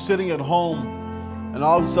 and we're sitting at home, and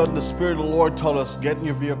all of a sudden the Spirit of the Lord told us, get in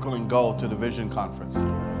your vehicle and go to the Vision Conference.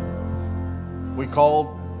 We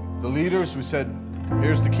called the leaders. We said,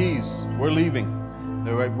 here's the keys. We're leaving.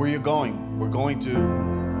 They were like, where are you going? We're going to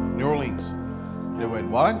New Orleans. They went,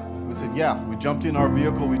 what? We said, yeah. We jumped in our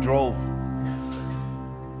vehicle. We drove.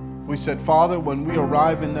 We said, Father, when we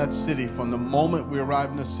arrive in that city, from the moment we arrive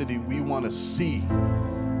in the city, we want to see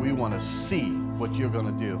what you're going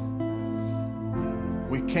to do.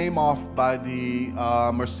 We came off by the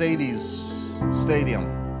Mercedes Stadium.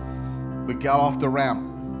 We got off the ramp.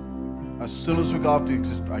 As soon as we got off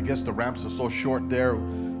I guess the ramps are so short there,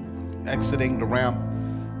 exiting the ramp,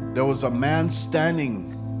 there was a man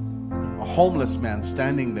standing, a homeless man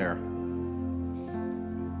standing there.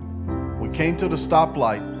 We came to the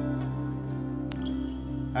stoplight,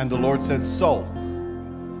 and the Lord said, so.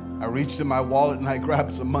 I reached in my wallet and I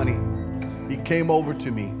grabbed some money. He came over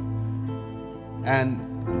to me.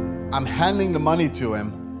 And I'm handing the money to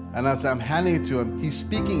him, and as I'm handing it to him, he's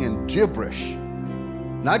speaking in gibberish.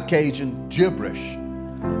 Not Cajun, gibberish.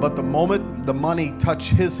 But the moment the money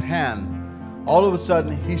touched his hand, all of a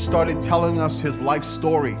sudden he started telling us his life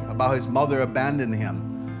story about his mother abandoning him,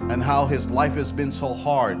 and how his life has been so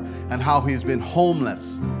hard, and how he's been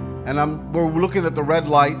homeless. And we're looking at the red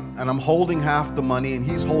light, and I'm holding half the money, and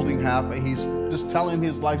he's holding half, and he's just telling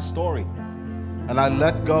his life story. And I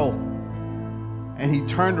let go. And he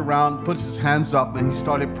turned around, put his hands up, and he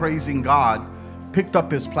started praising God, picked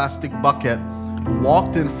up his plastic bucket,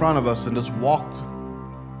 walked in front of us, and just walked.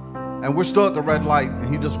 And we're still at the red light,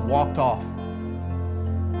 and he just walked off.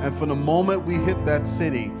 And from the moment we hit that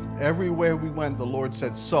city, everywhere we went, the Lord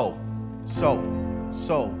said, so.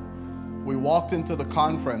 We walked into the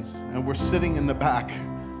conference, and we're sitting in the back.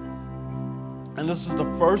 And this is the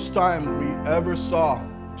first time we ever saw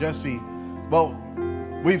Jesse. Well,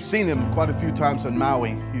 we've seen him quite a few times in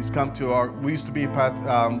Maui. He's come to we used to be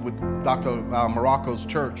with Dr. Morocco's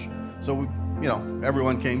church. So,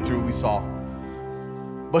 everyone came through, we saw.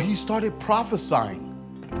 But he started prophesying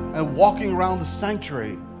and walking around the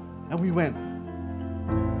sanctuary. And we went,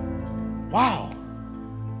 wow.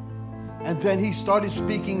 And then he started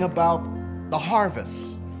speaking about the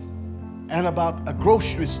harvest and about a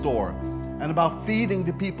grocery store and about feeding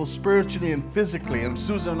the people spiritually and physically. And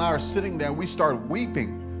Susan and I are sitting there, and we started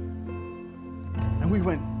weeping. And we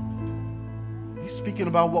went, he's speaking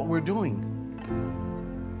about what we're doing.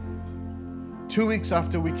 2 weeks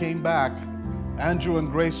after we came back, Andrew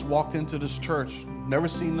and Grace walked into this church. Never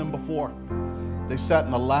seen them before. They sat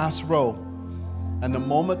in the last row. And the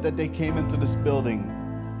moment that they came into this building,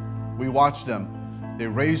 we watched them. They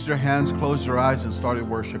raised their hands, closed their eyes, and started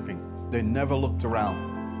worshiping. They never looked around.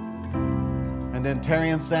 And then Terry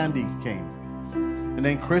and Sandy came. And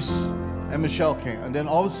then Chris and Michelle came. And then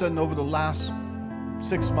all of a sudden, over the last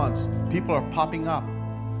 6 months, people are popping up.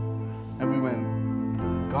 And we went,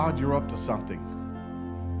 God, you're up to something.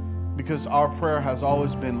 Because our prayer has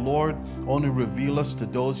always been, Lord, only reveal us to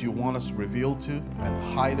those you want us revealed to, and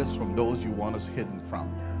hide us from those you want us hidden from.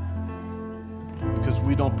 Because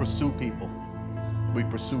we don't pursue people. We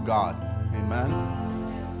pursue God. Amen?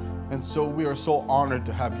 And so we are so honored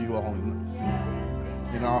to have you all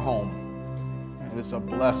in our home. And it's a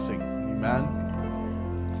blessing. Amen?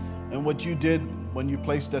 And what you did when you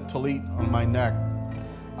placed that tallit on my neck,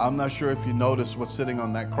 I'm not sure if you noticed what's sitting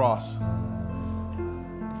on that cross.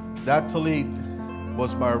 That tallit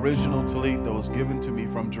was my original tallit that was given to me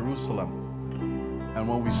from Jerusalem. And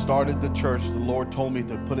when we started the church, the Lord told me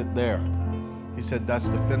to put it there. He said, that's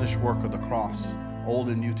the finished work of the cross, Old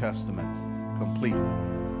and New Testament, complete.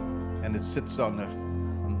 And it sits there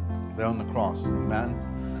on the cross. Amen?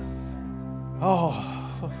 Oh.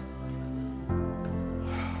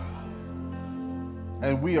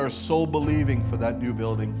 And we are so believing for that new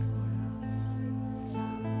building.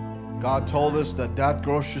 God told us that that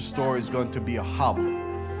grocery store is going to be a hub,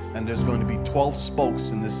 and there's going to be 12 spokes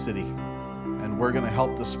in this city, and we're going to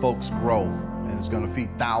help the spokes grow, and it's going to feed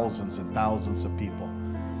thousands and thousands of people.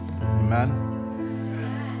 Amen?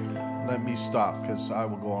 Let me stop, because I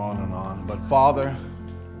will go on and on. But Father,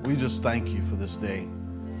 we just thank you for this day.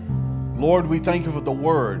 Lord, we thank you for the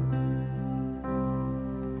word.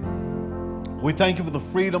 We thank you for the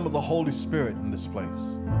freedom of the Holy Spirit in this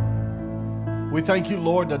place. We thank you,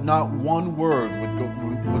 Lord, that not one word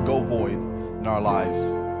would go void in our lives.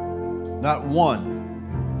 Not one.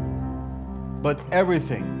 But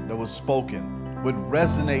everything that was spoken would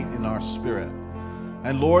resonate in our spirit.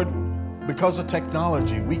 And Lord, because of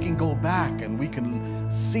technology, we can go back and we can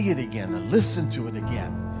see it again and listen to it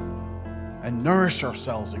again and nourish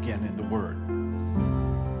ourselves again in the Word.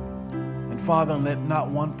 And Father, let not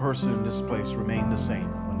one person in this place remain the same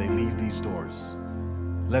when they leave these doors.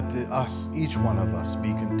 Let each one of us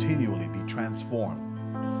continually be transformed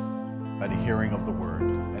by the hearing of the Word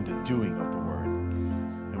and the doing of the Word.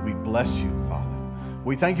 And we bless you, Father.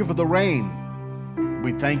 We thank you for the rain.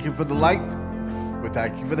 We thank you for the light. We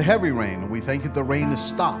thank you for the heavy rain. And we thank you the rain is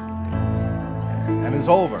stopped and is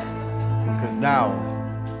over, because now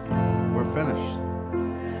we're finished.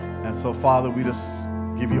 And so, Father, we just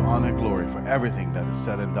give you honor and glory for everything that is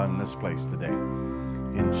said and done in this place today.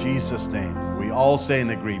 In Jesus' name, we all say in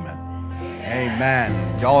agreement.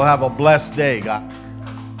 Amen. Y'all have a blessed day, God.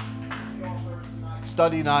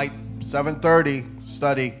 Study night, 7:30,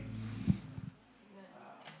 study.